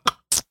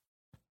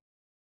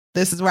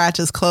 This is where I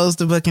just closed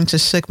the book and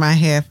just shook my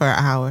head for an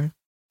hour.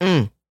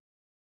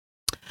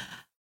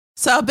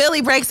 So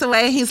Billy breaks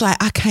away. He's like,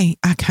 I can't.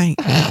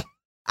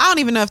 I don't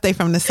even know if they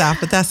from the South,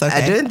 but that's okay.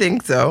 I didn't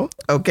think so.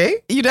 Okay.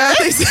 You know,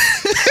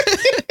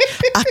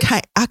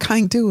 I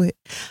can't do it.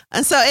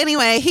 And so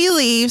anyway, he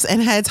leaves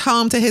and heads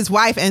home to his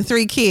wife and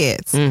 3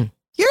 kids.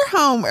 You're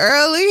home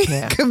early,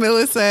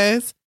 Camilla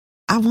says.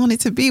 I wanted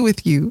to be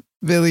with you,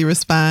 Billy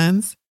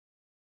responds.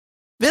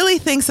 Billy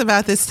thinks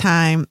about this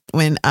time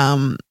when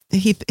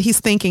he's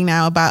thinking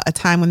now about a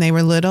time when they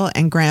were little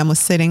and Graham was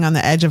sitting on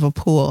the edge of a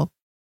pool.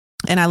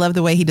 And I love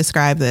the way he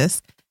described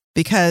this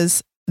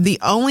because the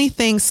only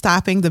thing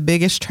stopping the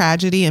biggest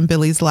tragedy in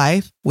Billy's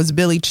life was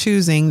Billy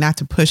choosing not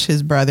to push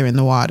his brother in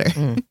the water.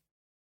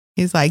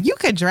 He's like, you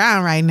could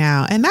drown right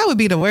now, and that would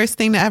be the worst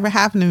thing to ever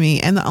happen to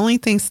me. And the only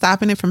thing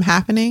stopping it from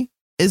happening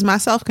is my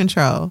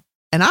self-control.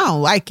 And I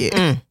don't like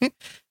it.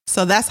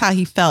 So that's how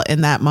he felt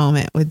in that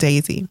moment with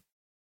Daisy.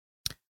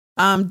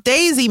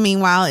 Daisy,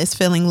 meanwhile, is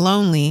feeling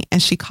lonely,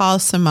 and she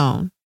calls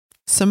Simone.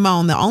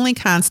 Simone, the only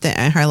constant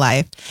in her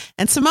life.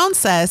 And Simone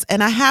says,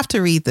 and I have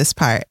to read this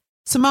part.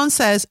 Simone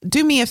says,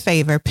 do me a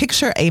favor,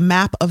 picture a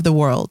map of the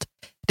world.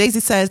 Daisy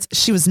says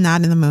she was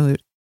not in the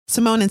mood.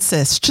 Simone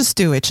insists, just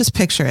do it, just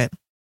picture it.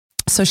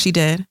 So she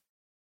did.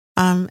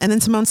 And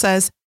then Simone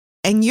says,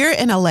 and you're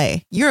in LA.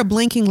 You're a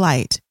blinking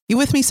light. You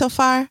with me so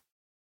far?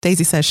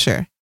 Daisy says,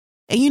 sure.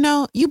 And you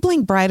know, you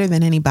blink brighter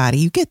than anybody.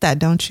 You get that,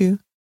 don't you?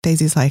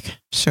 Daisy's like,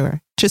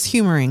 sure. Just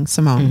humoring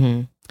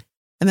Simone.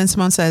 And then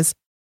Simone says,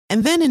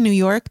 and then in New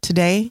York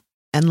today,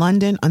 and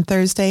London on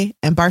Thursday,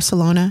 and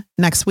Barcelona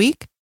next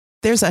week,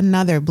 there's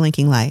another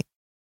blinking light.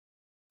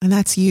 And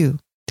that's you,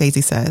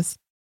 Daisy says.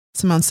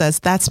 Simone says,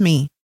 that's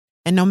me.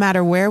 And no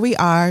matter where we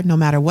are, no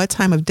matter what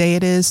time of day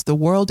it is, the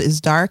world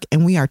is dark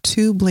and we are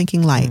 2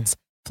 blinking lights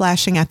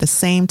flashing at the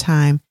same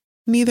time.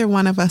 Neither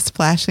one of us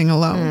flashing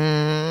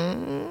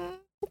alone.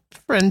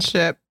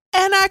 Friendship.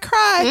 And I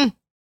cried.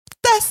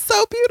 That's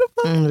so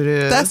beautiful. It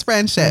is. That's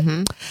friendship.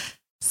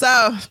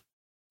 So,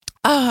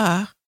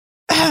 the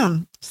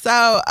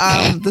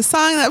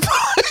song that...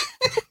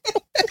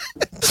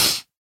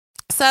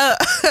 So,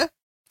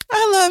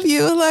 I love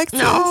you, Alexis.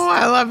 No,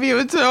 I love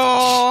you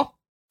too.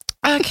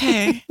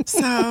 Okay,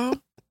 so,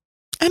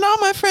 and all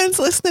my friends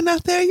listening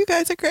out there, you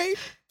guys are great.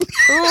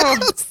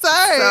 I'm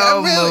sorry. So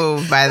I'm really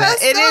moved by that.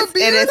 That's so It is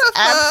beautiful.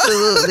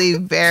 absolutely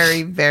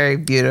very, very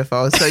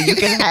beautiful. So you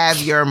can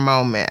have your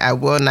moment. I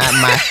will not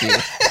mock you.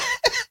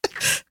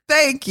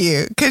 Thank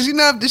you. Because you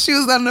know, if the shoe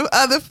was on the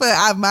other foot,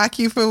 I'd mock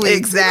you for weeks.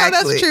 Exactly.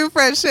 You know, that's true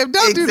friendship.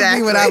 Don't do to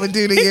me what I would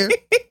do to you.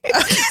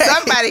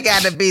 Somebody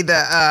got to be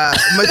the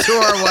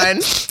mature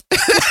one.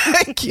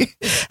 Thank you.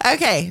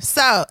 Okay,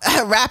 so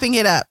wrapping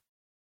it up.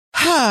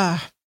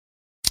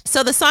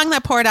 So the song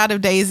that poured out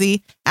of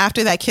Daisy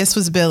after that kiss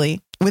was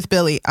Billy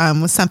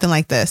was something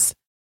like this.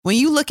 When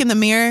you look in the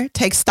mirror,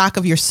 take stock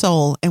of your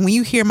soul. And when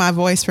you hear my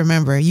voice,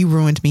 remember, you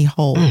ruined me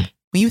whole. When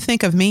you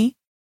think of me,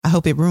 I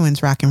hope it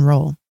ruins rock and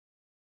roll.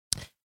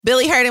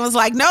 Billy heard it and was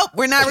like, nope,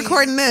 we're not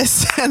recording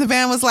this. And the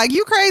band was like,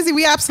 you crazy?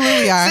 We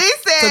absolutely are. She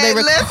said,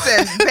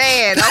 listen,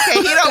 band,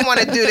 okay, he don't want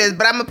to do this,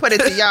 but I'm going to put it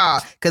to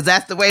y'all because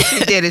that's the way she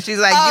did it. She's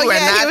like, you are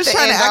not the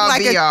end all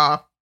be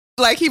all.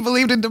 Like he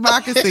believed in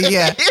democracy,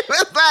 yeah. It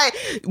was like,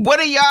 what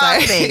do y'all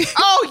think?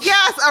 Oh,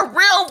 yes, a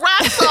real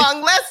rock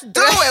song. Let's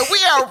do it.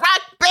 We are a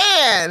rock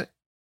band.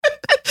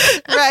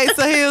 Right.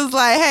 So he was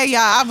like, hey,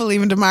 y'all, I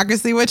believe in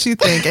democracy. What you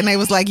think? And they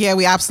was like, yeah,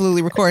 we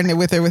absolutely recording it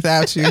with or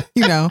without you.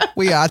 You know,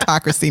 we are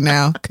autocracy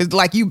now. Because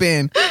like you've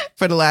been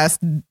for the last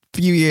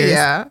few years.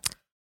 Yeah.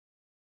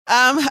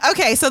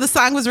 Okay. So the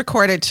song was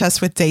recorded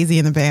just with Daisy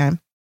and the band.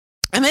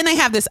 And then they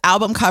have this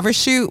album cover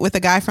shoot with a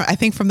guy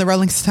from the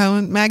Rolling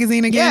Stone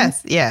magazine again.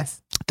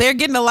 Yes. They're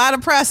getting a lot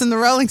of press in the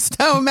Rolling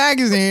Stone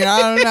magazine.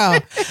 I don't know.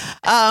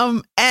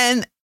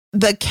 And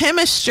the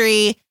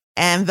chemistry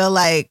and the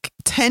like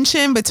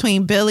tension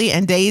between Billy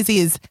and Daisy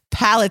is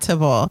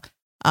palpable.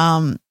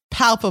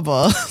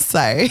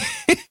 Sorry.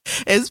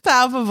 It's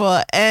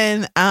palpable.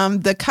 And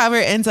the cover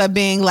ends up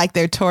being like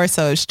their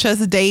torsos,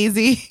 just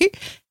Daisy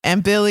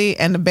and Billy,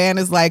 and the band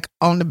is like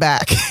on the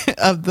back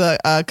of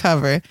the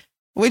cover,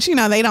 which, you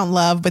know, they don't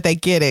love, but they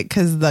get it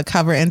because the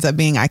cover ends up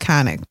being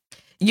iconic.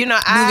 You know,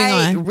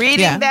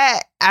 reading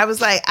that, I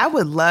was like, I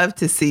would love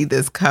to see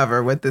this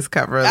cover, what this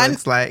cover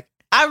looks like.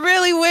 I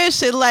really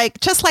wish it, like,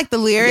 just like the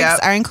lyrics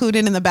are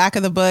included in the back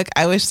of the book.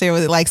 I wish there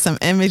was like some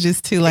images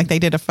too, like they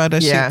did a photo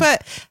shoot.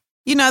 But,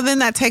 you know, then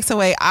that takes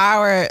away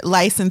our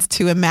license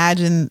to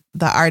imagine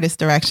the artist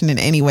direction in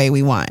any way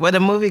we want. Well, the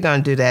movie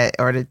gonna do that,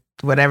 or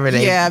whatever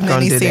they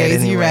gonna do that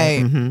anyway. You're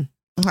right.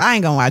 Mm-hmm. I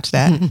ain't gonna watch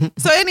that.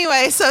 So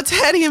anyway, so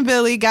Teddy and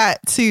Billy got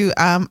to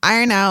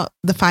iron out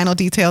the final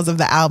details of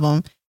the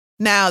album.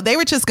 Now, they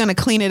were just going to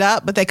clean it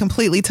up, but they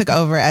completely took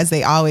over as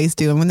they always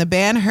do. And when the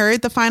band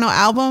heard the final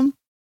album,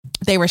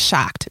 they were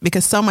shocked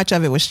because so much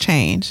of it was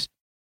changed.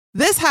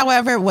 This,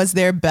 however, was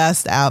their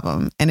best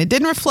album, and it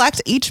didn't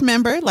reflect each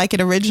member like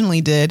it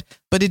originally did,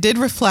 but it did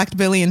reflect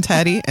Billy and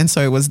Teddy, and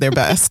so it was their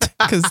best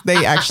because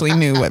they actually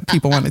knew what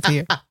people wanted to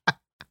hear.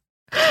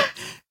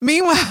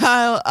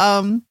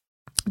 Meanwhile,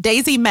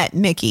 Daisy met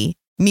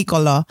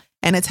Niccolo,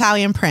 an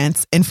Italian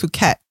prince in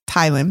Phuket,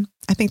 Thailand.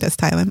 I think that's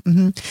Thailand.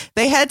 Mm-hmm.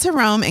 They head to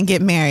Rome and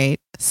get married.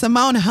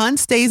 Simone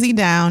hunts Daisy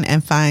down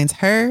and finds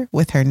her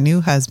with her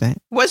new husband.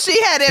 Well, she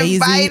had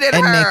invited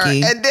her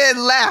and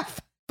then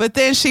left. But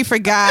then she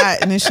forgot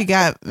and then she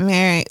got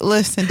married.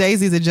 Listen,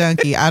 Daisy's a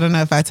junkie. I don't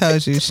know if I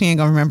told you. She ain't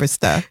going to remember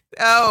stuff.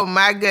 Oh,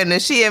 my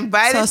goodness. She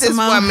invited this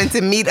woman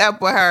to meet up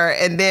with her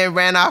and then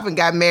ran off and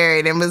got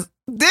married and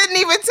didn't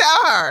even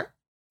tell her.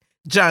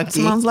 Junkie.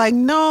 Simone's like,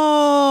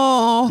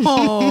 no.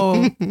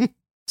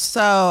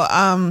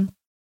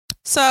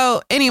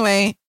 So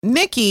anyway,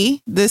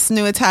 Nicky, this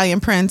new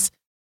Italian prince,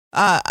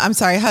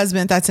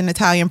 husband, that's an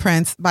Italian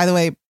prince. By the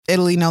way,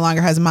 Italy no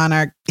longer has a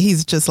monarch.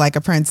 He's just like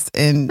a prince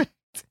in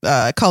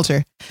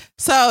culture.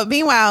 So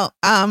meanwhile,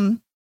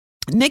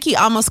 Nicky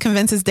almost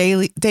convinces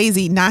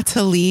Daisy not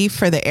to leave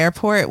for the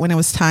airport when it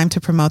was time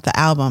to promote the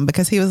album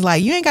because he was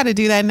like, you ain't got to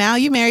do that now.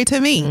 You married to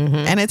me,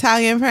 an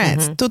Italian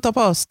prince. Tutto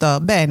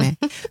posto, bene.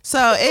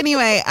 So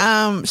anyway,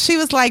 she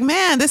was like,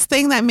 man, this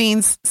thing that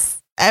means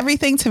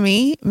everything to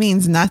me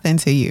means nothing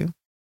to you.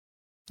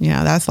 You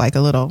know, that's like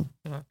a little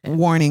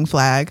warning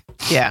flag.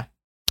 Yeah.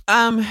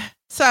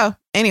 So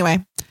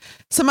anyway,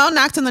 Simone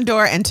knocked on the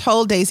door and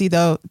told Daisy,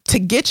 though, to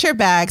get your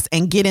bags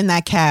and get in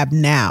that cab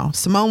now.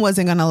 Simone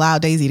wasn't going to allow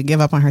Daisy to give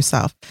up on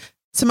herself.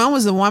 Simone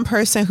was the one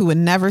person who would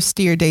never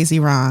steer Daisy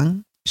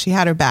wrong. She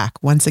had her back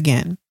once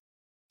again.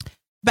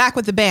 Back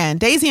with the band,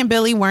 Daisy and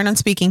Billy weren't on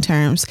speaking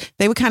terms.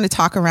 They would kind of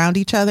talk around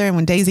each other. And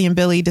when Daisy and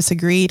Billy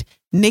disagreed,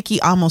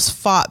 Nicky almost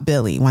fought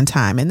Billy one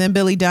time. And then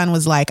Billy Dunn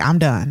was like, I'm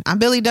done. I'm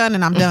Billy Dunn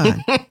and I'm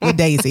done with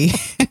Daisy.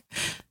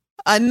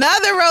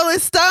 Another Rolling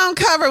Stone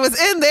cover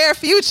was in their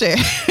future.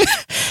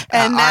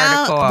 And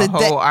a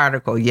whole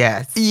article,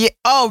 yes. Yeah.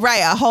 Oh,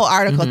 right. A whole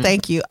article.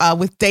 Thank you.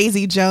 With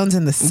Daisy Jones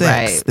and the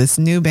Six, this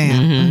new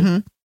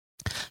band.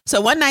 So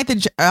one night,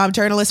 the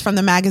journalist from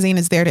the magazine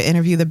is there to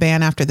interview the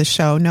band after the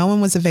show. No one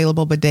was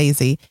available but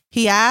Daisy.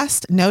 He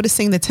asked,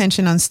 noticing the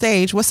tension on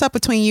stage, what's up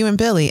between you and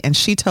Billy? And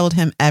she told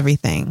him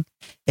everything.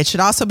 It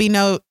should also be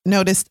noted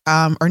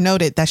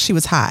that she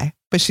was high,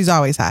 but she's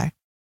always high.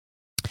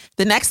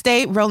 The next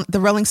day, the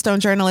Rolling Stone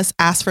journalist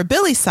asked for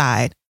Billy's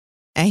side,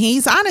 and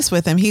he's honest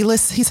with him. He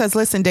says,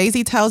 listen,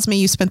 Daisy tells me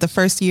you spent the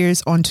first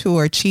years on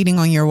tour cheating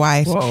on your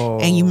wife,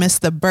 and you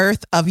missed the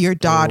birth of your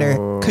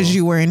daughter because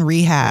you were in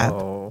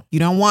rehab. You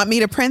don't want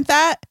me to print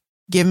that?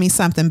 Give me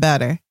something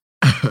better.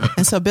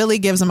 And so Billy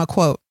gives him a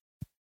quote.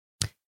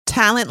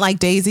 Talent like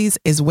Daisy's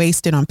is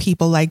wasted on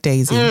people like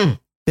Daisy,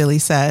 Billy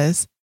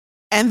says.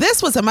 And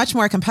this was a much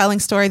more compelling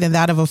story than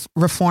that of a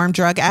reformed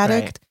drug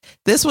addict. Right.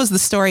 This was the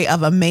story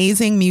of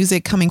amazing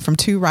music coming from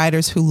two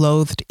writers who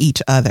loathed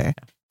each other.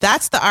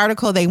 That's the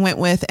article they went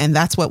with, and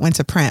that's what went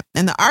to print.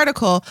 And the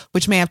article,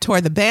 which may have tore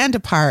the band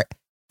apart,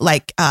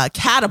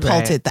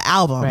 catapulted the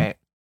album. Right.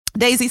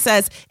 Daisy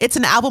says, it's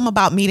an album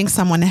about meeting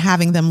someone and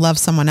having them love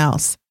someone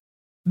else.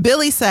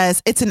 Billy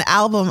says it's an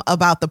album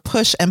about the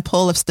push and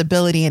pull of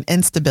stability and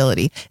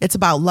instability. It's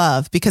about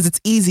love because it's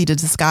easy to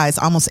disguise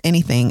almost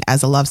anything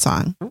as a love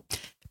song.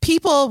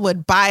 People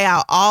would buy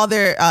out all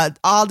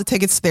the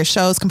tickets to their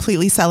shows,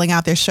 completely selling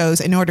out their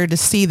shows in order to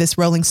see this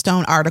Rolling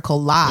Stone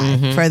article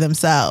live for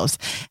themselves.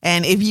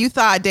 And if you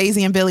thought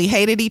Daisy and Billy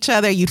hated each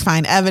other, you'd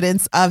find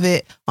evidence of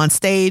it on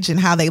stage and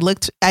how they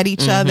looked at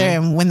each other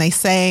and when they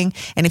sang.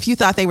 And if you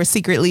thought they were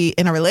secretly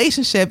in a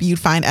relationship, you'd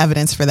find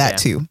evidence for that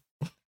too.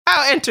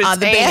 How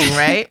entertaining,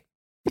 right?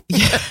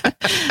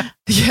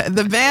 Yeah,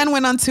 the band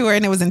went on tour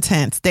and it was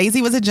intense.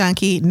 Daisy was a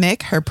junkie.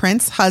 Nick, her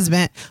Prince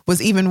husband,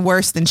 was even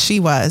worse than she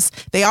was.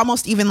 They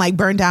almost even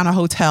burned down a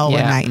hotel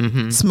one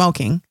night,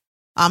 smoking.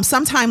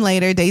 Sometime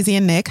later, Daisy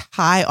and Nick,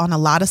 high on a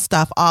lot of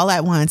stuff all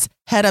at once,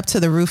 head up to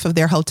the roof of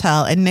their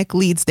hotel and Nick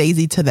leads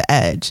Daisy to the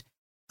edge.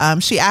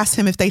 She asked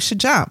him if they should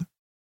jump.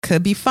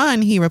 Could be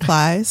fun, he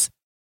replies.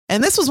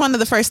 And this was one of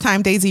the first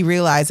time Daisy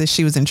realized that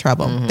she was in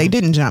trouble. They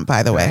didn't jump,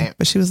 by the way,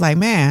 but she was like,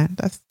 man,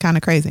 that's kind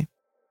of crazy.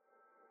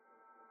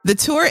 The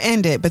tour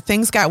ended, but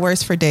things got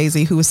worse for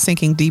Daisy, who was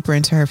sinking deeper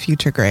into her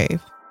future grave.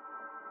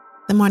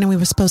 The morning we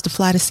were supposed to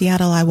fly to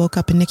Seattle, I woke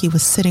up and Nikki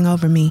was sitting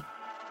over me.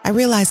 I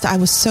realized I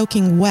was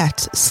soaking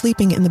wet,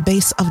 sleeping in the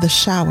base of the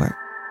shower.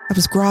 I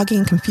was groggy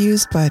and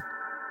confused, but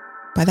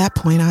by that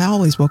point, I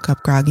always woke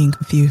up groggy and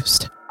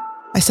confused.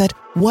 I said,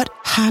 what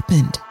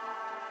happened?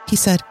 He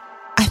said,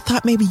 I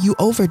thought maybe you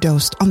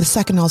overdosed on the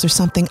Secanols or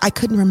something. I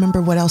couldn't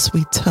remember what else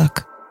we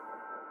took.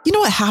 You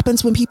know what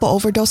happens when people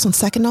overdose on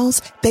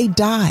Secanols? They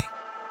die.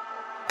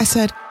 I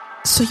said,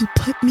 so you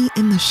put me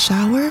in the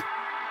shower?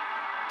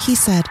 He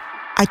said,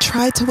 I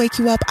tried to wake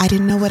you up. I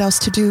didn't know what else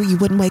to do. You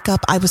wouldn't wake up.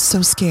 I was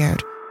so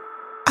scared.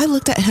 I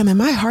looked at him and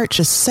my heart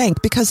just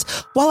sank because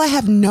while I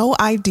have no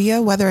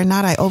idea whether or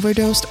not I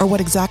overdosed or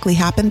what exactly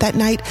happened that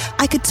night,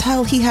 I could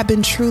tell he had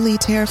been truly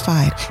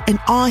terrified and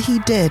all he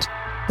did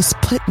was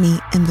put me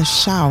in the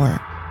shower.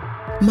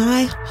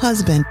 My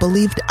husband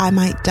believed I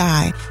might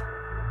die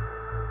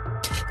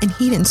and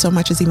he didn't so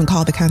much as even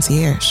call the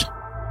concierge.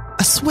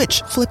 A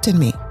switch flipped in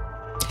me.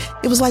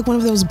 It was like one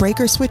of those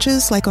breaker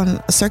switches, like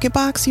on a circuit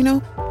box, you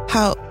know,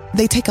 how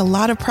they take a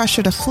lot of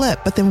pressure to flip,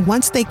 but then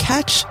once they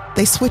catch,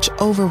 they switch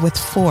over with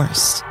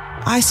force.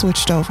 I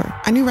switched over.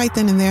 I knew right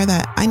then and there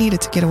that I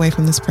needed to get away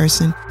from this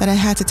person, that I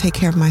had to take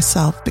care of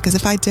myself, because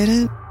if I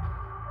didn't,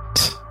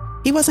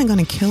 he wasn't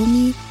going to kill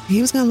me.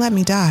 He was going to let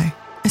me die.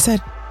 I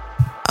said,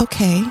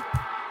 okay,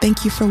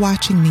 thank you for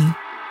watching me.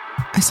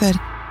 I said,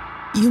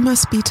 you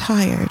must be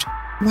tired.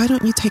 Why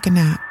don't you take a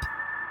nap?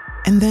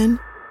 And then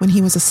when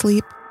he was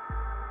asleep,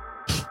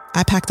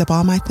 I packed up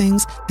all my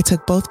things. I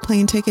took both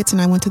plane tickets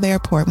and I went to the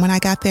airport. When I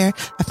got there,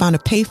 I found a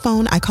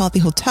payphone. I called the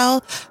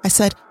hotel. I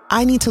said,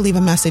 I need to leave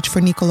a message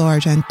for Nicolo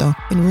Argento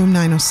in room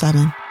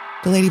 907.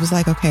 The lady was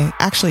like, okay.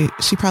 Actually,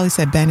 she probably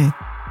said Bene.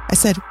 I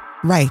said,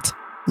 right.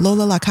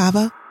 Lola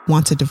LaCava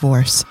wants a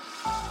divorce.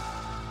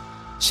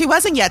 She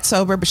wasn't yet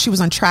sober, but she was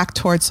on track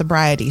towards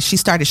sobriety. She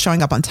started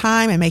showing up on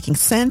time and making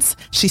sense.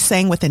 She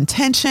sang with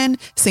intention,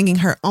 singing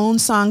her own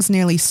songs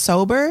nearly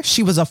sober.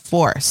 She was a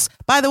force.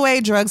 By the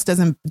way, drugs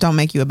don't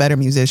make you a better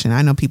musician.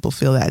 I know people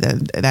feel that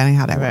ain't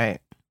how that works. Right.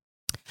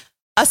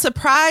 A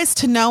surprise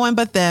to no one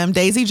but them,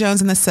 Daisy Jones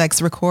and the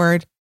Six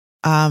record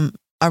a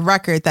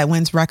record that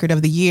wins Record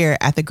of the Year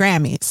at the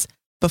Grammys.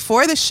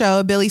 Before the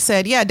show, Billy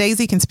said, yeah,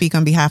 Daisy can speak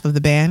on behalf of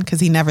the band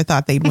because he never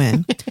thought they'd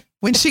win.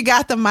 When she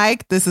got the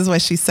mic, this is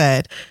what she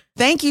said.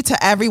 Thank you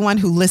to everyone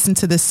who listened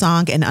to this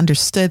song and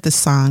understood the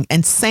song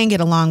and sang it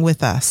along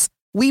with us.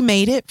 We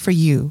made it for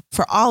you,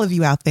 for all of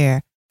you out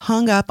there,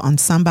 hung up on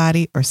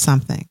somebody or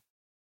something.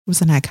 It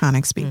was an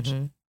iconic speech.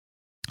 Mm-hmm.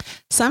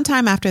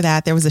 Sometime after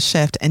that, there was a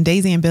shift and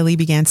Daisy and Billy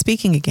began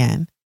speaking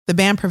again. The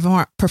band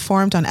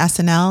performed on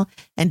SNL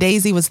and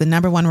Daisy was the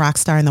 #1 rock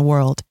star in the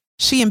world.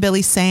 She and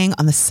Billy sang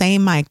on the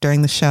same mic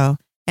during the show.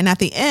 And at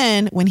the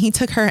end, when he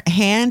took her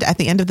hand at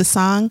the end of the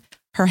song,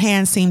 her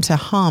hand seemed to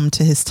hum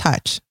to his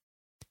touch.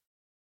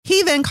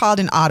 He then called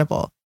an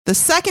audible. The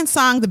second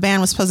song the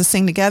band was supposed to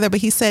sing together, but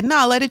he said,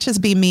 no, let it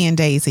just be me and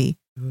Daisy.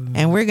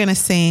 And we're going to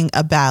sing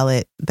a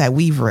ballad that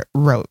we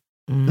wrote.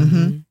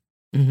 The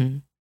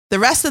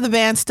rest of the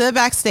band stood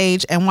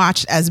backstage and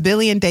watched as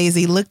Billy and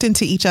Daisy looked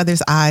into each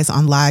other's eyes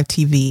on live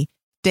TV.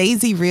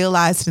 Daisy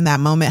realized in that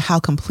moment how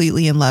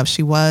completely in love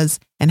she was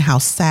and how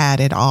sad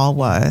it all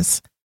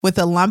was. With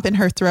a lump in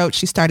her throat,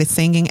 she started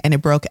singing and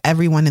it broke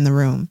everyone in the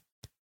room.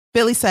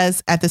 Billy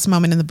says at this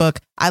moment in the book,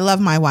 I love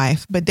my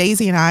wife, but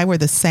Daisy and I were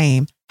the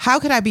same. How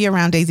could I be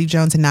around Daisy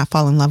Jones and not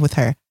fall in love with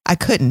her? I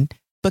couldn't.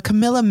 But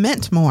Camilla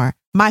meant more.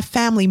 My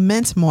family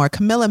meant more.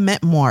 Camilla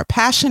meant more.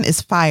 Passion is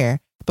fire,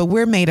 but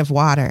we're made of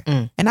water.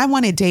 And I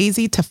wanted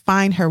Daisy to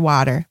find her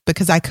water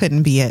because I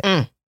couldn't be it.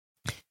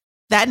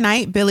 That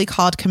night, Billy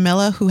called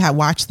Camilla, who had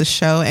watched the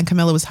show, and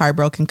Camilla was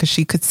heartbroken because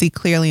she could see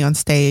clearly on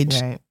stage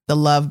the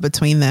love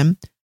between them.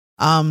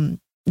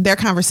 Their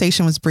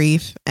conversation was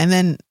brief. And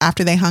then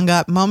after they hung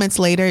up, moments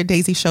later,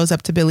 Daisy shows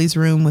up to Billy's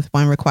room with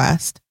one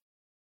request.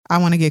 I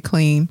want to get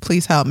clean.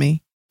 Please help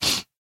me.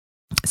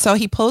 So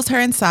he pulls her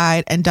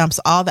inside and dumps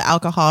all the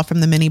alcohol from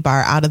the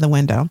minibar out of the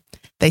window.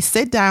 They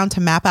sit down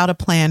to map out a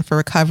plan for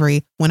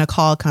recovery when a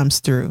call comes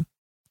through.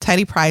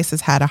 Teddy Price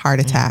has had a heart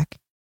attack.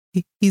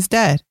 He's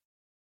dead.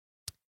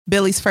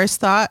 Billy's first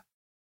thought,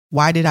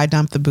 why did I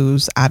dump the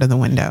booze out of the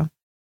window?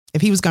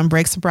 If he was going to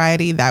break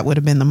sobriety, that would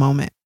have been the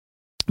moment.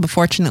 But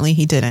fortunately,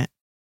 he didn't.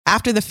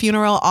 After the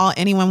funeral, all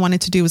anyone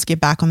wanted to do was get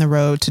back on the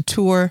road to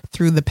tour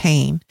through the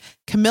pain.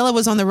 Camilla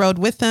was on the road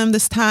with them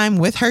this time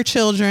with her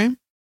children.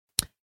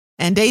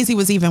 And Daisy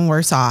was even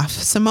worse off.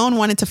 Simone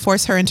wanted to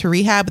force her into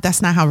rehab, but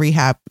that's not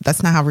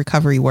how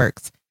recovery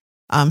works.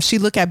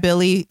 She'd look at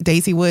Billy,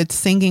 Daisy Wood,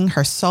 singing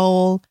her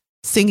soul,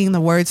 singing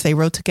the words they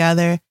wrote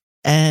together,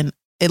 and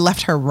it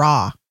left her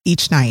raw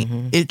each night.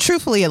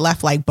 Truthfully, it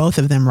left like both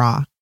of them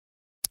raw.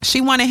 She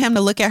wanted him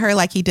to look at her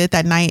like he did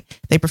that night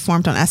they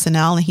performed on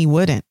SNL, and he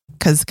wouldn't,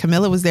 because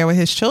Camilla was there with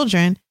his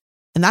children,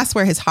 and that's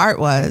where his heart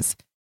was.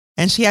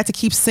 And she had to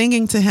keep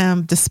singing to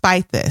him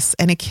despite this.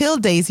 And it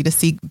killed Daisy to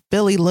see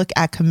Billy look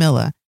at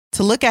Camilla.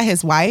 To look at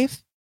his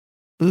wife?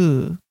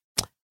 Ooh.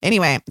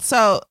 Anyway,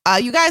 so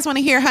you guys want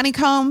to hear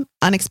Honeycomb?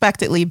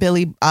 Unexpectedly,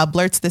 Billy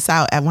blurts this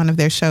out at one of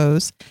their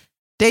shows.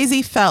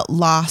 Daisy felt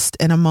lost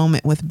in a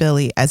moment with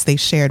Billy as they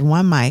shared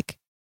one mic.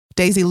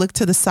 Daisy looked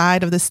to the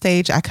side of the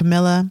stage at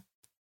Camilla,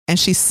 and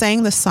she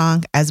sang the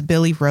song as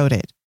Billy wrote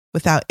it,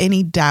 without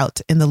any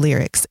doubt in the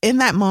lyrics. In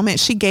that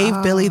moment, she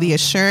gave Billy the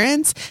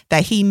assurance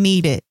that he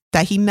needed,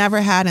 that he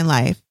never had in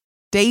life.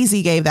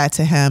 Daisy gave that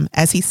to him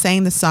as he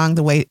sang the song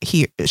the way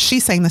she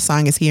sang the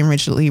song as he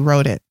originally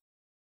wrote it.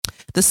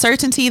 The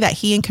certainty that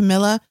he and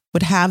Camilla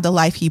would have the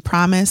life he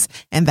promised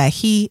and that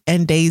he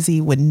and Daisy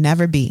would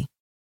never be.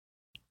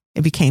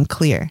 It became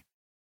clear.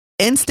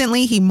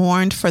 Instantly, he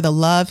mourned for the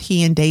love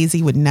he and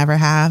Daisy would never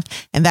have,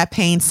 and that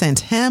pain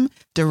sent him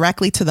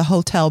directly to the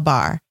hotel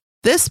bar.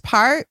 This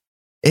part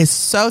is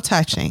so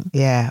touching.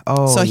 Yeah.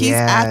 Oh, so he's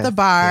at the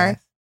bar. Yes.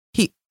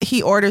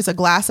 He orders a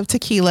glass of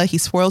tequila. He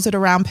swirls it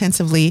around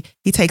pensively.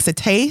 He takes a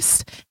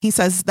taste. He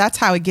says, that's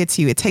how it gets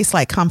you. It tastes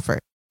like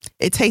comfort.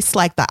 It tastes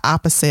like the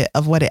opposite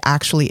of what it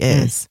actually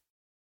is.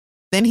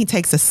 Then he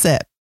takes a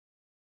sip.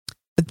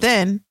 But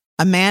then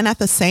a man at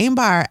the same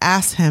bar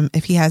asks him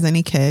if he has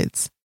any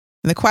kids.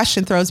 And the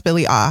question throws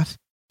Billy off.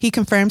 He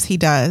confirms he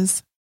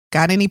does.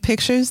 Got any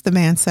pictures? The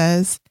man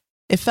says.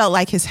 It felt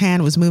like his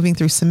hand was moving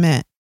through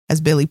cement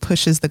as Billy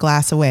pushes the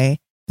glass away.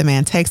 The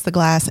man takes the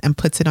glass and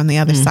puts it on the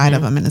other side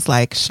of him and is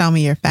like, show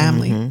me your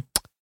family.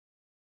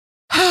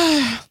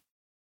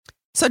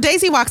 So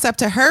Daisy walks up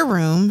to her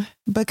room,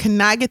 but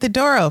cannot get the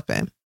door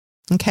open.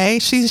 Okay.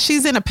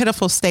 She's in a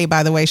pitiful state,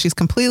 by the way. She's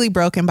completely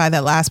broken by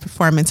that last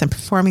performance and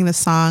performing the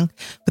song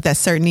with that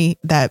certainty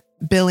that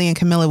Billy and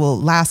Camilla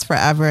will last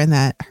forever and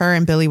that her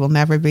and Billy will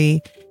never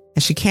be.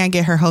 And she can't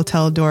get her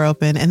hotel door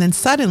open. And then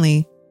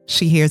suddenly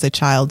she hears a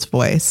child's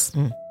voice.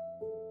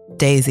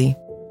 Daisy.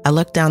 I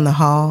looked down the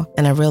hall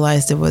and I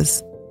realized it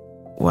was,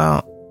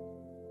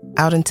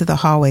 out into the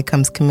hallway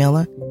comes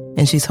Camilla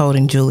and she's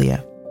holding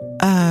Julia.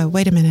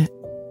 Wait a minute.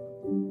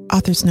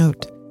 Author's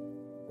note.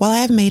 While I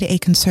have made a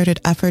concerted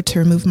effort to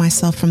remove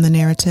myself from the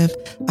narrative,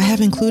 I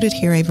have included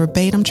here a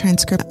verbatim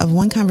transcript of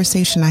one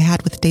conversation I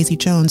had with Daisy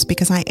Jones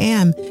because I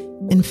am,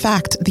 in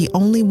fact, the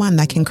only one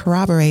that can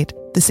corroborate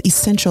this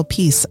essential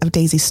piece of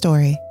Daisy's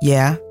story.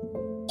 Yeah.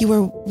 You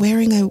were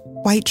wearing a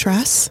white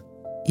dress?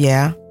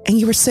 Yeah. And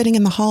you were sitting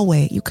in the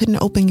hallway. You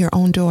couldn't open your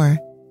own door.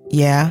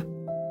 Yeah.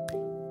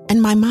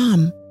 And my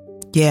mom.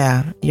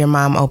 Yeah. Your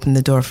mom opened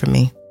the door for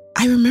me.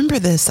 I remember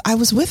this. I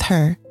was with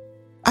her.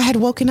 I had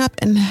woken up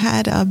and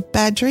had a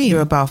bad dream. You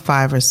were about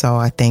 5 or so,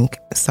 I think.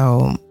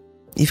 So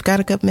you've got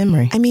a good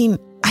memory. I mean,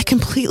 I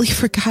completely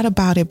forgot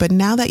about it, but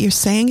now that you're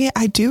saying it,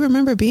 I do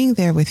remember being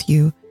there with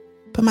you.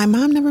 But my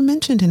mom never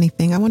mentioned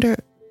anything. I wonder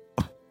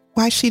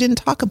why she didn't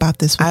talk about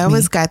this with me. I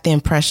always got the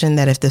impression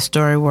that if the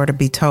story were to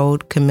be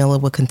told, Camilla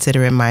would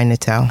consider it mine to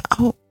tell.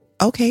 Oh,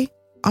 okay.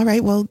 All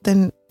right. Well,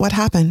 then what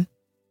happened?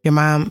 Your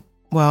mom,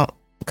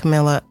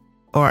 Camilla,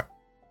 or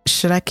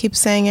should I keep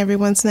saying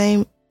everyone's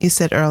name? You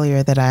said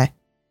earlier that I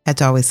had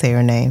to always say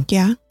her name.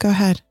 Yeah, go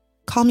ahead.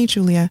 Call me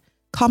Julia.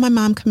 Call my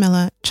mom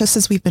Camilla, just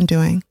as we've been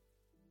doing.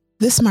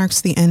 This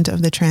marks the end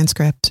of the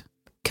transcript.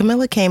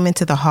 Camilla came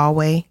into the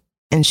hallway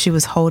and she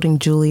was holding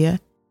Julia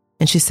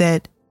and she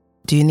said,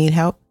 "Do you need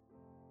help?"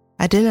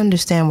 I didn't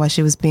understand why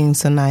she was being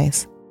so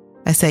nice.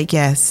 I said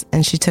yes,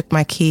 and she took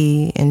my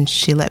key and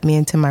she let me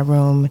into my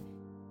room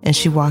and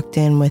she walked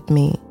in with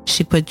me.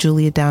 She put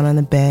Julia down on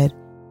the bed.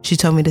 She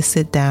told me to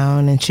sit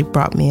down and she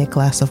brought me a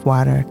glass of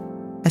water.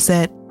 I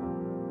said,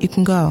 "You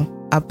can go.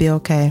 I'll be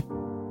okay."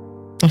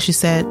 And she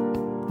said,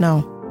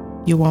 "No,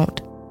 you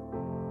won't."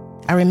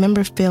 I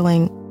remember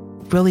feeling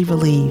really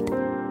relieved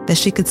that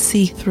she could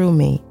see through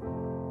me,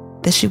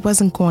 that she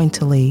wasn't going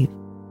to leave.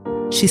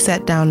 She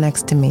sat down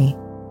next to me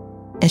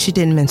and she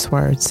didn't mince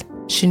words.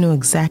 She knew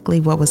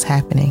exactly what was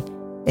happening,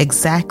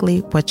 exactly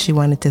what she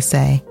wanted to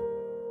say.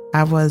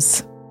 I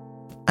was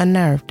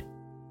unnerved.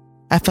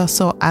 I felt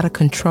so out of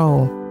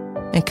control,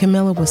 and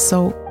Camilla was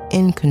so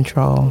in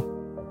control.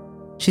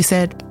 She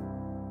said,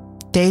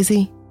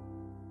 Daisy,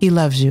 he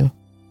loves you.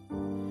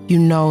 You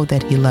know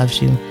that he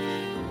loves you.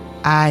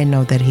 I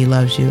know that he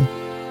loves you,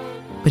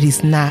 but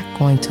he's not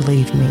going to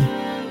leave me.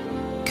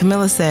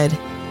 Camilla said,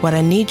 what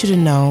I need you to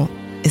know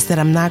is that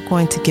I'm not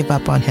going to give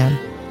up on him.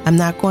 I'm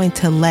not going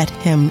to let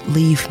him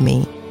leave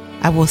me.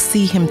 I will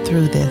see him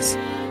through this,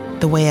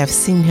 the way I've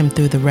seen him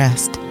through the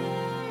rest.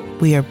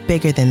 We are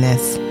bigger than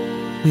this.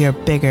 We are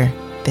bigger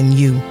than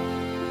you.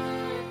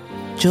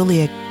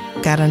 Julia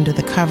got under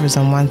the covers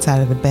on one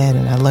side of the bed,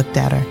 and I looked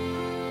at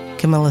her.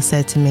 Camilla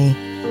said to me,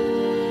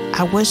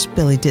 I wish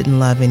Billy didn't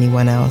love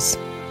anyone else,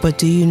 but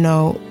do you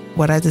know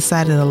what I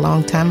decided a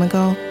long time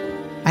ago?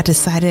 I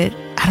decided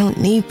I don't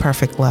need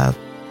perfect love.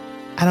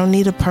 I don't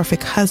need a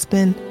perfect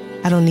husband.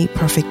 I don't need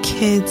perfect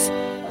kids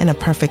and a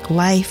perfect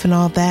life and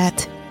all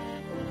that.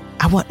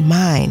 I want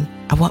mine.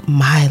 I want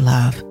my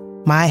love,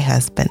 my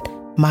husband,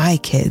 my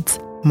kids,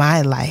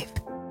 my life.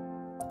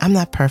 I'm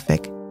not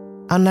perfect.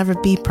 I'll never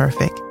be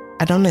perfect.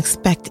 I don't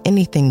expect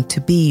anything to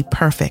be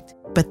perfect,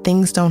 but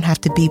things don't have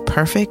to be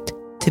perfect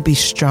to be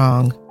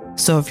strong.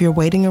 So if you're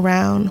waiting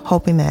around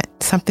hoping that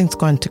something's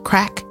going to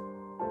crack,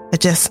 I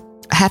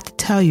have to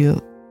tell you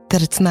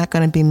that it's not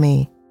going to be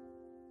me.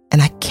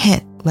 And I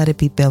can't let it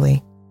be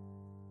Billy,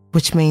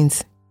 which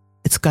means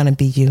it's going to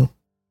be you.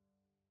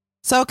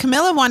 So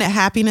Camilla wanted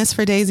happiness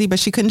for Daisy, but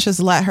she couldn't just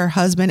let her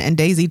husband and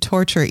Daisy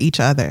torture each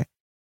other.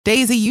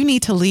 Daisy, you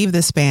need to leave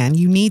this band.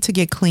 You need to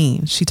get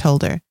clean, she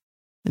told her.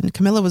 And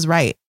Camilla was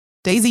right.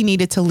 Daisy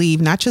needed to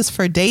leave, not just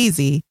for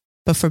Daisy,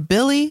 but for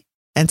Billy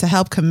and to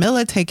help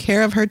Camilla take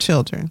care of her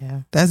children.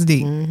 Yeah. That's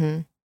deep.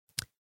 Mm-hmm.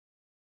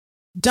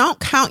 Don't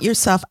count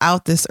yourself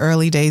out this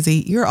early,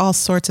 Daisy. You're all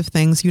sorts of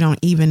things you don't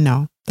even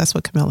know. That's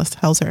what Camilla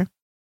tells her.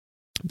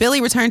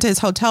 Billy returned to his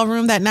hotel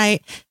room that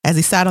night. As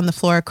he sat on the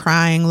floor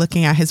crying,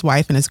 looking at his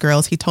wife and his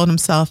girls, he told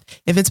himself,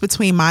 if it's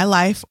between my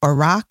life or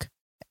rock,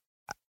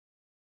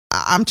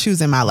 I'm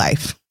choosing my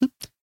life.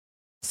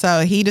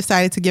 So he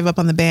decided to give up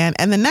on the band.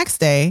 And the next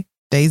day,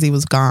 Daisy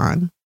was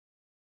gone.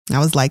 That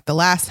was like the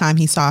last time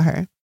he saw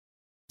her.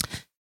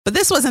 But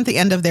this wasn't the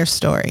end of their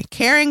story.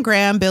 Karen,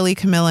 Graham, Billy,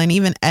 Camilla, and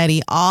even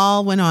Eddie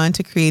all went on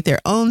to create their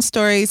own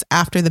stories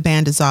after the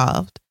band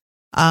dissolved.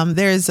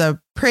 There's a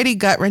pretty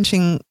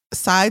gut-wrenching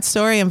side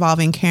story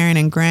involving Karen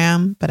and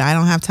Graham, but I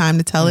don't have time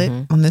to tell it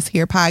on this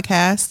here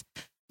podcast.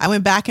 I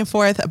went back and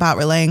forth about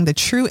relaying the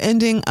true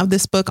ending of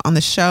this book on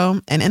the show.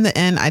 And in the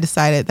end, I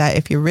decided that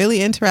if you're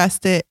really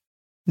interested,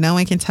 no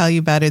one can tell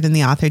you better than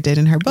the author did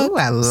in her book.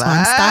 Ooh, so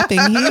I'm stopping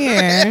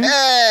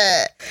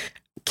here.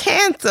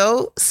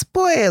 Cancel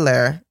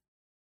spoiler.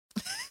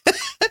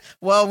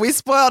 Well, we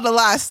spoiled a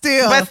lot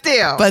still.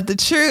 But the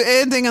true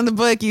ending of the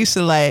book, you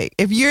should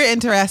if you're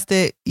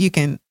interested, you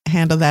can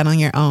handle that on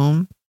your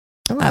own.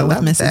 Oh, I with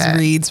love Mrs. that.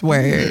 Reed's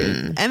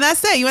word. And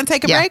that's it. You want to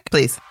take a break?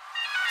 Please.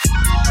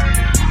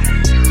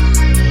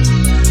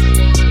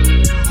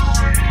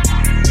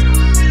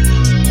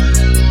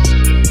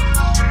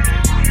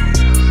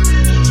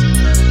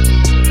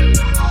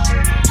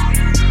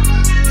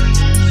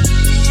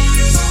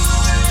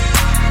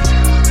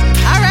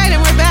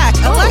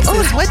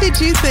 Alexis, what did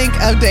you think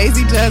of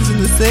Daisy Jones and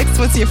the Six?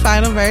 What's your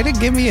final verdict?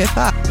 Give me your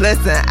thoughts.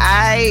 Listen,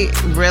 I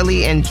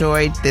really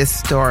enjoyed this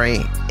story.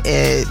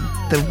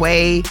 The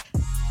way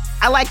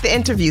I like the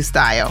interview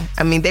style.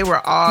 I mean, they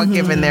were all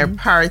given their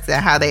parts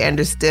and how they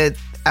understood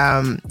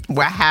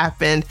what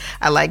happened.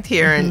 I liked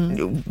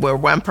hearing where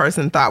one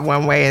person thought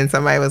one way and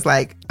somebody was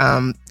like,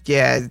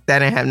 yeah, that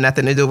didn't have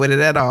nothing to do with it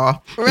at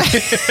all. Right.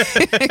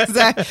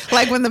 Exactly.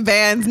 Like when the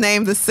band's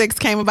name The Six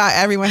came about,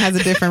 everyone has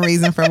a different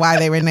reason for why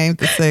they were named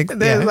The Six.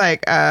 They're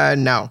like,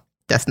 no,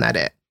 that's not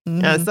it.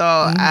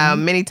 So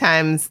many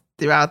times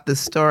throughout the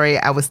story,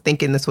 I was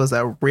thinking this was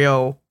a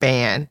real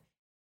band.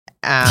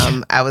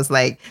 I was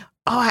like,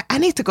 oh, I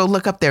need to go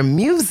look up their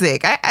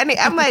music.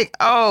 I'm like,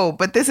 oh,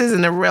 but this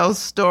isn't a real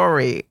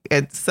story.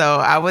 And so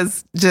I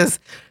was just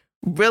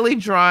really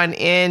drawn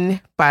in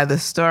by the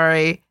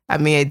story. I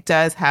mean, it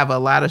does have a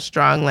lot of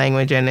strong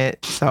language in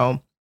it.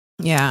 So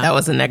yeah, that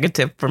was a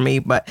negative for me.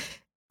 But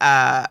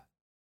I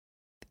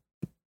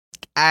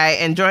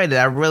enjoyed it.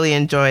 I really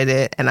enjoyed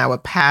it. And I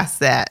would pass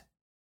that.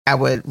 I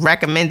would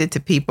recommend it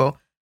to people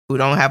who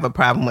don't have a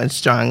problem with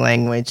strong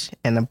language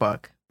in a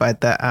book.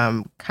 But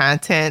the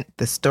content,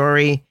 the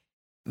story,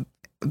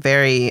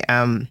 very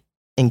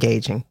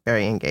engaging,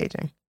 very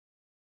engaging.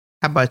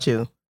 How about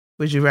you?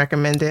 Would you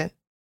recommend it?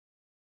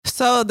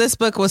 So this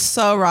book was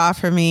so raw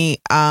for me.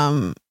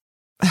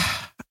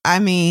 I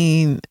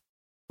mean,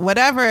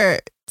 whatever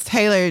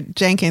Taylor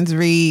Jenkins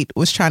Reid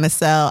was trying to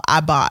sell,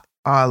 I bought.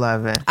 All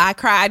of it. I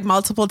cried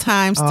multiple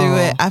times through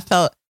it. I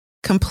felt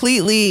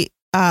completely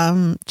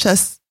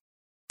just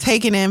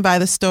taken in by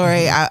the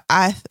story.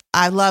 I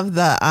love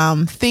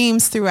the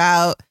themes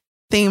throughout.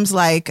 Themes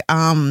like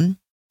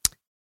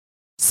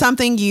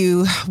something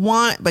you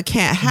want but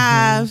can't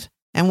have,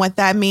 and what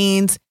that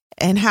means,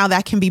 and how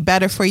that can be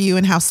better for you,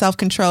 and how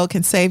self-control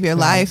can save your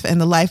life and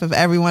the life of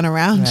everyone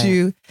around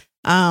you.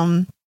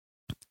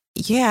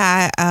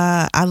 Yeah,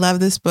 I love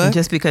this book. And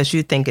just because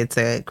you think it's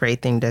a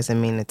great thing doesn't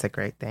mean it's a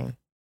great thing.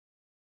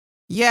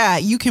 Yeah,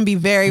 you can be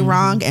very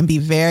wrong and be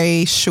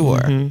very sure.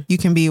 Mhm. You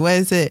can be, what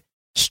is it?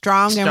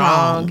 Strong and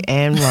wrong.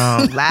 and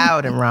wrong.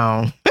 Loud and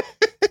wrong.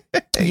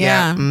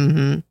 Yeah.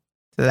 Mm-hmm.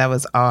 So that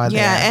was all there.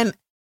 Yeah, and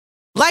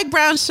like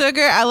Brown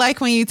Sugar, I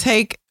like when you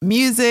take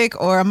music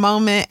or a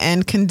moment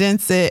and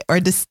condense it or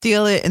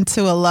distill it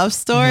into a love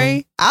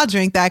story. I'll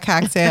drink that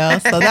cocktail.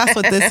 So that's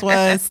what this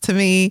was to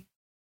me.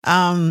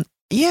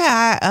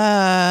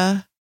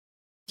 Yeah,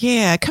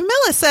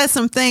 Camilla said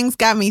some things,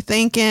 got me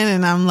thinking,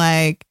 and I'm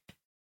like,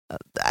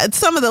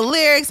 some of the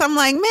lyrics, I'm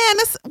like, man,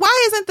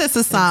 why isn't this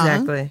a song?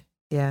 Exactly.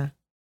 Yeah.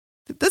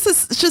 This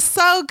is just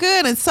so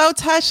good and so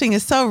touching.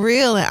 It's so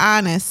real and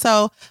honest.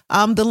 So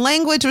the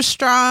language was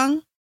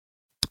strong.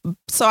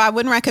 So I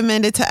wouldn't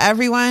recommend it to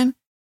everyone,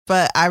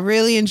 but I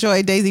really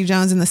enjoyed Daisy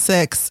Jones and the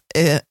Six.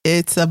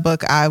 It's a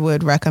book I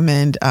would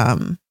recommend.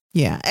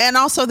 Yeah. And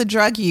also the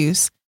drug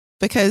use,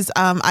 because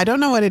I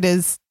don't know what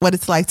it's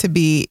like to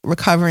be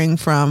recovering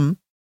from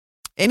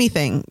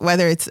anything,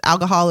 whether it's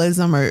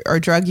alcoholism or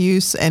drug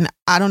use. And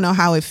I don't know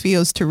how it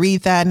feels to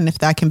read that and if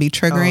that can be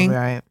triggering. Oh,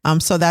 right.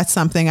 So that's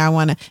something I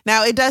want to.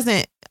 Now, it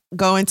doesn't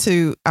go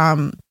into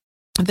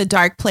the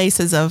dark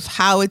places of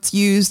how it's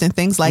used and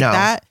things like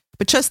that.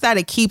 But just that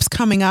it keeps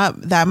coming up,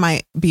 that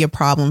might be a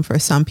problem for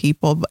some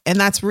people. And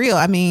that's real.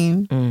 I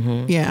mean,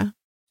 yeah.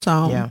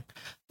 So, yeah.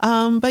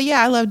 But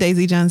yeah, I love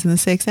Daisy Jones and the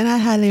Six, and I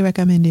highly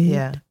recommend it.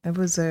 Yeah, it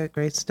was a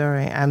great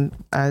story. I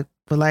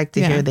would like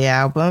to hear the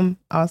album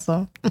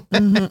also.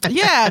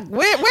 Yeah,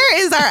 where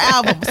is our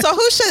album? So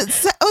who should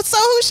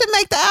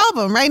make the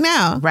album right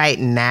now? Right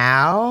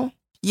now?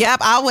 Yep,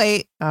 I'll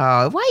wait.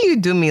 Oh, why you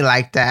do me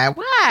like that?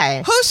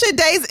 Why? Who should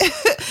Daisy?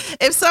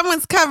 If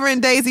someone's covering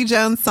Daisy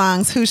Jones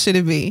songs, who should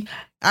it be?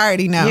 I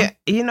already know. Yeah,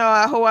 you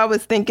know who I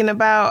was thinking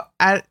about?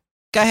 Go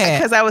ahead.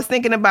 Because I was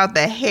thinking about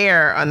the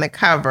hair on the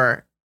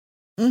cover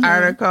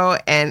article,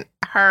 and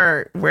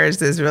her wears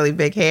this really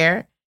big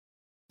hair.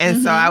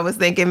 And so I was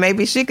thinking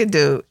maybe she could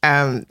do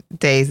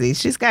Daisy.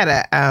 She's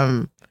got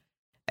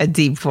a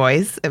deep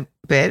voice a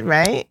bit,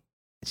 right?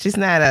 She's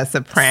not a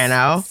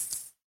soprano.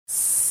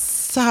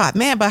 So,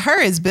 man, but her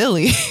is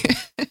Billy,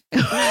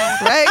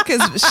 right?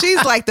 Because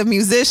she's like the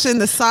musician,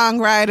 the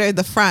songwriter,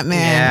 the front man.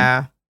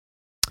 Yeah.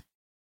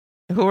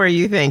 Who are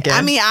you thinking?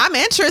 I mean, I'm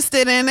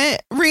interested in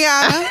it,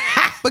 Rihanna,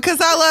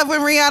 because I love when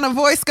Rihanna's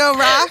voice go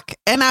rock,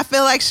 and I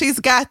feel like she's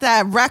got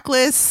that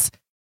reckless,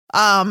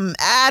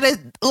 added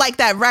like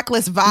that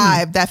reckless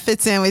vibe that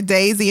fits in with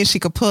Daisy, and she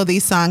could pull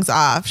these songs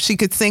off. She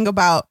could sing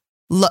about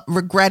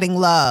regretting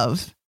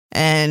love,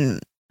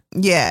 and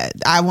yeah,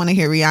 I want to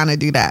hear Rihanna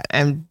do that.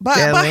 But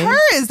her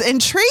is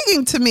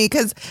intriguing to me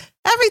because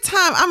every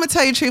time, I'm gonna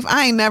tell you the truth,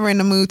 I ain't never in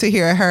the mood to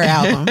hear her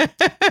album.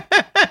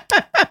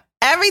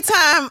 Every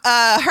time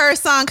her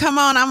song come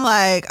on, I'm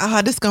like,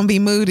 oh, this gonna be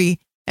moody.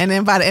 And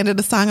then by the end of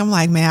the song, I'm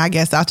like, man, I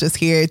guess I'll just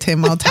hear it 10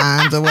 more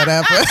times or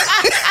whatever.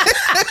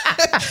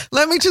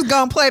 Let me just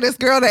go and play this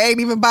girl that ain't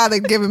even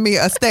bothered giving me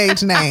a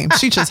stage name.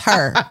 She just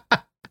her.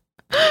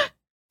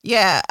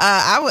 Yeah,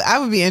 I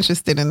would be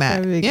interested in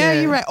that. Yeah,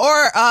 you're right.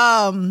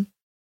 Or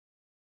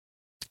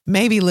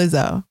maybe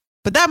Lizzo,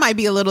 but that might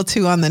be a little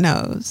too on the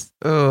nose.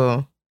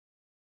 Oh,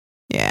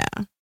 yeah.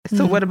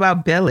 So what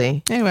about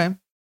Billy? Anyway,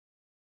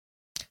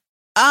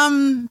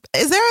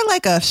 is there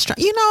like a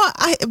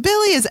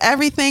Billy is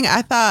everything.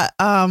 I thought,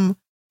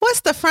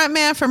 what's the front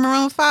man for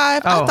Maroon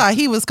 5? I thought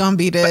he was gonna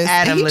be this.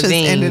 Adam and he Levine.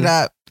 just ended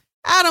up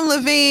Adam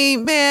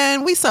Levine.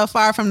 Man, we so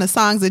far from the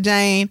songs of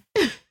Jane.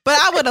 But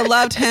I would have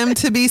loved him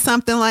to be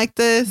something like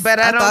this. But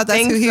I don't thought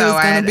think that's who he so.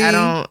 was going to be. I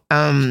don't.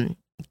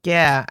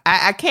 Yeah,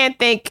 I can't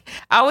think.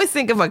 I always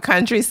think of a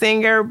country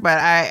singer,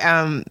 but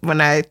when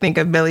I think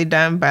of Billy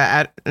Dunn,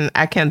 but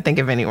I can't think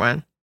of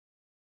anyone.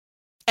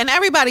 And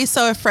everybody's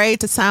so afraid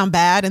to sound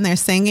bad in their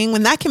singing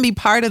when that can be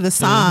part of the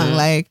song.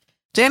 Like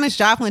Janis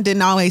Joplin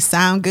didn't always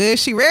sound good;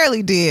 she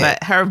rarely did.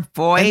 But her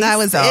voice and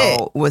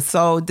that was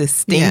so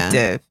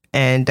distinctive,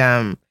 and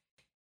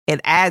it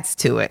adds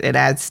to it. It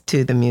adds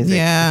to the music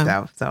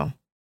itself. So,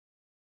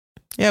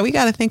 yeah, we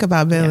got to think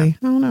about Billy.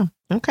 Yeah. I don't know.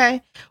 Okay.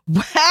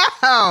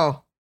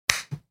 Wow.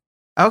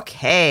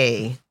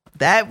 Okay.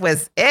 That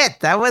was it.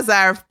 That was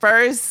our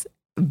first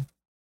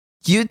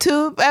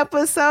YouTube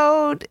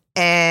episode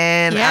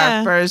and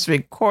our first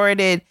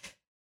recorded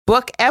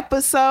book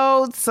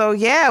episode. So,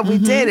 yeah, we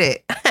did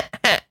it.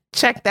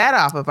 Check that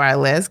off of our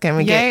list. Can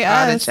we get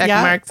all the check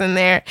marks in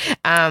there?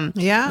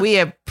 We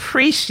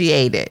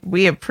appreciate it.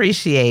 We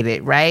appreciate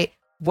it, right?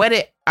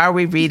 What are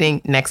we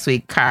reading next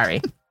week,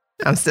 Kari?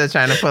 I'm still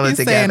trying to pull it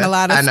together. Saying a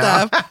lot of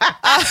stuff.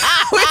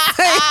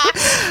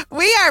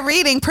 We are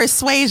reading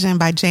Persuasion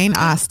by Jane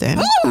Austen.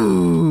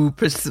 Ooh,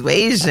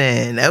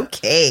 Persuasion.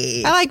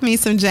 Okay. I like me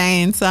some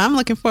Jane, so I'm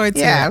looking forward to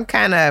it. Yeah, I'm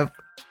kind of,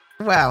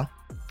 well,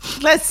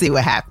 let's see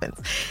what happens.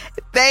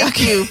 Thank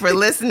you for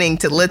listening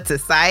to Lit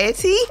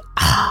Society.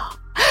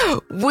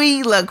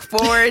 We look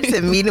forward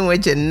to meeting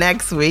with you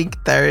next week,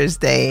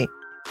 Thursday.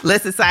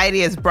 Lit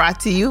Society is brought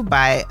to you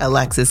by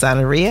Alexis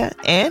Honoria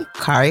and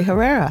Kari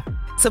Herrera.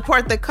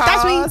 Support the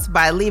cause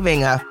by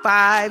leaving a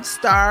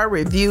 5-star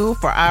review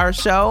for our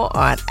show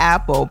on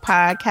Apple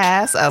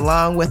Podcasts,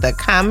 along with a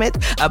comment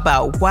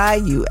about why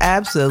you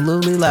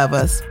absolutely love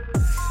us.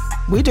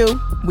 We do.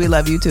 We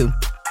love you too.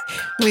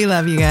 We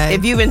love you guys.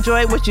 If you've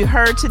enjoyed what you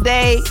heard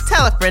today,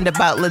 tell a friend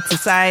about Lit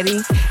Society.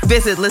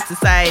 Visit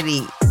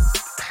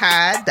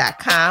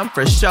LitSocietyPod.com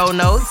for show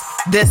notes,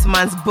 this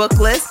month's book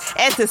list,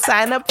 and to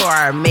sign up for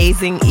our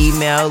amazing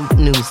email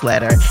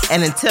newsletter.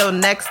 And until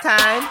next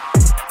time,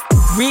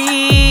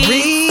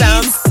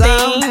 read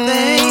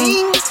something.